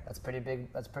fire. That's pretty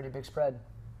big. That's pretty big spread.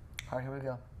 All right, here we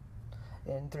go.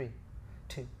 In 3,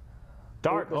 2.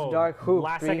 Dark. Ooh, Oh, dark. Ooh,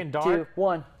 last 3, second dark. 2,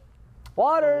 1.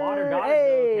 Water. Water got it, though.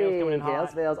 Hey, Tails coming in Tails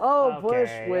hot. fails. Oh, push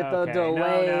Okay, with the okay.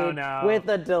 delayed. No. With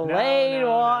the delayed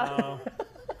water. No.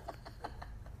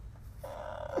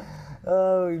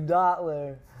 Oh,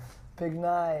 Dottler, Big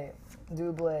Knight,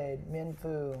 Doublade,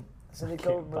 Minfu, City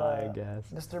Can't buy, I Cobra,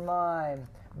 guess. Mr. Mime,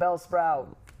 Bellsprout,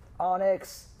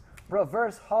 Onyx,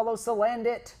 Reverse Hollow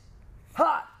Salandit,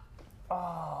 Hot!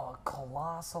 Oh,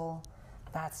 Colossal.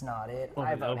 That's not it.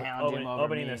 I vote Houndoom over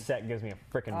Opening me. the set gives me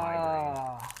a freaking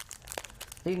migraine.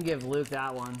 You can give Luke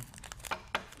that one.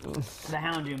 The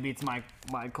Houndoom beats my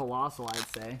Colossal,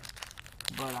 I'd say.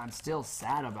 But I'm still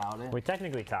sad about it. We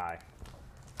technically tie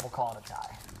We'll call it a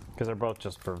tie. because they're both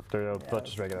just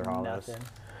regular hollows. Nothing.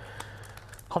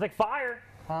 I'll take fire.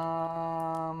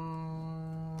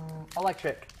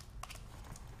 Electric.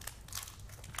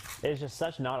 It's just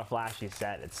such not a flashy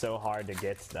set. It's so hard to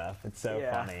get stuff. It's so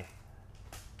Yeah. funny.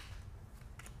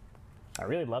 I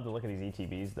really love the look of these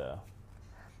ETBs though.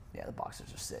 Yeah, the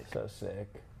boxers are sick. So sick.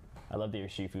 I love the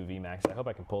Urshifu VMAX. I hope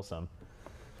I can pull some.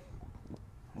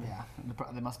 Yeah,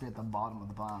 they must be at the bottom of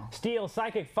the pile. Steel,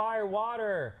 psychic, fire,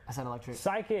 water. I said electric.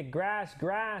 Psychic, grass.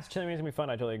 Chilling means gonna be fun.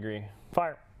 I totally agree.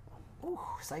 Fire. Ooh,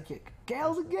 psychic.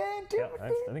 Gales again, Yeah,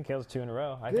 Timothy. I think Kale's 2 in a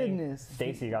row. I Goodness.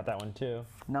 think Stacy got that one too.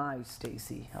 Nice,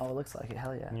 Stacy. Oh, it looks like it.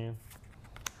 Hell yeah. Yeah.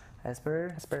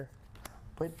 Esper. Spare.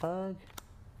 Blade Bug.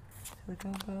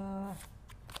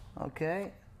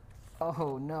 Okay.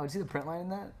 Oh no, did you see the print line in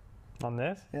that? On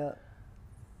this? Yeah.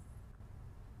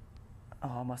 Oh,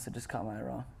 I must have just caught mine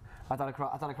wrong. I thought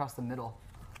I crossed the middle.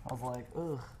 I was like,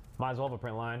 ugh. Might as well have a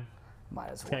print line. Might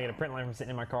as Can I well. get a print line from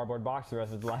sitting in my cardboard box the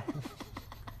rest of his life?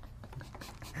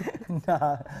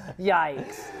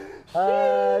 Yikes.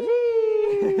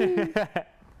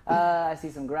 I see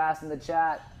some grass in the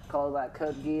chat. Call that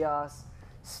Code Geass.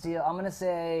 Steel. I'm gonna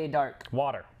say dark.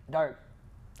 Water. Dark.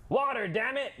 Water,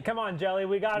 damn it! Come on, Jelly,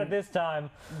 we got it this time.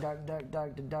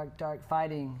 Dark.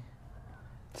 Fighting.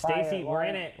 Stacy, Fire, we're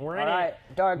in water. it. We're in All it. right,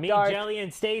 dark, Me, dark. Jelly,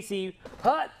 and Stacy.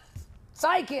 Hut.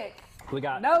 Psychic. We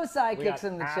got No psychics we got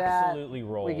in the chat. absolutely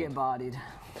rolled. We get bodied.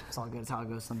 It's all good. It's how it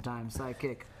goes sometimes.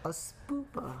 Psychic. A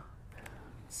Spoopa.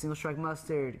 Single Strike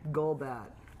Mustard. Golbat.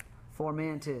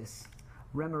 Formantis.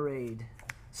 Remoraid.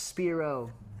 Spearow.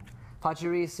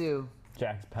 Pachirisu.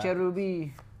 Jack's pack.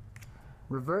 Cherubi.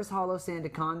 Reverse Hollow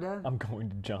Sandaconda. I'm going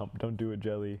to jump. Don't do it,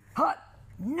 Jelly. Hut!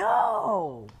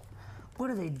 No! What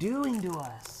are they doing to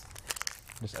us?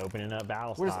 Just opening up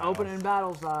battle We're just styles. opening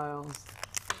battle styles.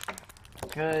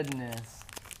 Goodness.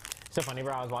 So funny,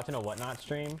 bro. I was watching a Whatnot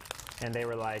stream, and they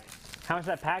were like, how much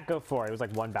did that pack go for? It was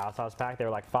like one Battle Styles pack. They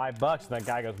were like $5, and that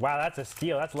guy goes, wow, that's a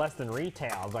steal. That's less than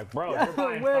retail. I was like, bro, you're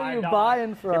buying Where are you $5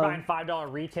 buying from? You're buying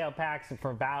 $5 retail packs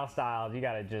from Battle Styles. You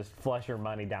got to just flush your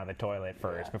money down the toilet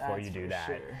first before you that's do for that.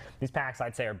 sure. These packs,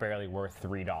 I'd say, are barely worth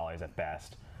 $3 at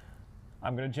best.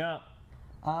 I'm going to jump.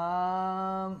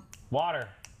 Water.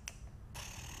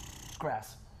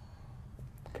 Grass.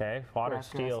 Okay, water, Grass,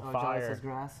 steel, grass. Oh, Jelly fire. says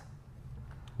grass.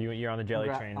 You're on the jelly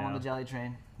train now. I'm on the jelly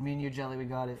train. Me and you, Jelly, we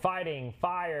got it. Fighting,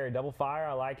 fire, double fire.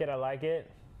 I like it. I like it.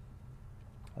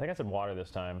 I think I said water this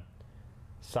time.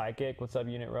 Psychic. What's up,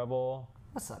 Unit Rebel?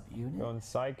 What's up, unit? Going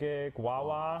psychic.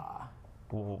 Wawa.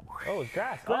 Ooh. Oh, it's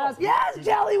grass. Grass. Oh, Yes,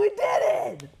 Jelly, we did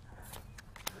it!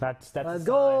 that's a Let's sign.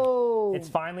 go! It's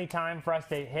finally time for us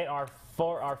to hit our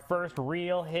first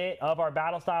real hit of our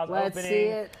Battle Styles Let's opening. see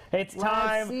it. It's Let's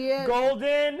time. see it.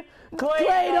 Golden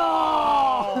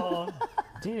Claydol!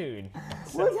 Dude.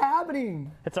 What's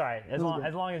happening? It's all right. As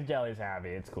long as Jelly's happy,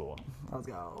 it's cool. Let's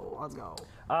go. Let's go.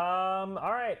 All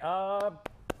right.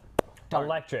 Dark.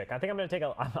 Electric. I think I'm gonna take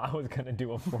a. I was gonna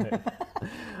do a flip.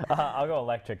 I'll go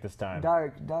electric this time.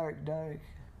 Dark. I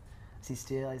see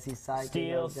steel. I see psychic.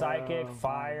 Steel, Let's go. psychic,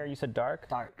 fire. You said dark.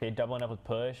 Dark. Okay, doubling up with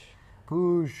push.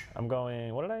 Push. I'm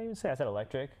going. What did I even say? I said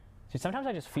electric. See, sometimes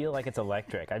I just feel like it's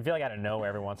electric. I feel like out of nowhere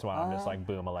every once in a while I'm just like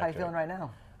boom How you electric. feeling right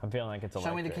now? I'm feeling like it's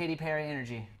electric. Show me the Katy Perry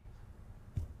energy.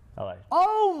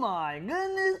 Oh my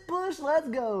goodness, push, let's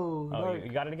go. Oh,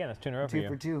 you got it again. That's 2 in a row for Two you.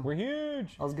 for two. We're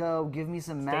huge. Let's go. Give me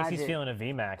some magic. Stacy's feeling a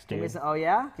VMAX, Give me dude. some, oh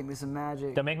yeah? Give me some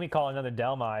magic. Don't make me call another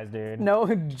Delmise, dude. No,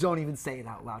 don't even say it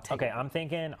out loud. Take Okay, it. I'm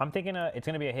thinking it's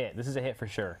gonna be a hit. This is a hit for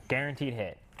sure. Guaranteed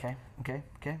hit. Okay.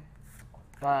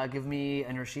 Give me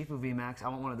an Urshifu VMAX. I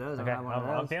want one of those. Okay, I want one of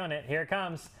those. I'm feeling it. Here it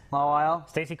comes. Mawile.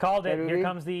 Stacy called it. Here Ruby.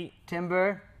 comes the.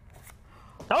 Timber.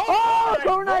 Oh,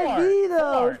 Corviknight V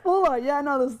though. Full art. Yeah,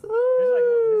 no, this. This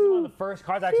is one of the first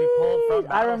cards I actually pulled from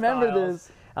Battle I remember Styles,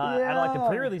 this. Out of like the Yeah.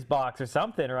 pre-release box or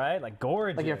something, right? Like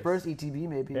gorgeous. Like your first ETB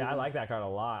maybe. Yeah, I like that card a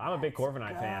lot. I'm a big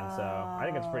Corviknight fan, so I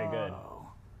think it's pretty good.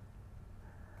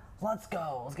 Let's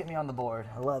go. Let's get me on the board.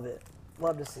 I love it.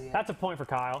 Love to see it. That's a point for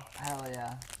Kyle. Hell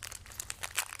yeah.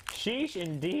 Sheesh,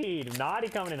 indeed. Naughty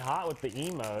coming in hot with the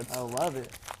emotes. I love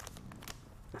it.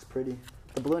 It's pretty.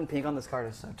 The blue and pink on this card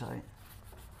is so tight.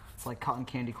 It's like cotton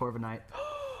candy Corviknight.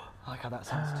 I like how that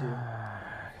sounds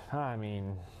too. I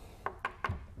mean,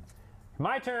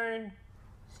 my turn.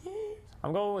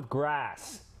 I'm going with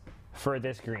grass for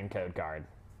this green code card.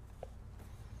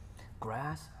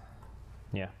 Grass.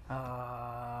 Yeah.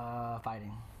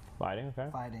 Fighting. Fighting, okay.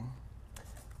 Fighting.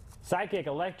 Psychic,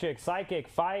 electric, psychic,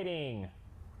 fighting.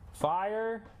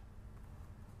 Fire.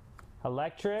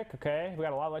 Electric, okay. We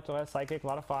got a lot of electric, psychic, a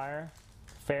lot of fire.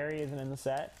 Fairy isn't in the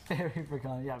set. Fairy for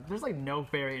Connie. Yeah, there's like no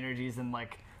fairy energies in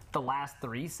like the last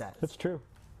 3 sets. That's true.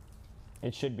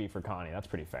 It should be for Connie. That's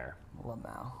pretty fair.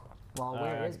 Lamau. Well,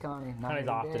 where is Connie? Not Connie's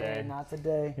off today. Not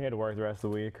today. He had to work the rest of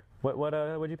the week.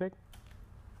 What'd you pick?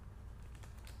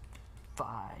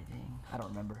 Fighting. I don't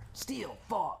remember. Steel.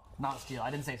 Fought. Not steel.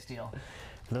 I didn't say steel.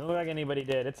 Doesn't look like anybody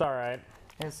did. It's all right.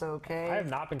 It's okay. I have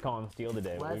not been calling steel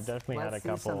today, but we've definitely had a Let's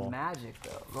couple. see some magic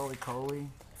though. Roly Coly.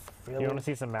 Really? You want to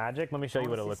see some magic? Let me show you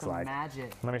what it looks like.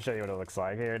 Magic. Let me show you what it looks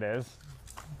like. Here it is.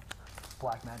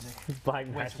 Black magic. Black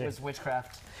magic. It's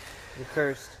witchcraft. You're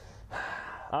cursed.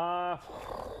 Well,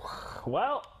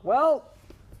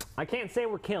 I can't say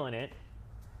we're killing it.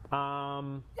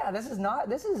 Yeah, this is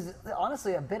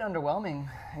honestly a bit underwhelming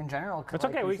in general. It's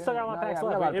okay. We still got a lot of packs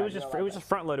left. It was just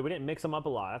front loaded. We didn't mix them up a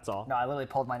lot. That's all. No, I literally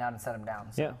pulled mine out and set them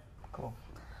down. So. Yeah. Cool.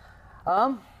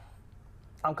 I'm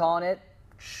calling it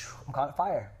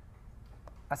fire.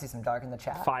 I see some dark in the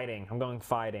chat. Fighting. I'm going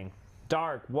fighting.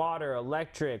 Dark, water,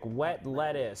 electric, wet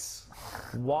lettuce,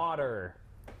 water.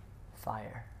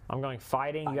 Fire. I'm going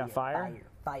fighting. You got fire?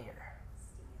 Fire.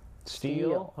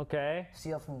 Steel. Okay.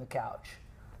 Steel from the couch.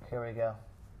 Here we go.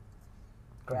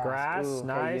 Grass. Ooh,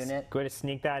 Nice. unit. Go ahead and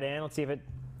sneak that in. Let's see if it.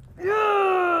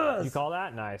 Yes! You call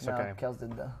that? Nice. No, Okay. Kels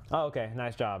did the. Oh, okay.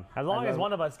 Nice job. As long as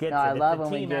one of us gets No, I it, love it's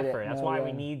a when we team get it. effort. That's No, why yeah.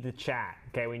 we need the chat.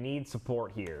 Okay, we need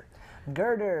support here.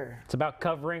 Girder. It's about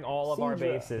covering all of our Seedra.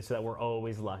 bases so that we're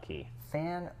always lucky.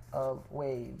 Fan of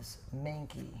Waves.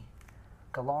 Mankey.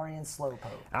 Galarian Slowpoke.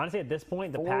 Honestly, at this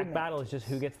point, the pack battle is just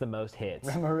who gets the most hits.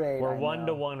 Remoraid, We're I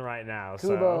 1-1 right now. So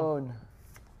Cubone.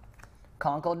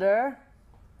 Conkeldurr.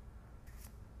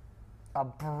 A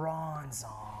Bronzong.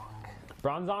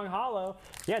 Bronzong Hollow.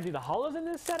 Yeah, dude, the hollows in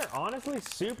this set are honestly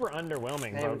super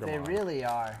underwhelming. They really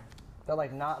are. They're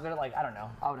like I don't know.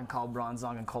 I wouldn't call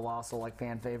Bronzong and Colossal like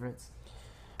fan favorites.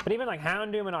 But even like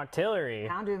Houndoom and Octillery.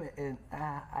 Houndoom,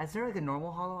 is there like a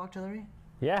normal Hollow Octillery?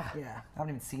 Yeah. Yeah, I haven't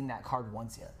even seen that card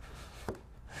once yet.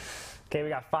 Okay, we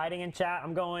got fighting in chat.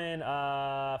 I'm going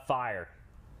fire.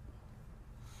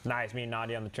 Nice, me and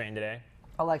Nadia on the train today.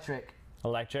 Electric.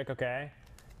 Electric, okay.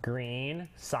 Green,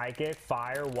 psychic,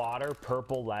 fire, water,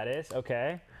 purple, lettuce.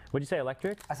 Okay. What'd you say,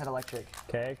 electric? I said electric.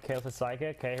 Okay, Kale said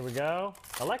psychic. Okay, here we go.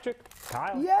 Electric.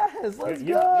 Kyle. Yes, let's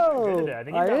You're go. good today.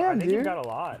 I think you've got a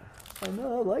lot. I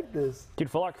know, I like this. Dude,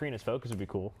 full art Karina's focus would be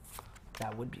cool.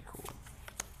 That would be cool.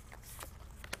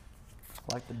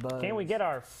 Like the buzz. Can we get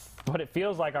what it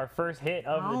feels like our first hit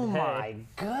of the day? Oh my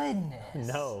goodness.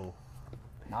 No.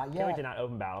 Not Can't yet. wait to not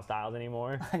open battle styles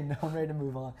anymore. I know, I'm ready to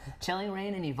move on. Chilling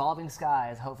Rain and Evolving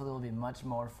Skies. Hopefully it will be much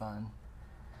more fun.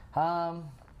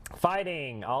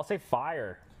 Fighting. I'll say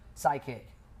fire. Psychic.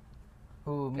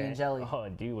 Ooh, me and Jelly. Oh,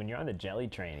 dude, when you're on the jelly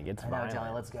train, it gets I know, violent. Jelly,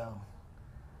 let's go.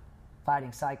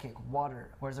 Fighting, Psychic, Water.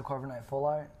 Where's the Corviknight full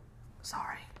art?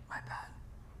 Sorry, my bad.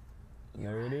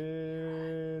 There it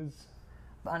is.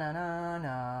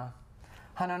 Ba-na-na-na.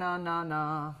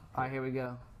 Ha-na-na-na-na. All right, here we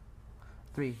go.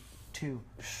 3, 2,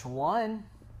 1.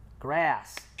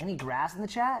 Grass. Any grass in the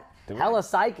chat? Hella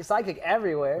psychic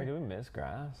everywhere. Wait, did we miss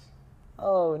grass?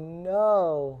 Oh,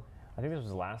 no. I think this was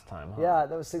the last time, huh? Yeah,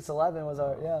 that was 611 was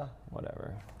our, yeah.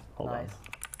 Whatever. Hold Nice. on.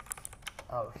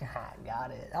 Oh,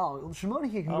 got it. Oh,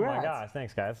 Shimoda, congrats. Oh my gosh,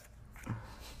 thanks guys.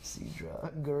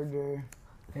 Seedra, Girder,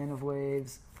 Fan of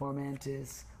Waves,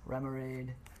 Formantis, Remoraid,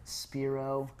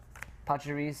 Spearow,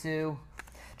 Pachirisu,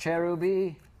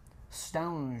 Cherubi,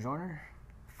 Stonejourner,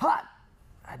 Hot,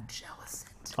 a Jellicent.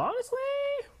 Honestly,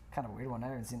 Kind of a weird one. I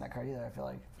haven't seen that card either. I feel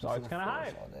like. So it's kinda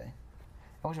hype. All day.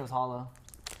 I wish it was hollow,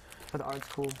 but the art's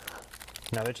cool.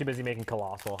 no, they're too busy making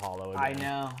Colossal hollow again. I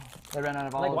know. They ran out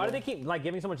of all. Like, of why do them. they keep like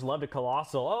giving so much love to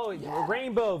Colossal? Oh,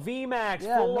 Rainbow, VMAX,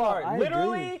 Yeah, full no, art. I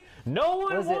Literally, agree. no one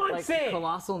What is it, wants like it.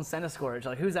 Colossal and Centiskorch.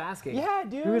 Like, who's asking? Yeah,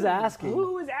 dude. Who's asking?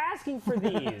 Who is asking for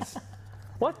these?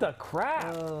 What the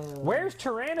crap? Where's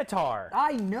Tyranitar?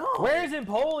 I know. Where's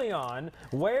Empoleon?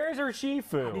 Where's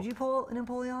Urshifu? Did you pull an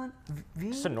Empoleon? V?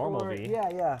 Just a normal or- V.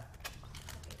 Yeah.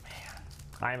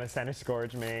 I am a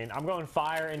Centiskorch main. I'm going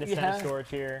fire into Yeah. Centiskorch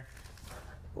here.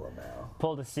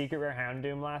 Pulled a secret rare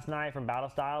Houndoom last night from Battle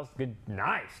Styles. Good,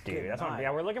 nice, dude. Good That's what, night.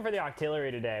 yeah, we're looking for the Octillery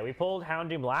today. We pulled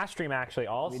Houndoom last stream actually.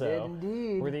 Also,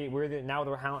 We did indeed. now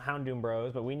we're Houndoom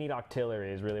bros, but we need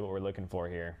Octillery is really what we're looking for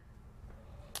here.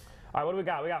 All right, what do we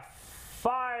got? We got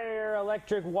fire,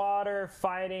 electric, water,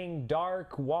 fighting,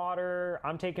 dark, water.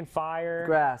 I'm taking fire.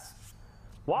 Grass.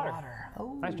 Water.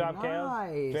 Oh, Nice job, Kale.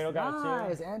 nice. Dreidel got it too.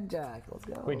 Nice. And Jack. Let's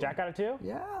go. Wait, Jack got it too?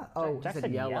 Yeah. Oh, Jack you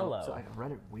said yellow. So I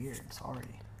read it weird. Sorry.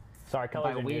 Sorry, colors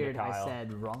By are new to weird, Kyle. I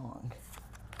said wrong.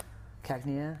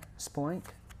 Cacnea, Spoink,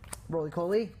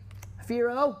 Roly-Poly,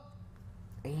 Fearow,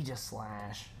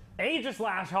 Aegislash.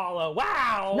 Aegislash hollow.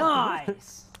 Wow.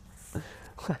 Nice.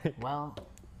 Well,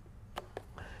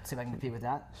 let's see if I can compete with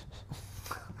that.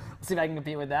 Let's see if I can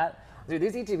compete with that. Dude,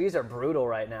 these ETBs are brutal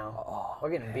right now. Oh,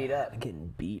 we're getting beat up.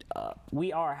 Getting beat up.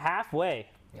 We are halfway.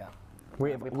 Yeah.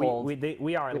 We pulled.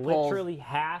 we are pulled. literally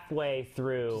halfway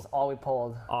through That's all we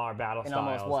pulled. our battle In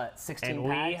styles. almost, what, 16 and we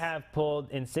packs? have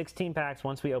pulled in 16 packs.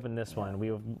 Once we open this one,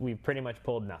 we've pretty much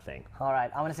pulled nothing. All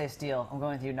right, I'm going to say Steel. I'm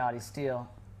going with you, Naughty. Steel.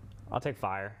 I'll take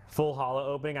fire. Full hollow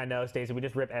opening. I know, Stacey. We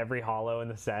just rip every hollow in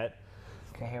the set.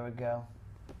 Okay, here we go.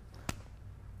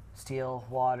 Steel,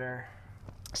 water.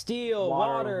 Steel,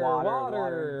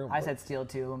 water. I said Steel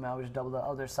too. I was just doubled up.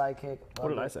 Oh, there's Sidekick. What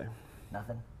did I say?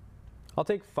 Nothing. I'll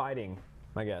take fighting,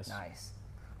 I guess. Nice.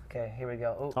 Okay, here we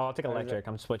go. Oh, I'll take where is electric.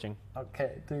 I'm switching it?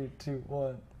 Okay, 3, 2,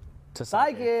 1. to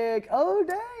Psychic! Oh,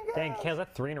 dang it! Dang, Kale, is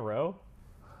that 3 in a row?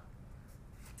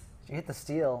 You hit the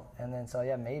Steel, and then, so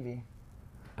yeah, maybe.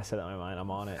 I said that in my mind.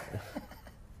 I'm on it.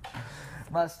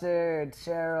 Mustard,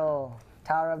 Cheryl,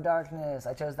 Tower of Darkness.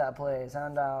 I chose that play.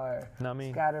 Sundower. Not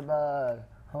me. Scatterbug,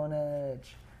 Honedge,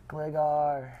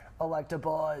 Gligar,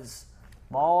 Electabuzz,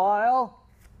 Mawile.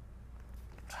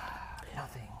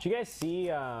 Nothing. Did you guys see,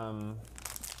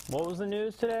 what was the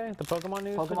news today? The Pokemon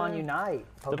news Pokemon today? Unite.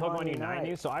 The Pokemon Unite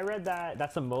news. So I read that.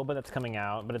 That's a MOBA that's coming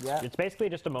out, but it's basically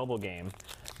just a mobile game.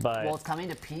 But Well, it's coming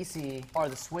to PC or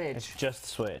the Switch it's just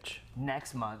Switch.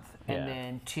 next month, Yeah. and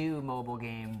then 2 mobile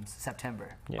games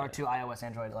September, Yeah. or 2 iOS,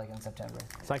 Android like in September.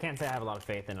 So I can't say I have a lot of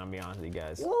faith in it, I'll be honest with you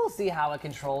guys. We'll see how it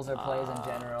controls or plays in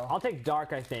general. I'll take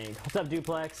Dark, I think. What's up,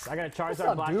 Duplex? I got a What's Charizard,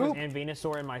 up, Blastoise, Dupe? and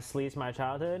Venusaur in my sleeves my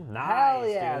childhood. Nice, Hell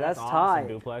yeah, dude. that's awesome, tight.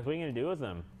 Duplex. What are you going to do with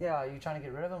them? Yeah, are you trying to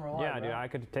get rid of them or what? Yeah, bro? dude, I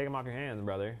could take them off your hands,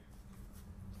 brother.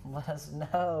 Let us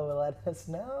know. Let us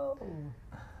know.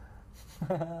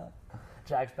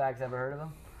 Jack Spags, ever heard of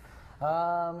him?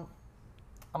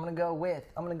 I'm gonna go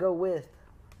with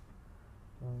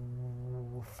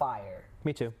fire.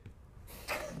 Me too.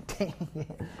 Dang it.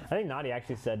 I think Naughty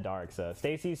actually said Dark, so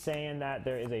Stacy's saying that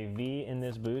there is a V in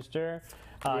this booster.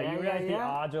 Yeah, You realize the yeah.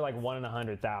 odds are like 1 in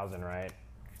 100,000, right?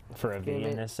 For a V Give in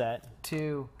it- this set.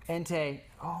 To Entei.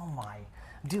 Oh my,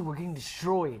 dude, we're getting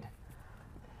destroyed.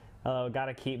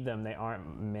 Gotta keep them. They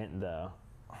aren't mint though.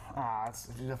 Ah, it's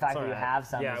the fact that you Alright. have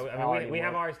some. Yeah, is I mean, already we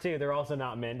have worth- ours too. They're also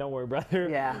not mint. Don't worry, brother.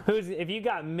 Yeah. If you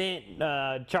got mint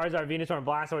Charizard, Venusaur, and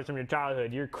Blastoise from your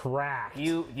childhood, you're cracked.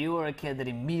 You were a kid that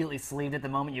immediately sleeved it the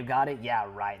moment you got it. Yeah,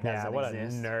 right. That yeah, doesn't what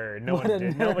exist. a nerd. What a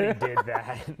Nobody did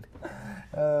that.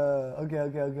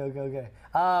 Okay.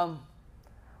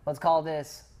 Let's call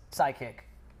this Psychic.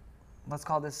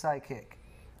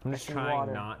 I'm just Icy trying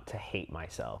water. not to hate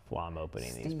myself while I'm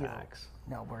opening these Steel. packs.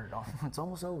 No, it's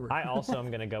almost over. I also am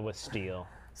gonna go with Steel.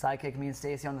 Psychic, me and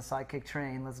Stacy on the Psychic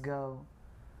train. Let's go.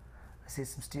 I see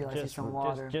some steel. I see some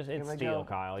water. Just Here it's we Steel, go.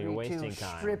 Kyle. You're 3, 2, wasting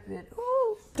time. Strip it.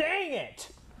 Ooh. Dang it!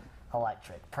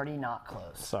 Electric. Pretty not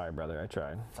close. Sorry, brother. I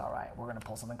tried. It's all right. We're gonna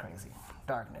pull something crazy.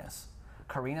 Darkness.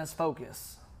 Karina's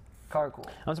Focus. Carcool.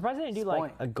 I'm surprised they didn't do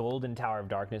like Spoink. a Golden Tower of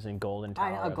Darkness and Golden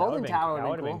Tower. A Golden Tower that would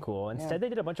would have have been cool. Yeah. Instead, they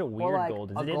did a bunch of Or weird like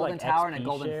Goldens. a They did Golden like Tower and a XP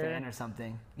Golden share. Fan or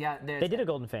something. Yeah, They did a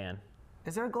Golden Fan.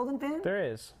 Is there a Golden Fan? There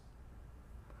is.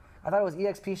 I thought it was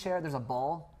EXP share. There's a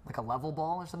ball, like a level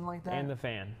ball or something like that. And the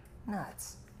fan.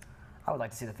 Nuts. I would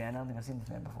like to see the fan. I don't think I've seen the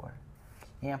fan before.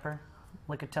 Yamper,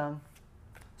 Lickitung,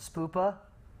 Spoopa,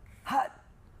 Hut,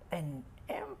 and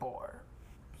Embor.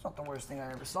 It's not the worst thing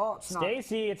I ever saw. It's not.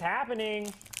 Stacy, it's happening.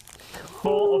 A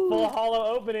full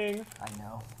hollow opening. I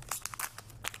know.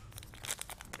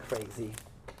 Crazy.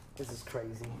 This is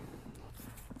crazy.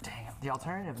 Dang it. The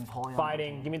alternative Napoleon.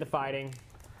 Fighting. Give me the fighting.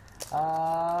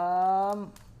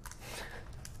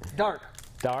 Dark.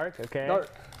 Dark. Okay.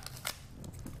 Dark.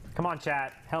 Come on,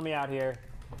 chat. Help me out here.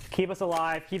 Keep us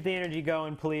alive. Keep the energy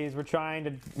going, please. We're trying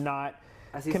to not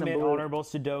I see commit some blue. honorable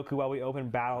Sudoku while we open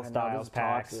Battle Styles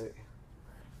packs. 2,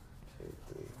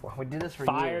 3, 4. We do this for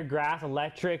Fire, you. grass,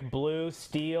 electric, blue,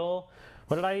 steel.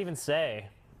 What did I even say?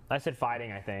 I said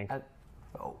fighting, I think.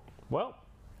 Oh. Well,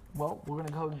 We're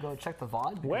gonna go check the VOD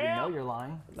because we Well- know you're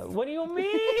lying. what do you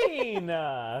mean?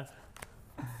 Oh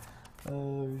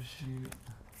shoot.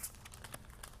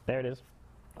 There it is.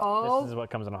 Oh. This is what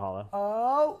comes in a hollow.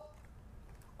 Oh.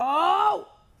 Oh.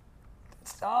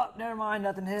 Stop. Never mind.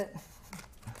 Nothing hit.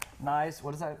 Nice.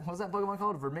 What is that? What's that Pokemon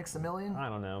called? Vermixamillion? I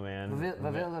don't know, man.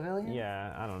 Vavilion?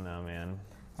 Yeah, I don't know, man.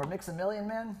 Vermixamillion,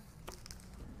 man?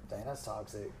 Dang, that's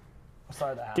toxic. I'm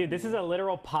sorry that happened. Dude, this is a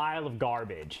literal pile of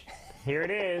garbage. Here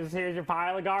it is. Here's your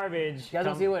pile of garbage. You guys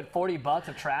want to see what $40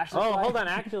 of trash looks Oh, like? hold on.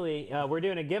 Actually, we're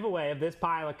doing a giveaway of this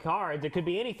pile of cards. It could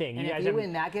be anything. And guys if you have-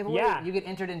 win that giveaway, Yeah. you get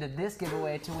entered into this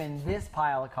giveaway to win this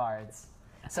pile of cards.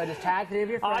 So just tag 3 of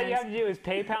your friends. All you have to do is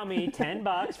PayPal me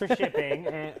 $10 for shipping,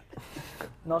 and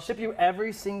And I'll ship you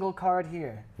every single card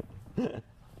here.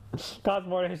 costs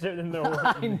more to ship than the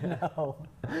I know.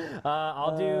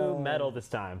 I'll do metal this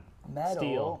time. Metal.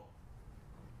 Steel.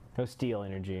 No steel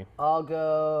energy. I'll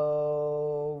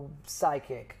go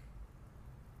Psychic.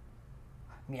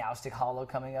 Meowstic Hollow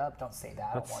coming up. Don't say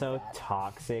that. That's I so don't want that.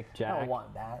 toxic, I Jack. don't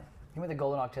want that. Give me the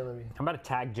Golden Octillery. I'm about to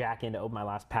tag Jack in to open my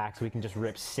last pack so we can just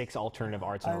rip 6 alternative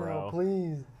arts in a row.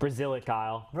 please. Brazil it,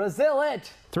 Kyle. Brazil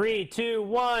it! 3, 2,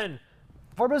 1.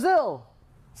 For Brazil!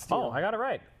 Oh, I got it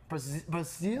right.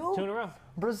 Brazil? 2 in a row.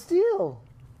 Brazil!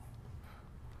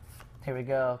 Here we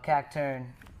go.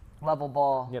 Cacturn. Level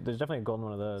Ball. Yep, there's definitely a golden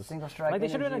one of those. Single strike Like they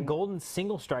should have been a energy. golden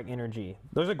single strike energy.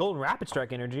 There's a golden rapid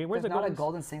strike energy. Where's There's the not golden? a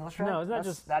golden single strike? No, isn't that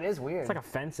just- That is weird. It's like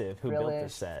offensive. Who built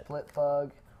this set? Splitfug,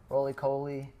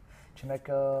 Roly-Coly,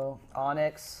 Chimeco,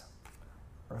 Onyx,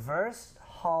 Reversed,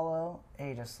 Hollow,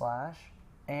 Aegislash,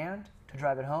 and, to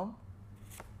drive it home,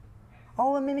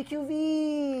 oh, a Mimikyu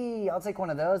V! I'll take one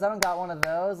of those. I don't got one of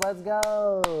those. Let's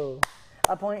go.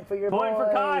 A point for your Point boy.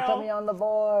 for Kyle. Put me on the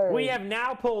board. We have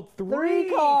now pulled 3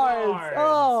 cards.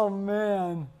 Oh,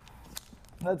 man.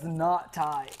 That's not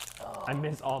tight. Oh. I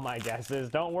miss all my guesses.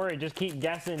 Don't worry, just keep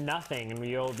guessing nothing and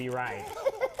you'll be right.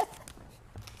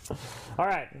 All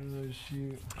right. Oh,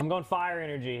 shoot. I'm going fire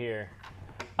energy here.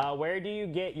 Where do you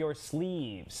get your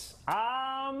sleeves?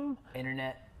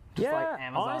 Internet. Just Yeah, like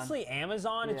Amazon. honestly,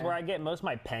 Amazon is Yeah. where I get most of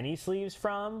my penny sleeves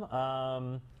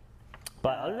from.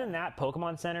 But other than that,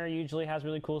 Pokemon Center usually has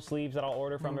really cool sleeves that I'll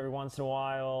order from every once in a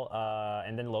while.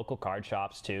 And then local card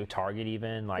shops too, Target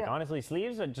even. Like Yeah. honestly,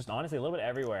 sleeves are just honestly a little bit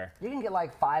everywhere. You can get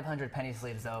like 500 penny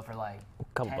sleeves though for like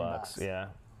Couple 10 bucks, yeah.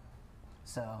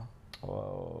 So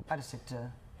Whoa. I just stick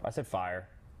to I said fire.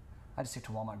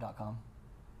 Walmart.com.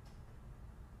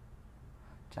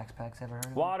 Jack's Packs, ever heard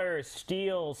of it? Water,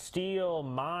 steel,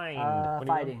 mind. What do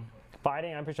you Fighting. want?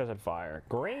 Fighting? I'm pretty sure I said fire.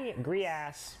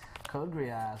 Grias. Code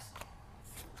Grias.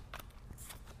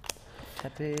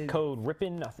 Tepid. Code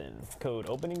ripping nothing. Code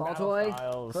opening Ball battle toy.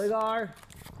 styles. Gligar.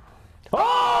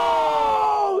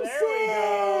 Oh! There we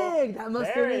go. Sick! That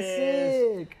must There have it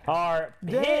been is. sick. Our our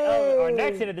Dang.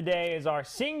 next hit of the day is our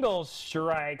single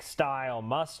strike style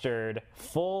mustard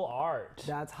full art.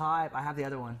 That's hype. I have the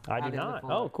other one. I have do the other not.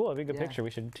 full Oh, art. cool. That'd be a good Yeah. picture.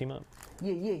 We should team up.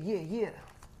 Yeah.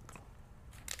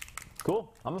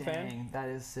 Cool. I'm a fan. Dang, that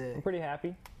is sick. I'm pretty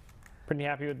happy. Pretty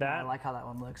happy with that. I like how that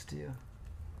one looks too.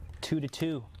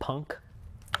 2-2, punk.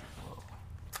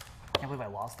 Can't believe I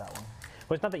lost that one.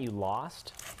 Well, it's not that you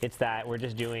lost. It's that we're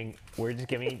just giving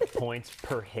points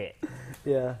per hit.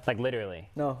 Yeah. Like literally.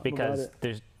 No, I'm Because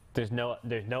about there's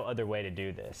no other way to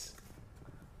do this.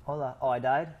 Hold on. Oh, I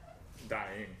died?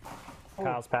 Dying.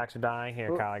 Kyle's packs are dying.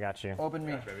 Here, Oh. Kyle, I got you. Open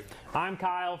me. Baby. I'm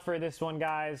Kyle for this one,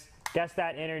 guys. Guess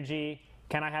that energy.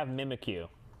 Can I have Mimikyu?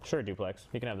 Sure, Duplex.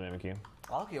 You can have the Mimikyu.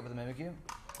 I'll keep over the Mimikyu.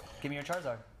 Give me your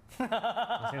Charizard.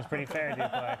 This seems pretty fair,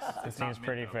 Duplex. This seems mint,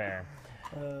 pretty though. fair.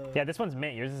 Yeah, this one's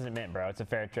mint. Yours isn't mint, bro. It's a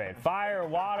fair trade. Fire,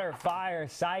 water, fire,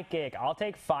 psychic. I'll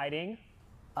take fighting.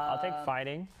 I'll take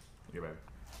fighting. You're right.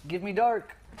 Give me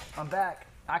Dark. I'm back.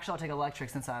 Actually, I'll take Electric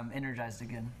since I'm energized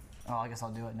again. Oh, I guess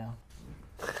I'll do it now.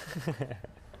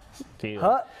 Deal.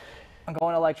 Huh? I'm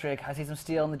going Electric. I see some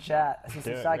Steel in the chat. I see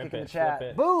some it, Psychic rip in it, the chat. flip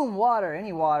it. Boom! Water.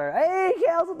 Any water. Hey,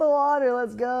 Kale's with the water.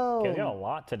 Let's go. Kale's got a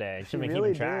lot today. Should have been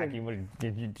really keeping track. did. You would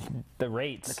the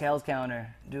rates. The Kale's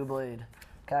counter. Doublade.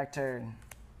 Cacturn,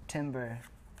 Timber,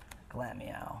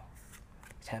 Glameow,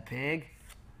 Tepig,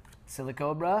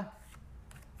 Silicobra,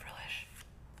 Frillish,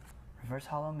 Reverse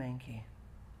Hollow Mankey.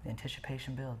 The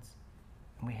anticipation builds.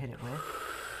 And we hit it with...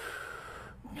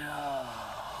 No.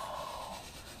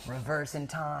 Reverse in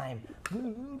time.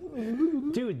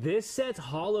 Dude, this set's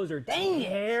hollows are Dang it.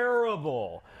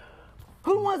 terrible.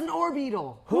 Who wants an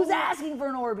Orbeetle? Who's asking for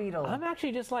an Orbeetle? I'm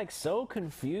actually just like so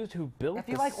confused who built If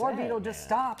you the like set, Orbeetle, just man.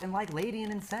 stop and like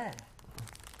Ladian instead.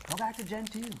 Go back to Gen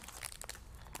 2.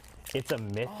 It's a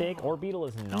mythic. Orbeetle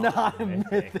is not a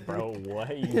mythic, bro. What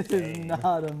are you saying?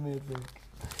 not a mythic.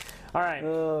 All right,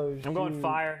 Oh, I'm going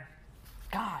fire.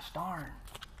 Gosh darn.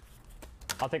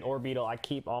 I'll take Orbeetle. I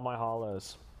keep all my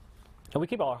hollows. And we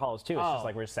keep all our hollows too. It's just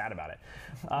like we're sad about it.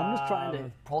 I'm just trying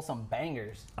to pull some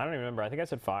bangers. I don't even remember. I think I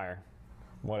said fire.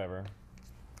 Whatever.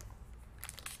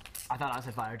 I thought I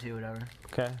said fire too, whatever.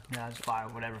 Okay. Yeah, just fire,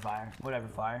 whatever fire. Whatever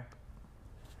fire.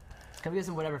 Can we get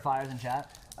some whatever fires in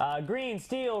chat? Green,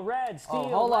 steel, red, steel,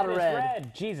 whole lot of reddish,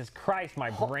 red. Jesus Christ, my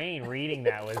brain reading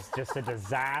that was just a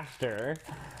disaster.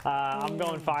 I'm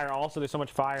going fire also. There's so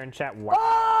much fire in chat. Wow.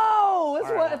 Oh! It's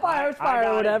All right, what fire, it's I fire,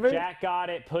 got or whatever. It. Jack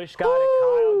got it. Push got it.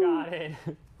 Kyle got it.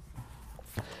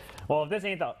 Well, if this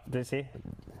ain't the... Did you see?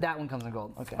 That one comes in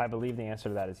gold. Okay. I believe the answer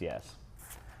to that is yes.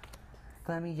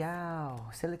 Glameow,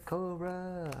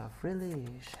 Silicobra,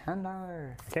 Frillish,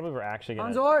 Handar, I can't believe we're actually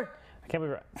gonna... Anzor. I can't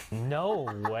believe we're... No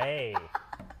way.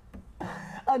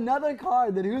 Another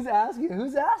card that who's asking?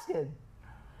 Who's asking?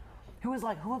 Who is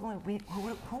like, who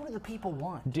do the people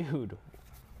want? Dude.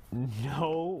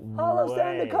 No Hollow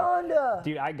way. Sandaconda!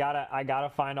 Dude, I gotta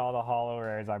find all the hollow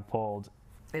rares I pulled.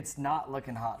 It's not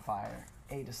looking hot fire.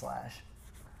 A to slash.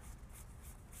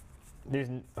 There's...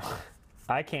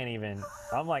 I can't even...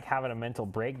 I'm like having a mental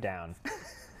breakdown.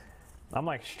 I'm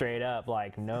like straight up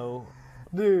like no...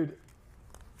 Dude.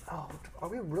 Oh, are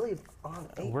we really on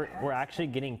 8? We're actually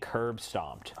getting curb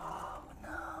stomped. Oh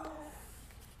no.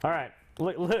 All right,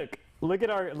 look at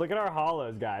our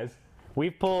hollows, guys.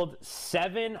 We've pulled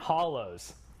 7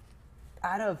 hollows.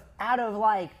 Out of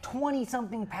like 20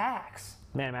 something packs.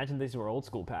 Man, imagine these were old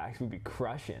school packs. We'd be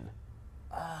crushing.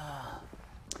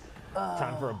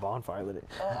 Time for a bonfire.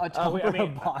 How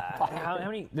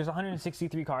many? There's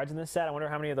 163 cards in this set. I wonder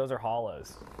how many of those are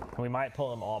hollows. And we might pull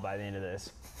them all by the end of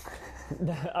this.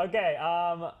 Okay.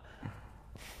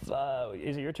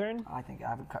 Is it your turn? I think I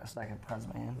have a second cards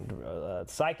in my hand.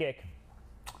 Psychic.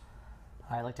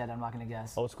 I looked at it, I'm not gonna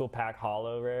guess. Old school pack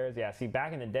hollow rares. Yeah. See,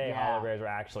 back in the day, Yeah. hollow rares were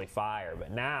actually fire,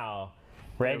 but now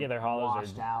regular hollows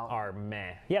washed out. are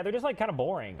meh. Yeah, they're just like kind of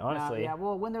boring, honestly. Yeah,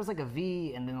 well, when there's like a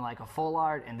V and then like a full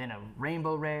art and then a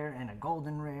rainbow rare and a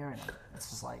golden rare, and it's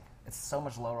just like, it's so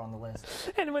much lower on the list.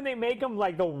 And when they make them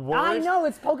like the worst, I know,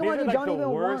 it's Pokemon these are you like don't the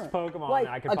even worst want. Pokemon Like,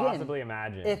 I could again, possibly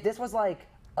imagine. If this was like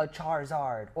a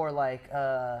Charizard or like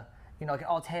you know, like an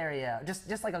Altaria,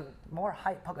 just like a more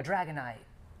hype Pokemon, a Dragonite,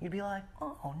 you'd be like,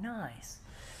 oh, nice.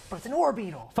 But it's an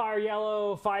Orbeetle. Fire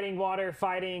yellow, fighting water,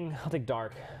 fighting. I'll take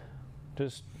dark.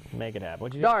 Just make it happen.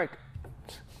 What'd you Dark.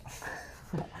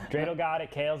 do? Dreidel got it.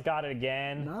 Kale's got it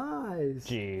again. Nice.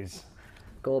 Jeez.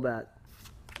 Golbat.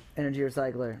 Energy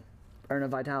Recycler. Earn a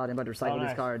Vitality. I'm about to recycle nice.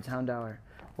 these cards. Houndour.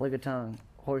 Lickitung.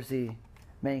 Horsey.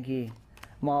 Mankey.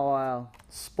 Mawile.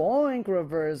 Spoink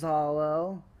Reverse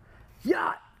Hollow.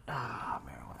 Yacht. Ah,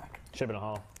 Marowak. Should've been a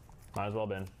haul. Might as well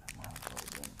been.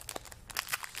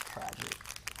 Tragic.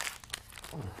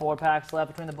 4 packs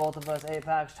left between the both of us. 8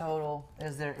 packs total.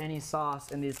 Is there any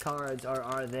sauce in these cards, or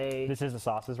are they This is the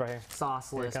sauces right here.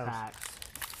 sauceless comes. packs?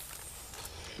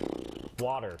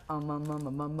 Water. I'm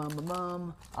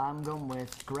going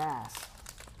with grass.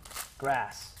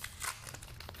 Grass.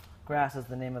 Grass is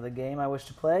the name of the game I wish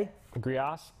to play.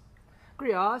 Grias.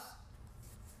 Grias.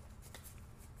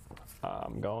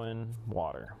 I'm going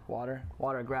water. Water.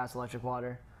 Water, grass, electric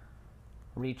water.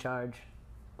 Recharge.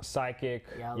 Psychic.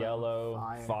 Yellow.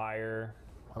 Fire.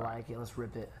 I like it. Let's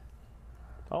rip it.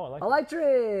 Oh, I like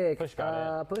Electric. Push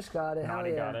got it. Push got it. Hell Naughty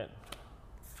yeah. got it.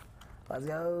 Let's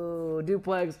go.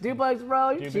 Duplex. Duplex, bro.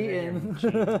 You're Dupe's in cheating.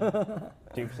 here cheating.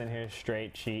 Dupe's in here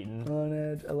straight cheating. On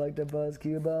edge. I like the buzz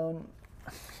Cubone.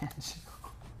 This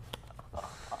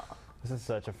is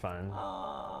such a fun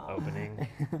opening.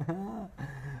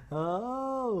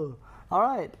 Oh. All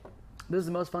right. This is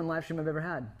the most fun live stream I've ever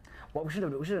had. Well, we should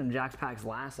have done Jack's packs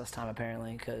last this time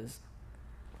apparently, because.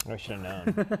 I should have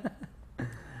known.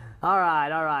 All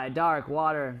right. Dark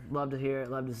water. Love to hear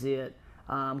it. Love to see it.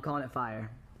 I'm calling it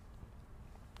fire.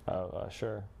 Oh,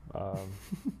 sure.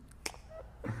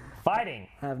 Fighting.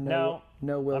 I have no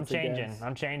will I'm to changing. guess.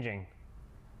 I'm changing.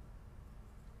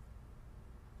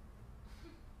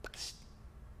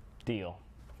 Steel.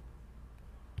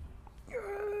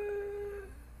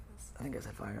 I think I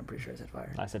said fire. I'm pretty sure I said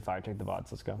fire. I said fire. Take the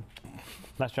VODs. Let's go.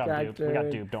 Nice job, Dupe. We Tractor.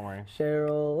 got Dupe. Don't worry.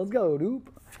 Cheryl, let's go, Dupe.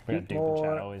 We got Dupe in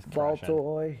chat. Always crushing.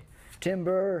 Baltoy,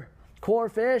 Timber,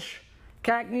 Corefish,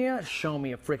 Cacnea. Show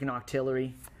me a freaking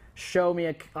Octillery. Show me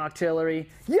a Octillery.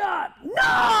 Yeah!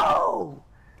 No!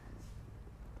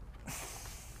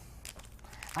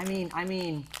 I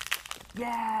mean,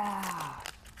 yeah!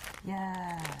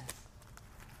 Yes!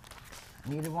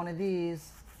 Needed one of these.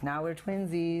 Now we're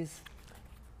twinsies.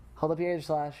 Hold up your ear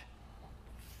slash.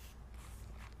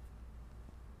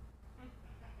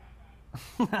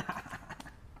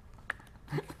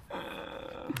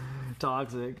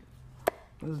 Toxic.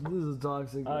 This is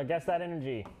toxic. Guess that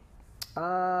energy.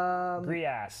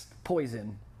 Grias.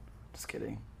 Poison. Just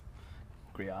kidding.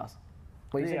 Grias.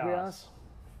 What do you say, Grias?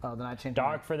 Oh, then I changed.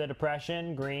 Dark for the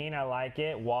depression. Green, I like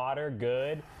it. Water,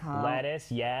 good.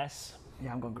 Lettuce, yes.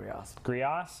 Yeah, I'm going Grias.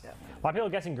 Grias? Yeah. A lot of people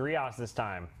guessing Grias this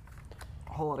time.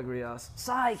 A whole lot of Grias.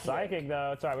 Psychic. Psychic,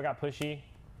 though. It's all right. We got Pushy.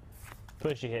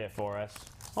 Pushy hit it for us.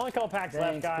 Only a couple packs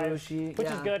Thanks, left, guys. Pushy. Which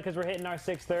Yeah. is good because we're hitting our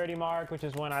 630 mark, which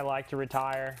is when I like to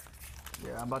retire.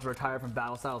 Yeah, I'm about to retire from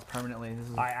Battle Styles permanently. This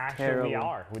is We terrible.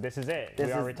 are. This is it. This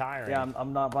we are is- retiring. Yeah,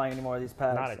 I'm not buying any more of these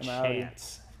packs. Not a I'm outta here.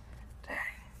 chance. Dang.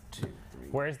 2,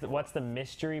 3. What's the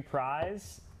mystery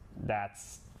prize?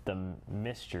 That's the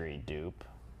mystery Dupe.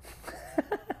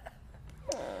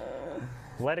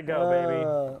 Let it go, baby.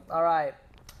 All right.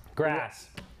 Grass.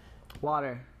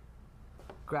 Water.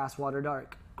 Grass, water,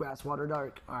 dark. Grass, water,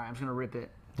 dark. All right, I'm just gonna rip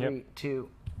it. Yep. 3, 2.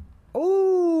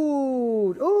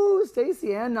 Ooh,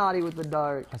 Stacy and Naughty with the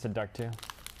dark. I said dark too.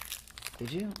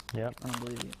 Did you? Yep. I don't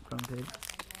believe you. Grown pig.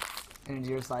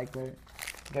 Energy Recycler.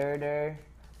 Girder.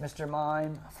 Mr.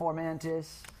 Mime.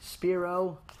 Formantis.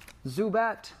 Spearow.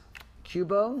 Zubat.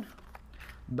 Cubone.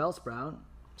 Bellsprout.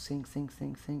 Sink.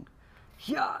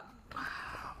 Yeah.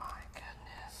 Oh my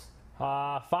goodness.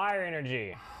 Fire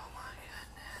energy. Oh my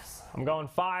goodness. I'm going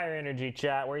fire energy,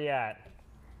 chat. Where you at?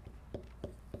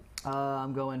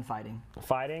 I'm going fighting.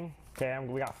 Fighting? Okay,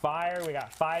 we got fire, we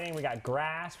got fighting, we got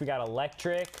grass, we got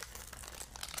electric,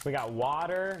 we got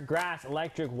water, grass,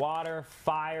 electric, water,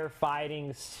 fire,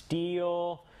 fighting,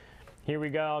 steel. Here we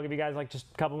go. I'll give you guys like just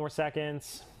a couple more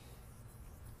seconds.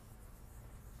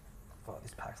 Oh,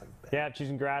 these packs like bad. Yeah,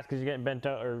 choosing grass because you're getting bent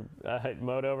or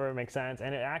mowed over. It makes sense.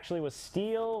 And it actually was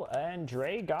steel, and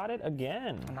Dre got it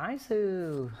again. Nice.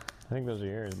 I think those are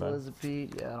yours, but Elizabeth.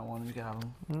 Yeah, I don't want them to have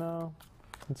them. no,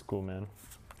 it's cool, man.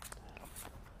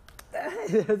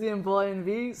 There's the employee in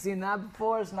V. Seen that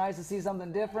before. It's nice to see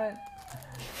something different.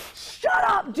 Shut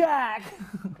up, Jack!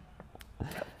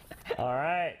 All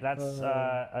right, that's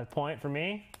a point for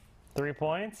me. 3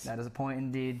 points. That is a point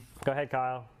indeed. Go ahead,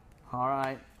 Kyle. All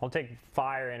right. I'll take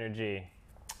fire energy.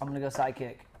 I'm going to go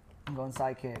Psychic. I'm going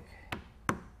Psychic.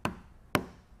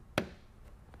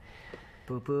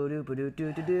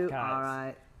 Boo-boo-doo-boo-doo-doo-doo. God. All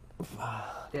right.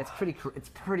 Yeah, it's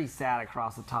pretty sad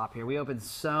across the top here. We opened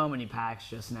so many packs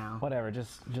just now. Whatever,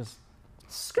 just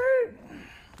Skirt!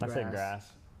 I said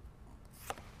grass.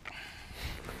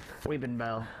 Weeping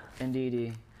Bell.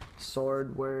 Indeedy.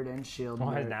 Sword, Word, and Shield.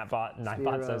 Why is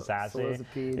Nightbot so sassy?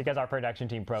 Solizipede. Because our production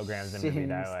team programs them to be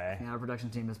that way. Yeah, our production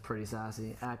team is pretty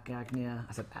sassy. Acnea.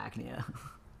 I said Acnea.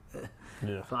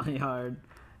 Yeah. Farmyard.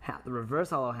 The reverse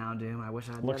hollow Houndoom. I wish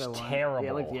I had Looks the other one.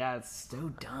 terrible. Yeah, it's so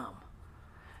dumb.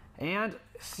 And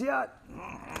yeah,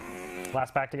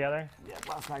 Last pack together.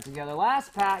 last pack together.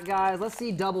 Last pack, guys. Let's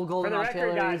see double For golden the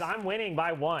record, Octilleries. guys, I'm winning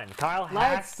by 1. Kyle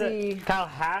Let's see.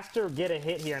 has to get a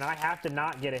hit here, and I have to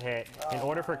not get a hit in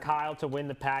order for Kyle to win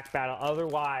the pack battle.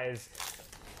 Otherwise,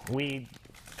 we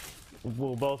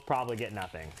will both probably get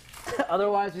nothing.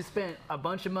 Otherwise, we spent a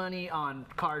bunch of money on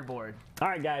cardboard. All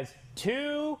right, guys.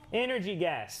 2 energy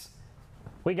guess.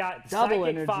 We got Double psychic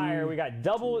energy. fire. We got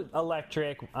double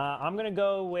electric. I'm gonna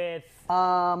go with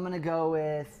I'm gonna go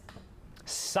with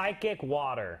psychic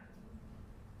water.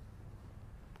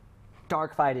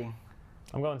 Dark Fighting.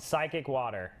 I'm going psychic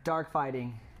water. Dark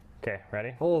Fighting. Okay,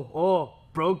 ready? Oh,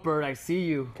 Broke Bird, I see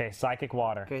you. Okay, psychic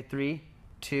water. Okay, 3,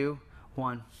 2,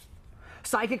 1.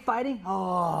 Psychic Fighting?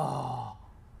 Oh.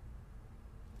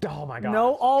 Oh my god.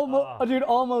 No, almost, dude,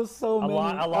 almost so many. A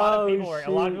lot of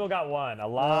people got one. A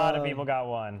lot of people got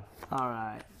one. All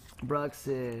right,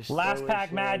 Bruxish. Last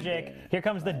pack magic. Here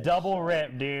comes the double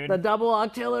rip, dude. The double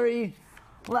Octillery.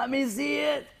 Let me see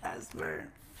it. Esper,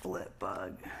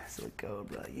 Flipbug,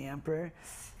 Silicobra, Yamper.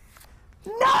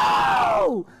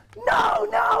 No!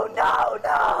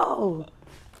 No!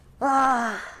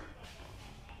 Ah.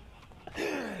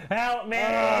 Help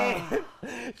me!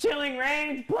 Chilling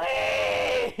Reigns,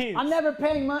 please! I'm never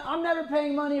paying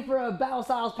money for a Battle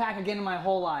Styles pack again in my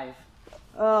whole life.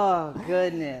 Oh,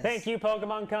 goodness. Thank you,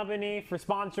 Pokemon Company, for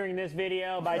sponsoring this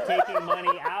video by taking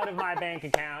money out of my bank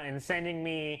account and sending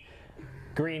me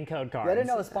green code cards. I didn't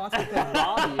know a sponsor could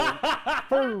rob you.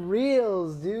 For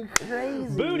reals, dude.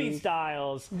 Crazy. Booty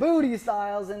styles. Booty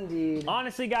styles, indeed.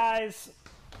 Honestly, guys,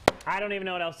 I don't even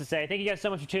know what else to say. Thank you guys so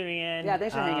much for tuning in. Yeah,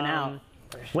 thanks for hanging out.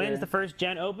 For sure. When's the first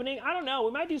gen opening? I don't know.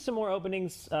 We might do some more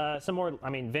openings,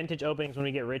 vintage openings when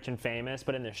we get rich and famous.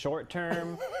 But in the short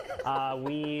term,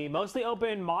 we mostly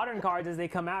open modern cards as they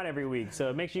come out every week.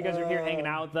 So make sure you guys are here hanging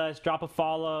out with us. Drop a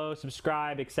follow,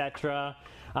 subscribe, etc.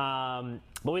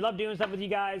 But we love doing stuff with you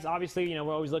guys. Obviously, you know,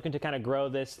 we're always looking to kind of grow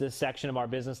this section of our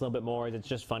business a little bit more. It's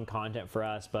just fun content for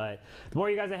us. But the more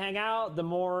you guys that hang out, the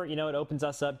more, you know, it opens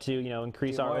us up to, you know,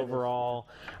 increase our overall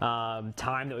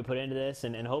time that we put into this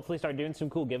and hopefully start doing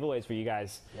some cool giveaways for you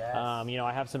guys. Yes. You know,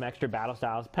 I have some extra Battle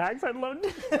Styles packs I'd love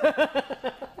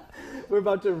to. We're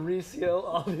about to reseal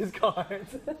all these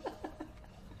cards.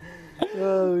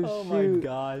 Oh, my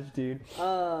gosh, dude.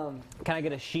 Can I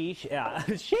get a sheesh? Yeah.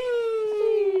 Sheesh!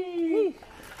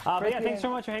 But yeah, thanks so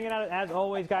much for hanging out. As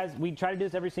always, guys, we try to do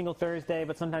this every single Thursday,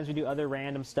 but sometimes we do other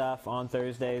random stuff on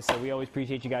Thursdays, so we always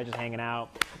appreciate you guys just hanging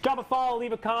out. Drop a follow,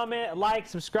 leave a comment, like,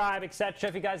 subscribe, etc.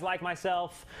 If you guys like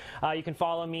myself, you can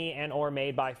follow me and or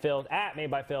Made by Phil at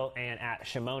Made by Phil and at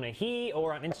Shimona He,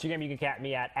 or on Instagram you can catch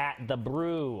me at The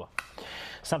Brew.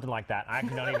 Something like that. I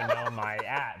don't even know my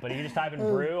at, but if you just type in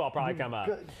brew, I'll probably come up.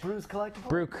 Brew's Collectible?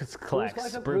 Brew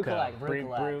collects. Brew collect.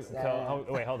 Oh,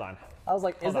 wait, hold on. I was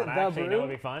like, is it the Actually, you know brew? what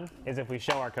would be fun? Is if we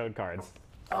show our code cards.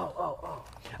 Oh.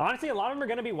 Honestly, a lot of them are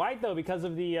going to be white, though, because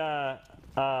of the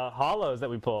hollows that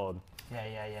we pulled.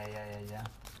 Yeah.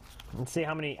 Let's see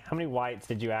how many whites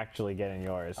did you actually get in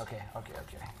yours. Okay.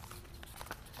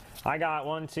 I got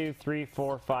 1, 2, 3,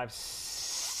 4, 5,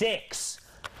 6.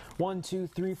 1, 2,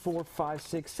 3, 4, 5,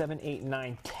 6, 7, 8,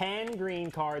 9, 10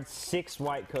 green cards, 6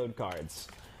 white code cards.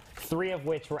 3 of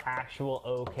which were actual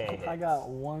okay hits. I got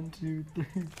 1, 2, 3,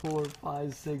 4,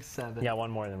 5, 6, 7. Yeah,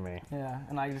 1 more than me. Yeah,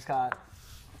 and I just got...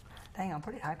 Dang, I'm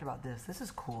pretty hyped about this. This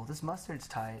is cool. This mustard's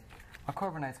tight. My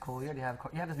Corviknight's cool. You already have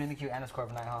this Mimikyu and this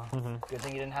Corviknight, huh? Good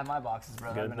thing you didn't have my boxes,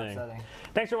 bro. That would have been upsetting.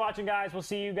 Thanks for watching, guys. We'll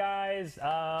see you guys.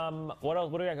 What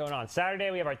else? What do we got going on? Saturday,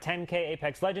 we have our 10K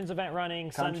Apex Legends event running.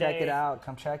 Come check it out.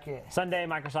 Come check it. Sunday,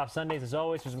 Microsoft Sundays, as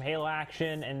always, for some Halo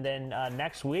action. And then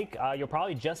next week, you'll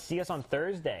probably just see us on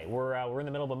Thursday. We're in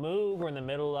the middle of a move. We're in the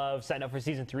middle of setting up for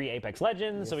Season 3 Apex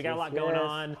Legends. So we got a lot going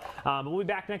on. We'll be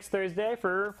back next Thursday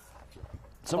for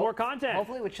some more content.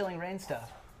 Hopefully with Chilling Reign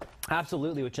stuff.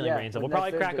 Absolutely, with Chilling Reign. So we'll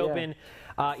probably crack open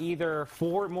either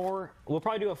 4 more. We'll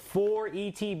probably do a 4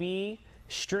 ETB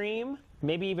stream,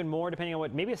 maybe even more, depending on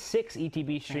what. Maybe a 6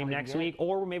 ETB stream next week,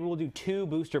 or maybe we'll do 2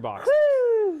 booster boxes.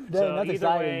 Woo! So either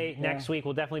way, next week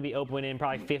we'll definitely be opening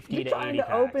probably 50 to 80 packs. Trying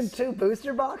to open 2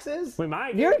 booster boxes? We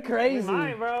might. You're crazy. We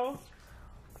might, bro.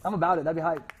 I'm about it. That'd be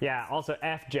hype. Yeah. Also,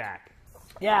 F Jack.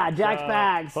 Yeah, Jack's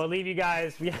bags. We'll leave you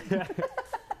guys.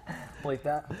 Like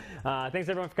that. Thanks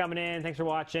everyone for coming in. Thanks for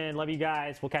watching. Love you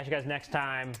guys. We'll catch you guys next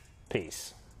time.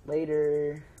 Peace.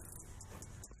 Later.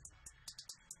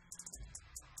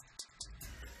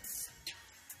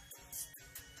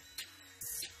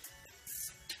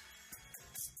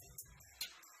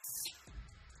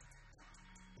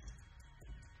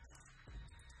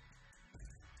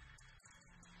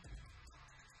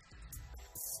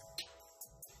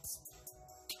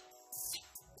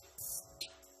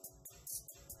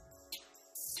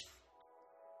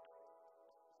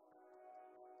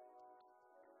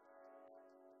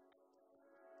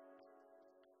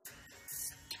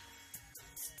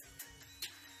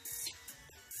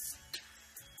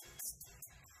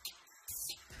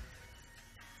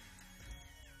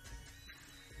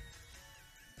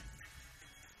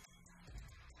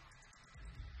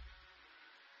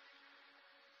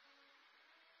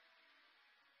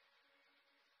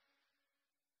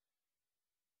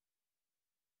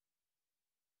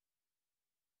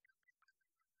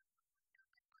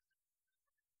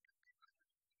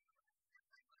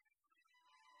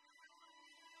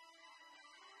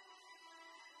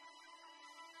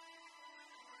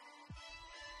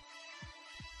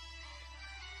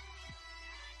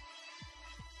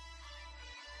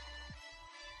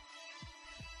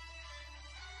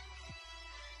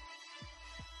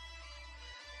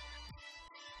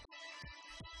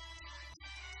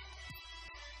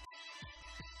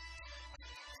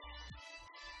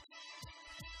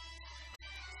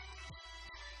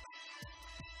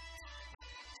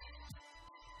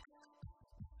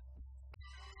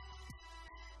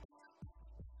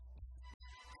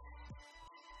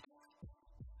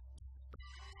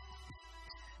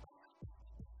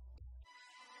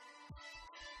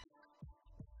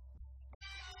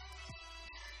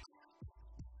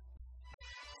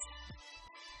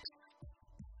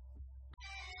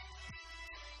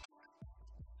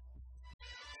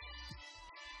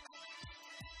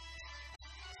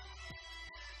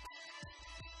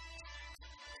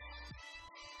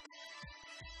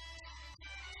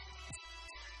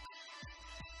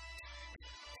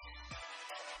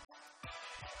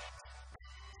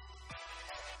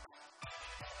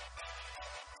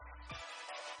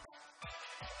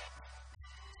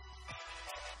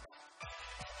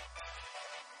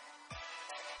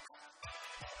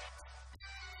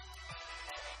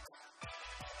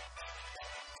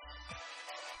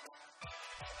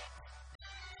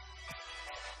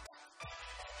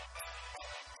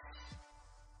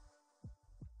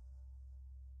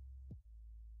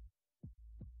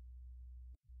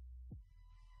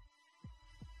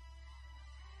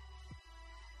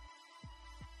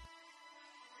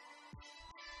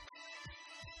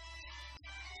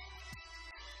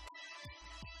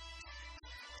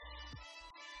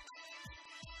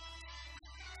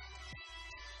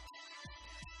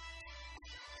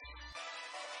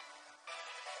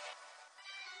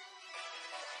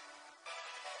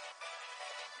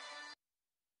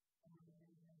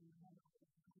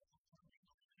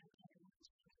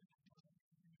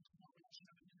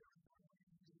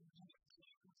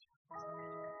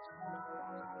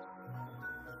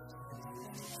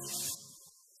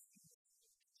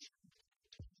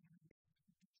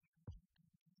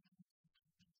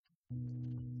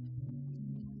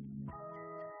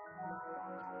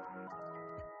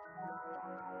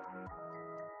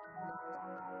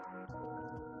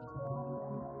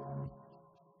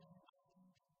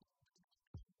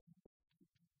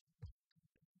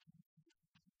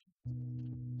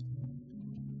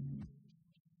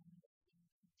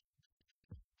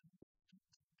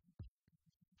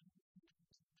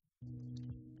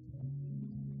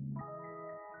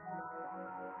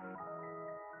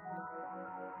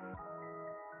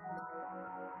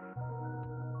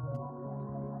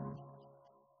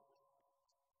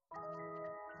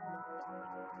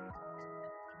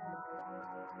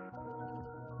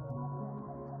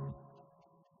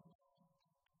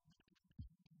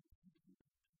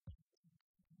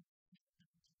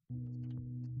 you.